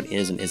between what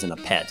is and isn't a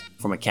pet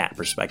from a cat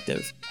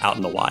perspective out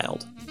in the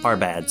wild? Are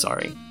bad,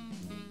 sorry.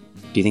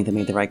 Do you think they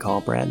made the right call,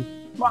 Brad?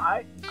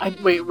 Well,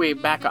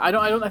 wait, back up.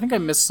 I think I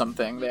missed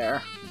something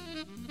there.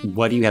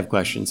 What do you have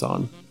questions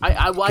on?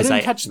 I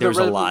didn't catch a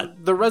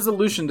lot. The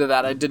resolution to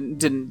that. I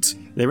didn't.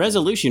 The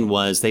resolution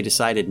was they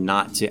decided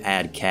not to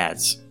add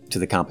cats to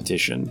the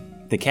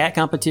competition. The cat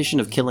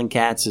competition of killing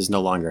cats is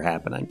no longer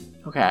happening.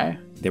 Okay.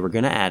 They were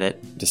going to add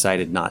it,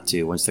 decided not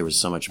to once there was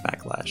so much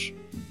backlash.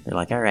 They're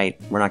like, all right,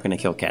 we're not going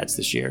to kill cats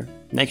this year.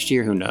 Next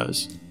year, who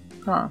knows?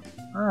 Huh.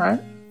 All right.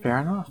 Fair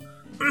enough.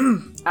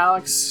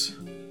 Alex,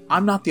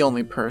 I'm not the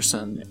only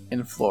person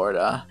in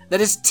Florida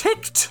that is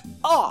ticked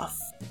off.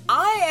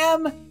 I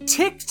am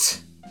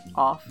ticked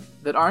off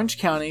that Orange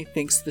County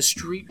thinks the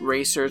street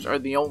racers are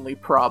the only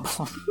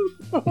problem.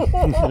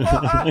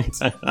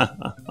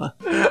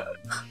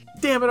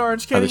 Damn it,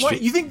 Orange County.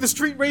 What? You think the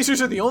street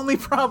racers are the only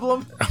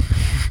problem?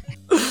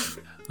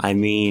 I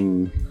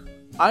mean,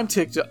 I am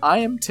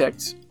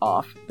ticked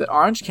off that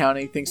Orange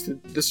County thinks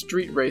that the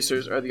street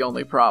racers are the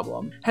only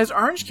problem. Has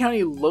Orange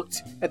County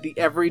looked at the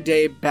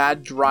everyday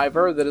bad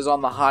driver that is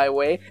on the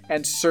highway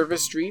and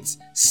service streets,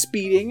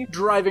 speeding,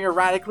 driving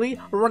erratically,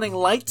 running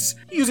lights,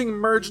 using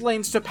merge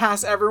lanes to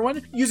pass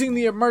everyone, using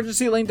the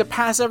emergency lane to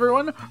pass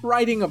everyone,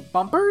 riding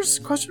bumpers? ?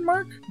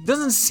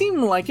 Doesn't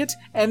seem like it,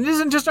 and it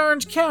isn't just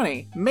Orange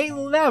County.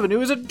 Maitland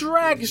Avenue is a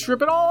drag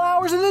strip at all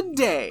hours of the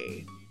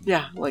day.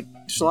 Yeah, like,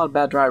 there's a lot of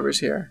bad drivers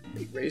here.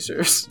 Street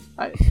racers.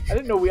 I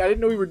didn't know we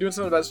were doing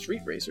something about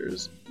street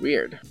racers.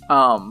 Weird.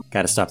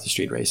 Gotta stop the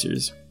street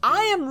racers.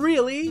 I am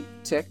really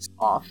ticked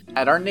off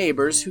at our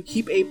neighbors who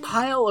keep a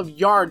pile of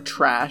yard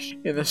trash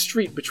in the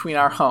street between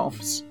our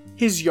homes.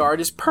 His yard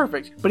is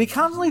perfect, but he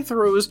constantly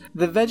throws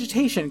the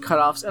vegetation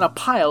cutoffs in a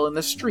pile in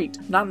the street,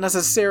 not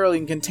necessarily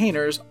in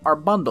containers, are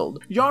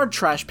bundled. Yard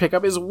trash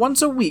pickup is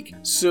once a week,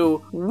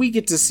 so we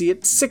get to see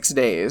it 6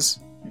 days.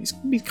 He's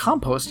going to be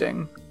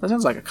composting. That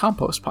sounds like a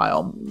compost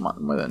pile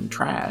more than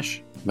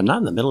trash. But not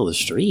in the middle of the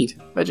street.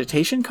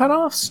 Vegetation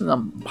cutoffs in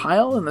a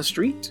pile in the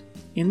street?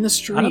 In the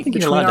street. I don't think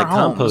you're allowed to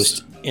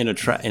compost in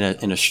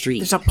a street.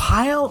 There's a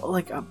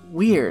pile,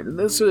 weird.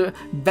 There's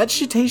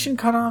vegetation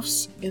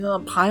cutoffs in a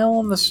pile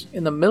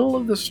in the middle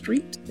of the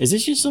street. Is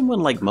this just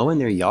someone mowing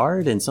their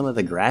yard and some of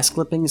the grass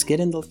clippings get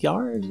in the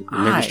yard?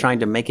 And they're just trying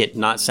to make it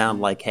not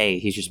sound like, hey,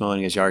 he's just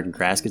mowing his yard and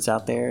grass gets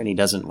out there and he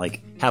doesn't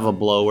have a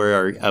blower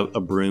or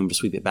a broom to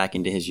sweep it back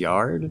into his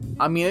yard?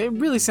 I mean, it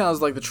really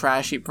sounds like the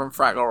trash heap from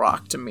Fraggle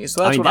Rock to me.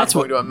 So that's what I'm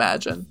going to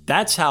imagine.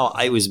 That's how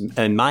I was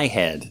in my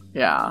head.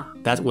 Yeah.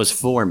 That was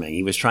forming.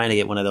 He was trying to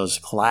get one of those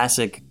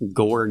classic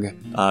Gorg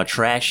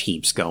trash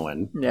heaps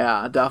going.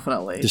 Yeah,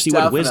 definitely. To see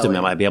what wisdom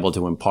I might be able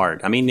to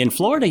impart. I mean, in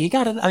Florida,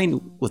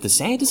 with the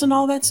Santas and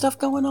all that stuff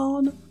going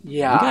on,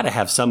 yeah, you gotta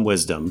have some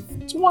wisdom.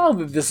 It's wild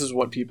that this is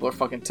what people are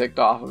fucking ticked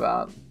off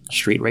about.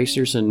 Street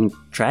racers and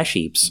trash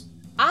heaps.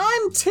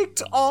 I'm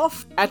ticked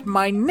off at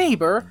my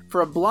neighbor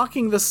for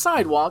blocking the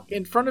sidewalk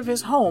in front of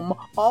his home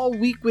all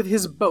week with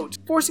his boat,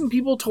 forcing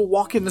people to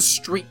walk in the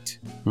street.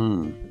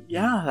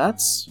 Yeah,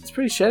 that's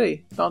pretty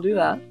shitty. Don't do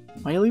that.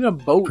 Why are you leaving a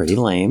boat? Pretty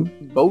lame.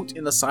 Boat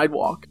in the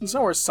sidewalk. That's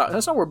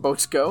not where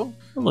boats go.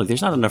 Well, look,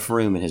 there's not enough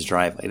room in his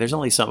driveway. There's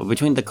only something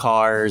between the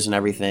cars and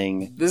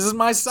everything. This is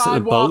my sidewalk. So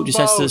the boat just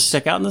has to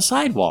stick out in the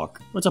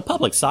sidewalk. Well, it's a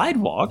public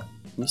sidewalk.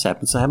 This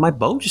happens to have my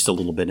boat just a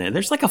little bit in it.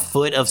 There's like a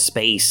foot of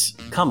space.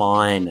 Come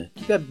on.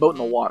 Keep that boat in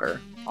the water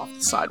off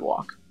the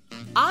sidewalk.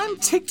 I'm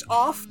ticked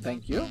off,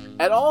 thank you,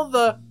 at all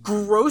the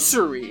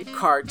grocery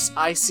carts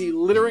I see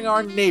littering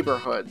our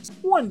neighborhoods.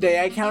 One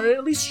day I counted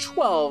at least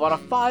 12 on a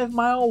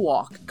 5-mile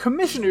walk.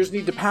 Commissioners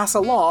need to pass a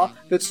law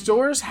that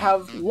stores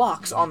have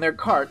locks on their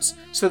carts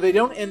so they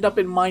don't end up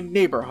in my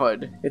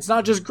neighborhood. It's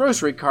not just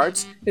grocery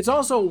carts, it's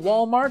also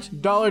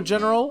Walmart, Dollar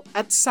General,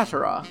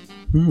 etc.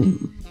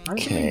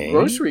 Okay.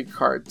 Grocery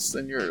carts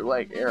in your,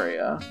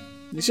 area.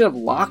 They should have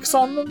locks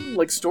on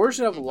them? Stores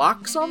should have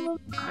locks on them?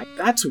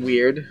 That's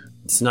weird.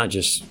 It's not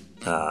just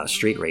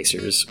street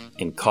racers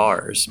in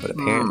cars, but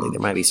apparently there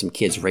might be some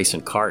kids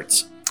racing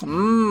carts.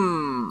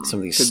 Some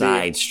of these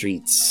side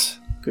streets.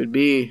 Could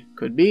be.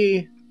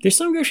 There's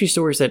some grocery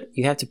stores that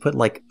you have to put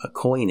a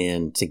coin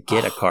in to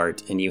get a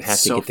cart, and you have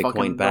to get the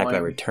coin back by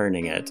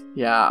returning it.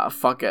 Yeah,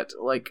 fuck it.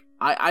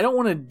 I don't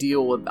want to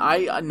deal with...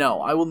 I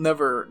will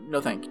never... No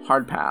thank you.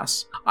 Hard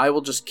pass. I will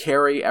just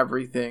carry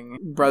everything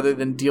rather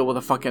than deal with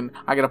a fucking...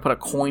 I gotta put a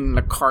coin in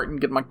a cart and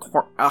get my...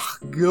 Ugh.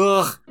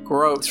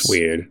 Gross. It's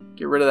weird.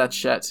 Get rid of that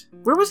shit.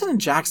 Where was it in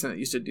Jackson that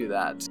used to do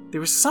that? There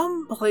was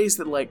some place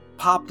that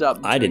popped up.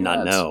 I did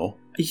not know.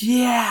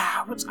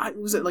 Yeah,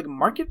 was it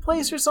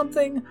Marketplace or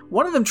something?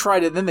 One of them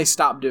tried it, and then they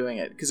stopped doing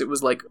it because it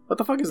was what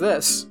the fuck is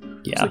this?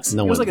 Yeah, it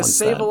was a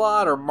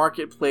Save-A-Lot or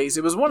Marketplace.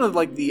 It was one of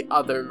the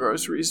other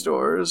grocery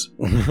stores.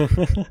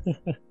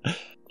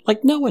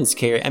 No one's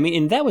carrying. I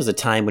mean, and that was a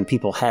time when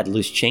people had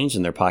loose change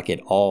in their pocket.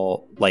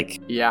 All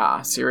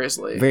yeah,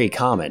 seriously, very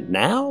common.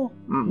 Now,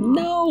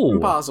 no,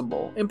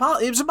 impossible.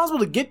 It's impossible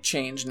to get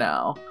change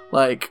now.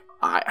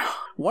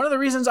 One of the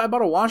reasons I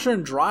bought a washer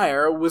and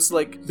dryer was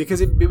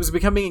because it was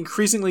becoming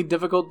increasingly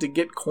difficult to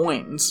get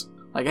coins.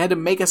 I had to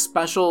make a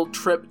special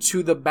trip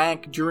to the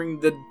bank during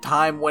the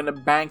time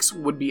when banks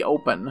would be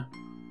open.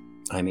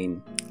 I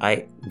mean,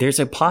 there's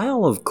a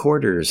pile of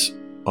quarters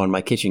on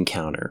my kitchen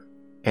counter,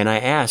 and I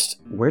asked,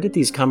 where did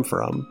these come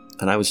from?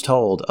 And I was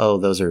told, oh,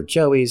 those are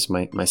Joey's,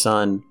 my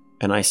son.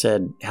 And I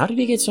said, how did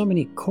he get so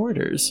many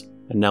quarters?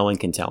 And no one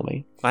can tell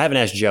me. I haven't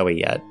asked Joey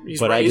yet,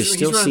 but I just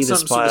still see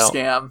this pile.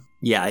 Scam.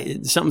 Yeah,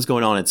 something's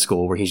going on at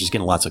school where he's just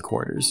getting lots of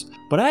quarters.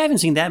 But I haven't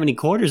seen that many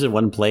quarters at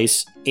one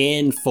place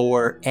in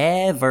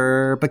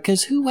forever,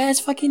 because who has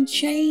fucking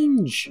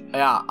change?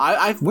 Yeah,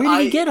 where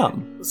did he get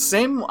them?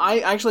 Same.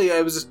 I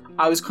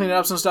was cleaning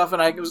up some stuff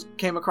and I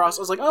came across.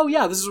 I was like, oh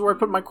yeah, this is where I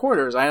put my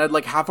quarters. I had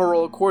half a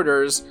roll of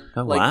quarters,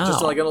 wow.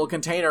 Just in a little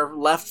container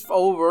left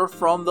over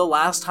from the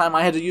last time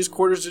I had to use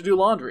quarters to do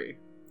laundry.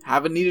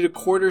 Haven't needed a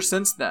quarter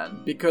since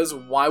then, because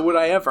why would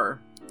I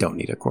ever? Don't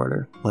need a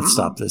quarter. Let's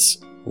stop this.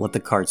 Let the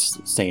carts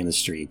stay in the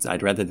streets.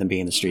 I'd rather than be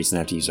in the streets than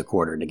have to use a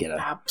quarter to get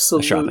a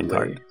shopping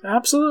cart.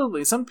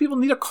 Absolutely. Some people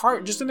need a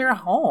cart just in their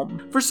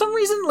home. For some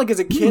reason, as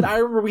a kid, I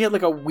remember we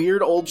had a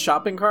weird old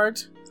shopping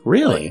cart.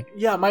 Really?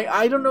 Yeah,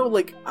 I don't know,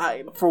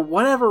 for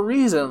whatever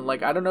reason,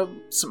 I don't know,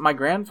 my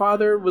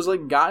grandfather was,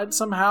 got it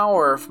somehow,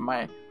 or if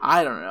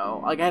I don't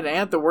know. I had an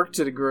aunt that worked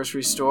at a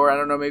grocery store. I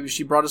don't know, maybe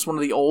she brought us one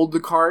of the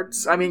old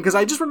carts. I mean, because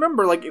I just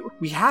remember,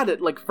 we had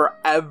it,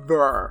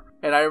 forever.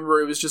 And I remember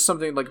it was just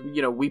something,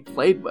 we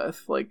played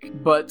with,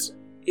 but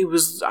it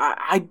was,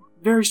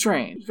 very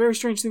strange. Very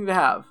strange thing to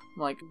have.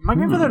 My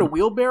grandfather had a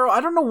wheelbarrow. I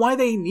don't know why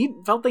they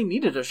felt they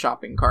needed a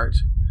shopping cart.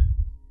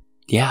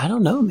 Yeah, I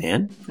don't know,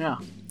 man. Yeah.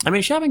 I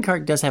mean, a shopping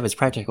cart does have its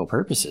practical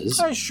purposes.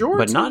 Sure,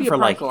 but not for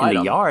in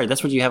the yard.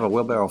 That's what you have a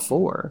wheelbarrow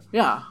for.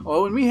 Yeah.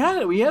 Well, when we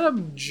had it, we had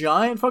a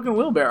giant fucking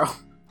wheelbarrow.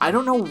 I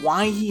don't know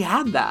why he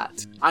had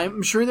that.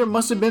 I'm sure there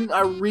must have been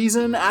a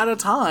reason at a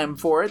time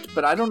for it,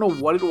 but I don't know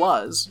what it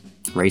was.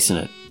 Racing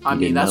it. I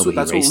mean, that's what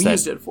we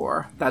used it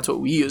for. That's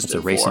what we used it for.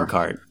 It's a racing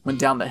cart. Went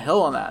down the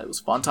hill on that. It was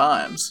fun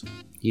times.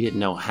 You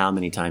didn't know how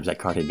many times that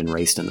cart had been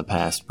raced in the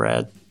past,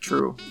 Brad.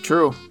 True.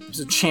 It was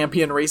a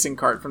champion racing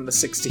cart from the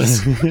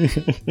 60s.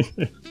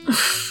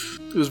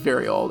 It was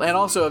very old. And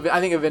also, I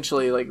think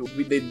eventually,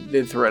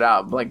 they threw it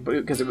out,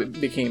 because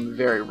it became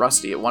very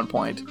rusty at one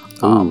point.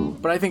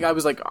 But I think I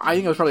was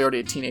probably already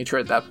a teenager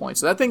at that point.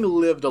 So that thing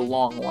lived a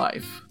long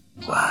life.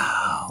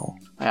 Wow.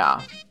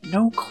 Yeah.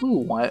 No clue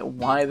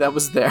why that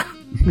was there.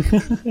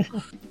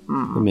 The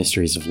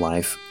mysteries of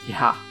life.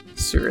 Yeah.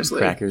 Seriously.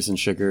 Crackers and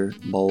sugar,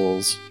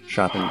 bowls,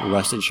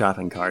 rusted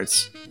shopping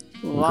carts.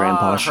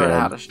 Grandpa shed.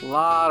 A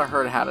lot of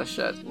herd had a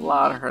shit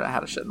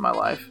in my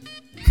life.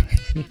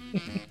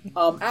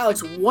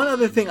 Alex, one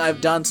other thing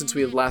I've done since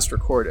we had last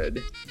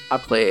recorded, I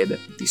played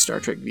the Star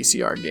Trek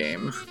VCR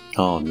game.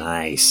 Oh,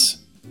 nice.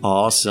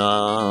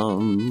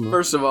 Awesome.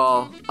 First of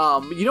all,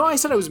 I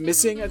said I was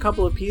missing a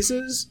couple of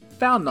pieces?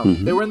 Found them.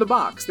 Mm-hmm. They were in the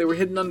box. They were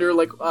hidden under,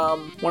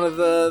 one of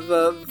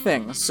the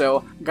things.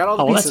 So, got all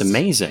the pieces. Oh, that's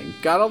amazing.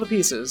 Got all the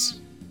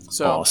pieces.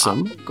 So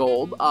awesome.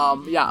 Gold.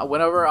 Yeah,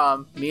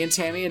 whenever me and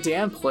Tammy and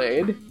Dan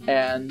played,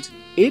 and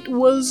it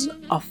was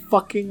a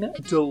fucking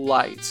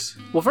delight.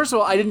 Well, first of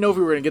all, I didn't know if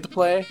we were gonna get to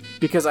play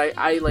because I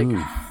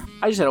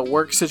just had a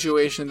work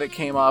situation that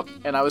came up,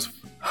 and I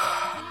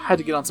had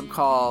to get on some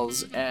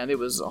calls, and it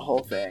was a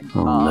whole thing.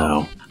 Oh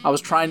no! I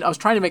was trying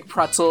to make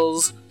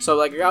pretzels, so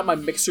like I got my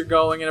mixer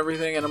going and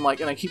everything, and I'm like,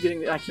 and I keep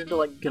to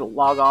like get a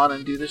log on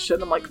and do this shit,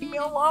 and I'm like, leave me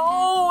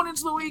alone!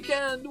 It's the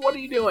weekend. What are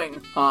you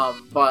doing?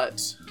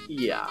 But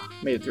yeah,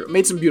 made it through.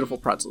 Made some beautiful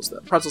pretzels though.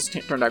 Pretzels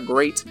turned out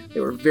great. They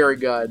were very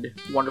good,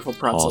 wonderful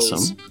pretzels.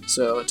 Awesome.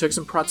 So I took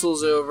some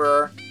pretzels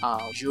over,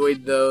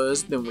 enjoyed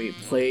those. Then we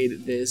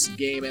played this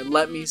game, and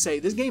let me say,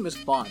 this game is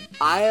fun.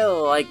 I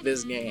like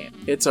this game.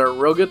 It's a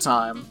real good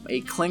time.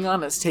 A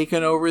Klingon has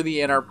taken over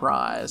the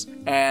Enterprise,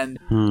 and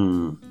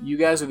you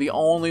guys are the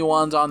only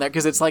ones on there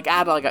because it's like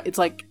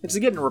it's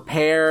getting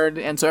repaired,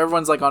 and so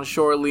everyone's like on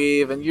shore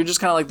leave, and you're just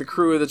kind of like the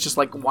crew that's just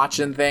like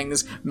watching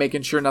things,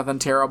 making sure nothing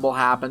terrible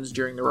happens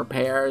during the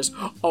repairs.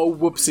 Oh,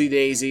 whoopsie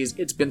daisies!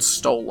 It's been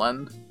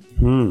stolen.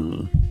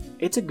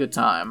 It's a good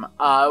time.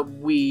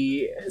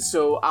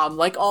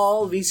 Like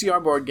all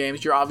VCR board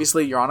games, you're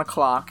on a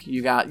clock.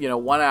 You got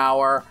 1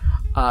 hour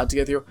to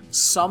get through.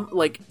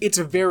 It's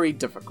very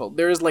difficult.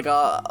 There's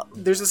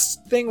this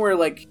thing where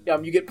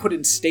you get put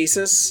in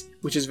stasis,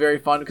 which is very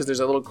fun because there's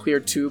a little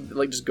clear tube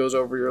that just goes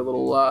over your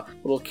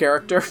little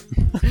character.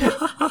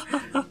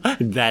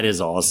 That is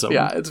awesome.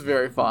 Yeah, it's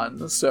very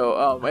fun.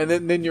 So and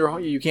then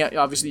you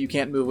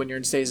can't move when you're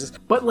in stasis.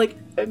 But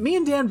me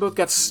and Dan both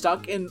got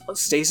stuck in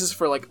stasis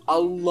for a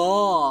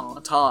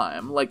long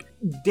time.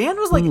 Dan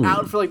was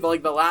out for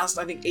the last,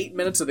 I think, 8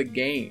 minutes of the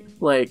game.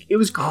 It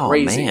was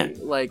crazy. Oh, man.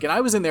 And I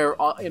was in there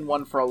in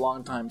one for a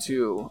long time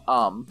too.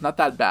 Not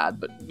that bad,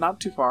 but not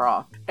too far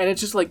off. And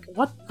it's just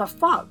what the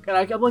fuck? And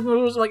I'm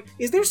like,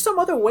 is there some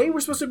other way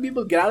we're supposed to be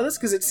able to get out of this?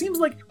 Because it seems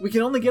like we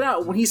can only get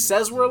out when he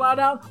says we're allowed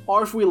out,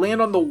 or if we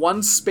land on the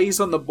one space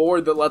on the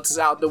board that lets us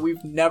out that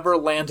we've never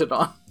landed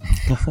on.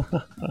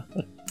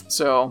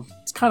 So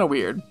it's kind of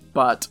weird,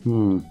 but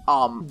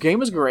game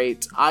was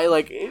great. I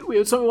at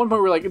one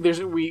point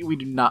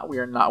we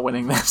are not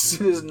winning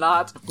this. It is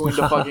not going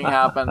to fucking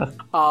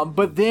happen.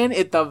 But then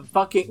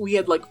we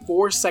had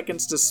 4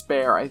 seconds to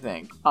spare, I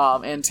think.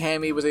 And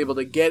Tammy was able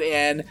to get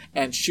in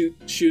and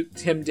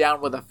shoot him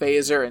down with a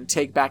phaser and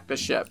take back the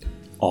ship.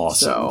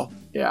 Awesome. So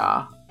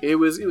yeah, it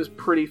was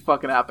pretty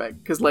fucking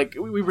epic because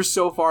we were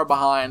so far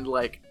behind.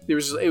 It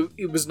was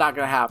not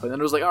going to happen. And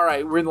it was all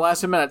right, we're in the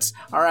last 10 minutes.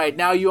 All right,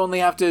 now you only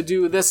have to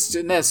do this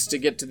and this to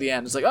get to the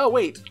end. It's oh,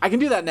 wait, I can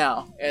do that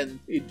now. And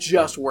it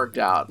just worked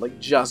out,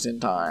 just in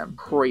time.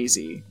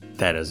 Crazy.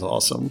 That is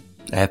awesome.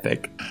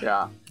 Epic.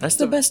 Yeah. That's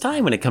the best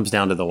time when it comes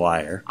down to the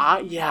wire. I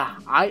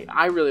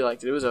really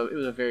liked it. It was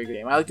a very good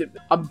game. I liked it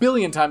a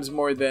billion times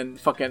more than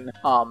fucking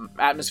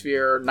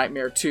Atmosphere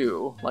Nightmare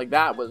 2.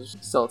 That was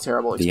still a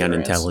terrible experience. The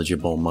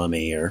unintelligible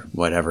mummy or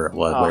whatever it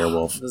was,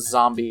 werewolf. The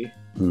zombie.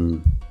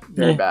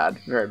 Very bad.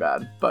 Very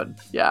bad. But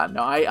yeah,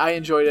 no, I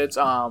enjoyed it.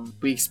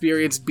 We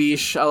experienced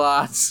Bish a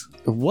lot.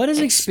 What does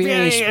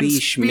experience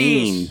Bish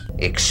mean?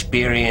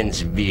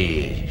 Experience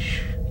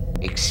Bish.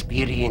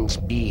 Experience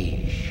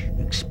Bish.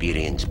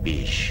 Experience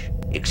Bish.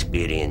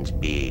 Experience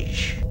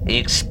Bish.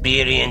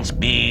 Experience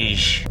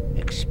Bish.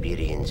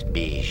 Experience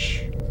Bish.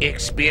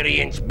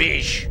 Experience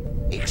Bish.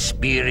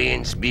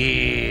 Experience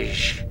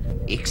Bish.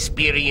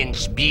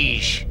 Experience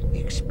Bish.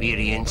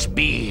 Experience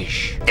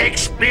Bish.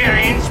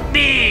 Experience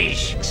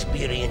Bish.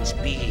 Experience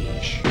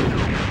Bish.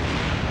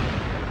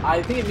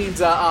 I think it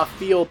means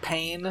feel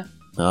pain.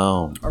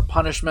 Oh. Or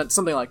punishment,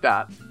 something like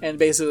that. And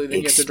basically then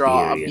you have to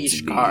draw a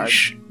Bish card.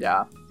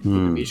 Yeah.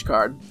 A Bish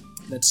card.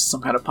 That's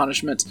some kind of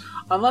punishment.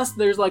 Unless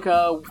there's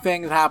a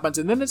thing that happens,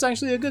 and then it's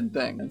actually a good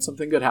thing, and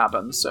something good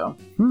happens, so.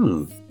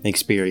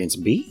 Experience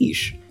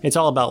Bish. It's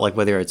all about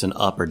whether it's an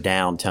up or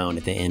down tone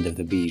at the end of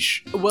the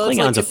Bish. Well,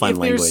 Klingon's a fun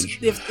language.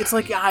 If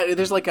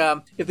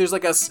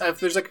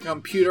there's a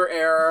computer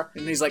error,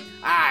 and he's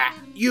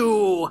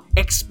you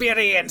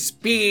experience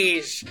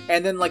Bish,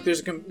 and then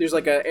there's an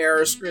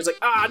error screen. It's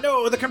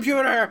no, the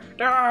computer,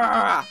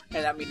 and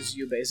that means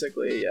you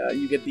basically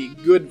you get the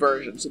good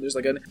version. So there's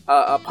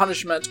a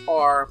punishment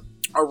or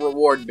a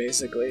reward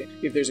basically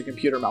if there's a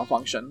computer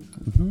malfunction.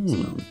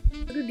 So,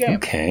 it's a good game.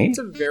 Okay. It's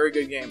a very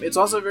good game. It's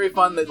also very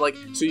fun that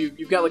so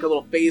you've got a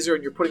little phaser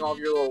and you're putting all of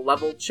your little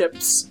level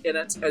chips in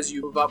it as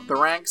you move up the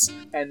ranks,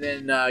 and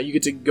then you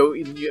get to go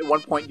at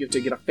one point you have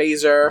to get a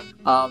phaser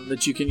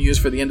that you can use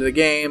for the end of the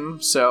game,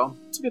 so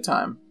it's a good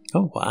time.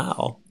 Oh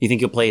wow. You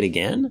think you'll play it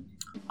again?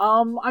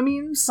 I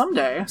mean,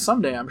 someday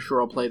I'm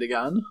sure I'll play it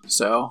again.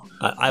 So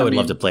I would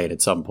love to play it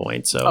at some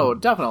point. So oh,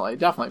 definitely,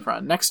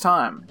 friend. Next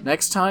time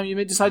you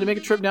may decide to make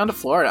a trip down to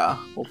Florida,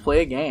 we'll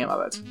play a game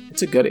of it.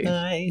 It's a goodie.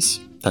 Nice.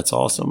 That's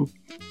awesome.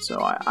 So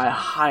I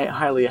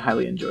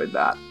highly enjoyed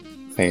that.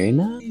 Very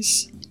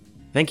nice.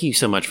 Thank you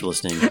so much for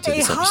listening to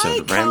this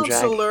episode of Ramjack. A high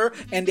counselor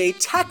and a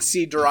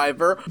taxi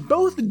driver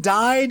both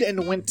died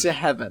and went to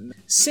heaven.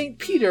 St.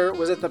 Peter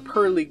was at the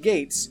pearly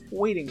gates,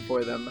 waiting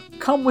for them.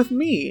 "Come with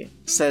me,"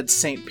 said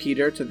St.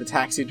 Peter to the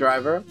taxi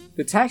driver.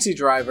 The taxi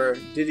driver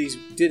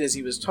did as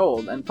he was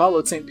told and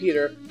followed St.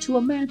 Peter to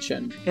a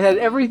mansion. It had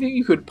everything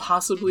you could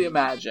possibly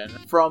imagine,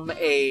 from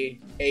a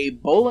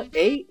bowling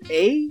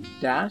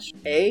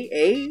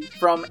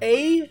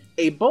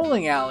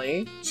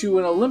alley to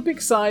an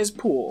Olympic-sized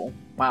pool.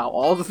 Wow,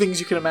 all the things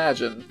you can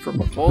imagine, from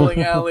a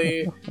bowling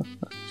alley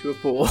to a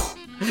pool.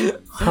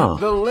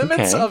 The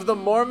limits of the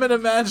Mormon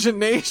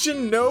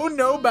imagination know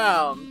no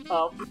bound.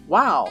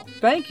 Wow,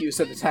 thank you,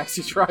 said the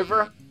taxi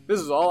driver. This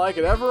is all I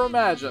could ever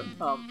imagine.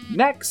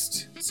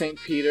 Next, St.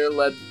 Peter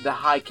led the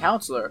High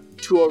Counselor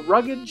to a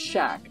rugged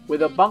shack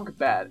with a bunk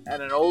bed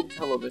and an old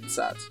television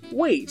set.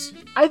 "Wait,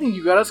 I think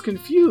you got us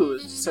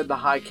confused," said the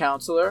High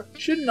Counselor.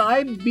 "Shouldn't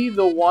I be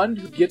the one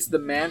who gets the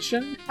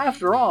mansion?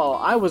 After all,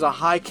 I was a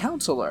High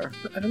Counselor."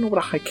 I don't know what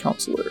a High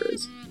Counselor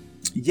is.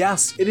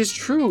 "Yes, it is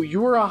true,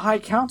 you were a High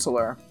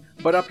Counselor.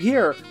 But up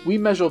here, we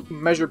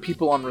measure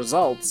people on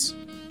results.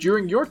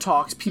 During your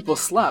talks, people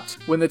slept.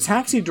 When the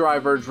taxi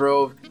driver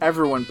drove,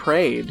 everyone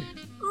prayed."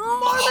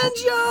 Mormon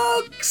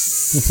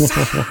jokes!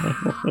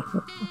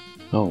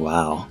 Oh,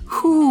 wow.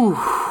 Whew.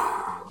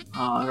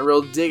 A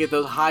real dig at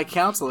those high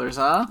counselors,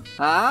 huh?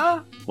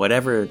 Huh?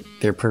 Whatever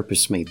their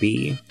purpose may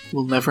be.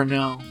 We'll never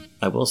know.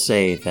 I will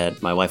say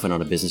that my wife went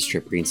on a business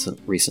trip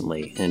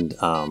recently, and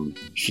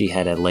she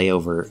had a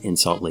layover in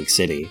Salt Lake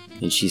City.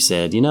 And she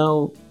said,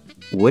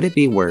 would it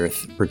be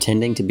worth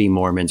pretending to be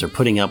Mormons or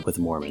putting up with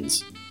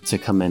Mormons to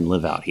come and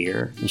live out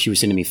here? And she was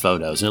sending me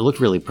photos, and it looked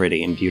really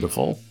pretty and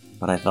beautiful.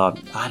 But I thought,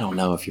 I don't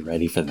know if you're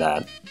ready for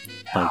that.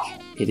 No. Like,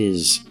 it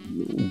is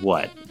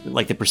what?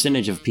 Like, the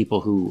percentage of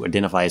people who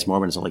identify as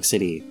Mormon in Salt Lake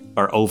City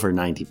are over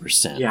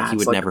 90%. Yeah, you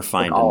would never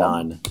find a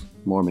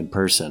non-Mormon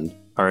person,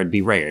 or it'd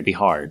be rare, it'd be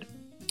hard.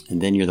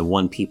 And then you're the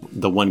one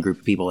group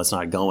of people that's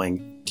not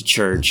going to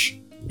church.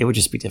 It would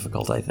just be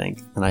difficult, I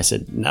think. And I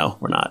said, no,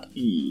 we're not.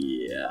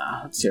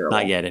 Yeah, that's terrible.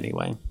 Not yet,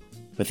 anyway.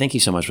 But thank you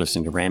so much for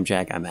listening to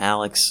Ramjack. I'm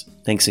Alex.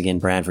 Thanks again,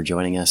 Brad, for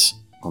joining us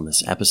on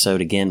this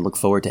episode. Again, look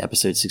forward to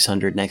episode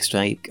 600 next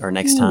time,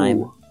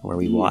 where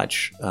we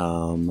watch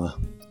some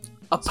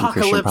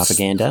Christian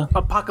propaganda.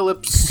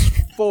 Apocalypse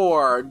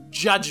 4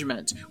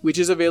 Judgment, which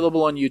is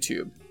available on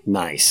YouTube.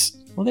 Nice.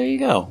 Well, there you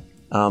go.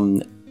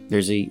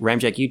 There's a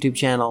Ramjack YouTube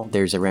channel,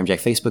 there's a Ramjack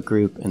Facebook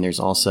group, and there's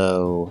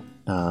also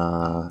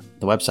the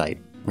website,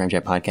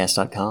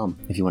 ramjackpodcast.com,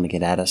 if you want to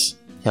get at us.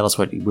 Tell us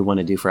what we want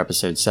to do for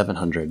episode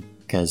 700,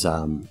 because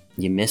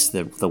you missed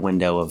the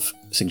window of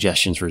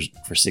suggestions for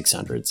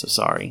 600, so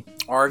sorry.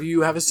 Or if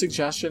you have a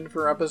suggestion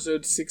for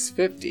episode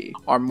 650,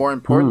 or more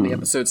importantly,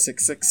 episode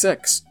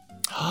 666.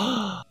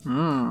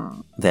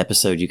 The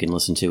episode you can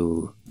listen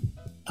to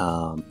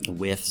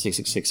with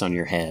 666 on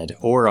your head,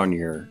 or on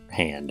your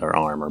hand, or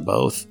arm, or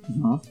both.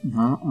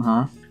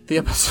 The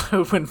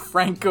episode when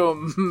Franco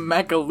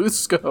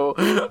Macalousso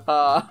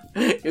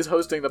is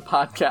hosting the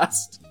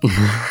podcast.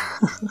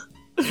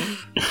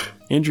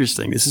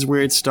 Interesting. This is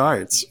where it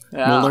starts.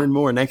 Yeah. We'll learn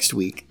more next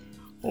week.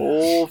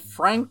 Oh,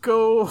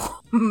 Franco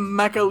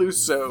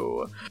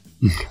Macalousso.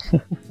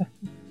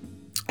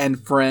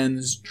 And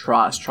friends,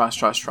 trust.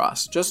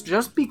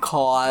 Just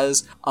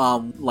because,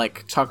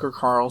 Tucker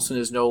Carlson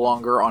is no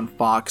longer on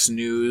Fox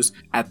News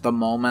at the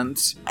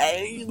moment,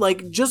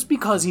 just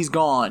because he's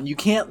gone, you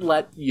can't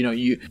let,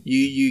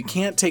 you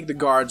can't take the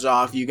guards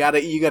off. You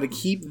gotta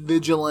keep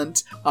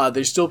vigilant.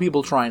 There's still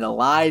people trying to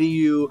lie to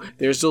you.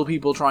 There's still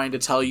people trying to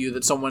tell you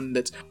that someone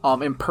that's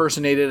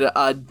impersonated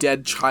a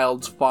dead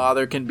child's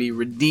father can be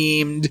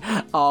redeemed,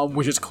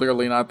 which is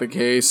clearly not the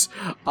case.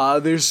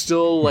 There's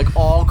still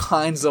all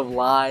kinds of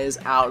lies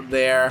out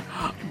there.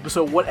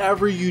 So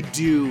whatever you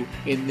do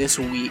in this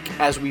week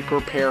as we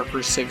prepare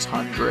for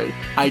 600,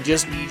 I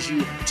just need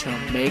you to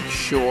make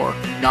sure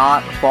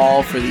not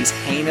fall for these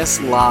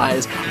heinous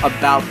lies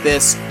about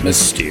this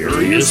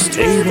mysterious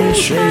table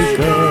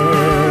shaker.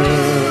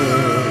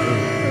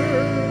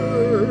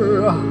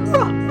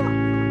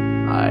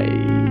 I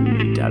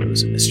doubt it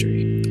was a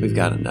mystery. We've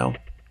got to know.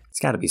 It's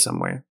got to be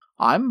somewhere.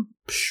 I'm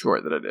sure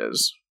that it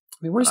is.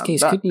 I mean, worst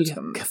case, couldn't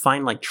you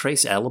find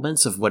trace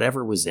elements of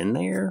whatever was in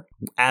there?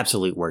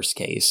 Absolute worst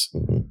case.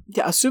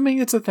 Yeah, assuming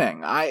it's a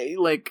thing.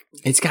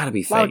 It's got to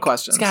be fake. A lot of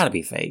questions. It's got to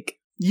be fake.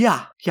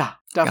 Yeah,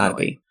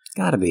 definitely.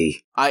 Gotta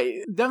be.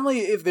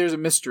 If there's a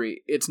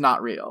mystery, it's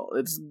not real.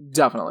 It's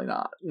definitely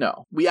not.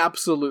 No. We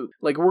absolutely,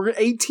 we're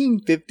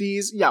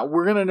 1850s. Yeah,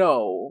 we're gonna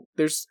know.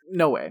 There's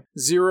no way.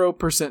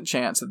 0%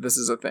 chance that this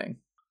is a thing.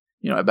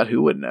 I bet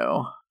who would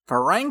know.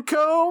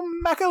 Franco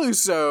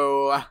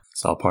Macalousso.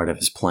 It's all part of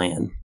his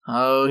plan.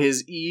 Oh,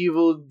 his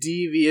evil,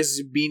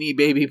 devious Beanie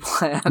Baby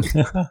plan.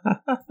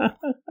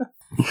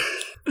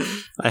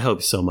 I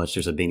hope so much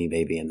there's a Beanie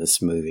Baby in this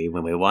movie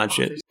when we watch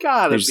it. There's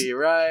gotta be,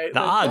 right?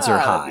 The odds are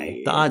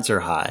high. The odds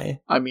are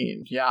high. I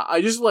mean, yeah. I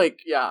just I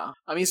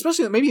mean,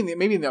 especially maybe in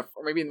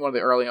one of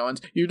the early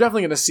ones, you're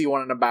definitely going to see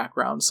one in the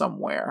background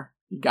somewhere.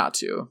 You got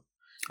to.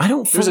 I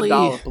don't fully...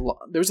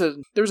 There was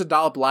a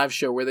Dollop live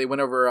show where they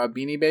went over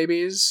Beanie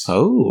Babies.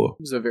 Oh.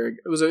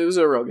 It was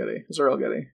a real goodie.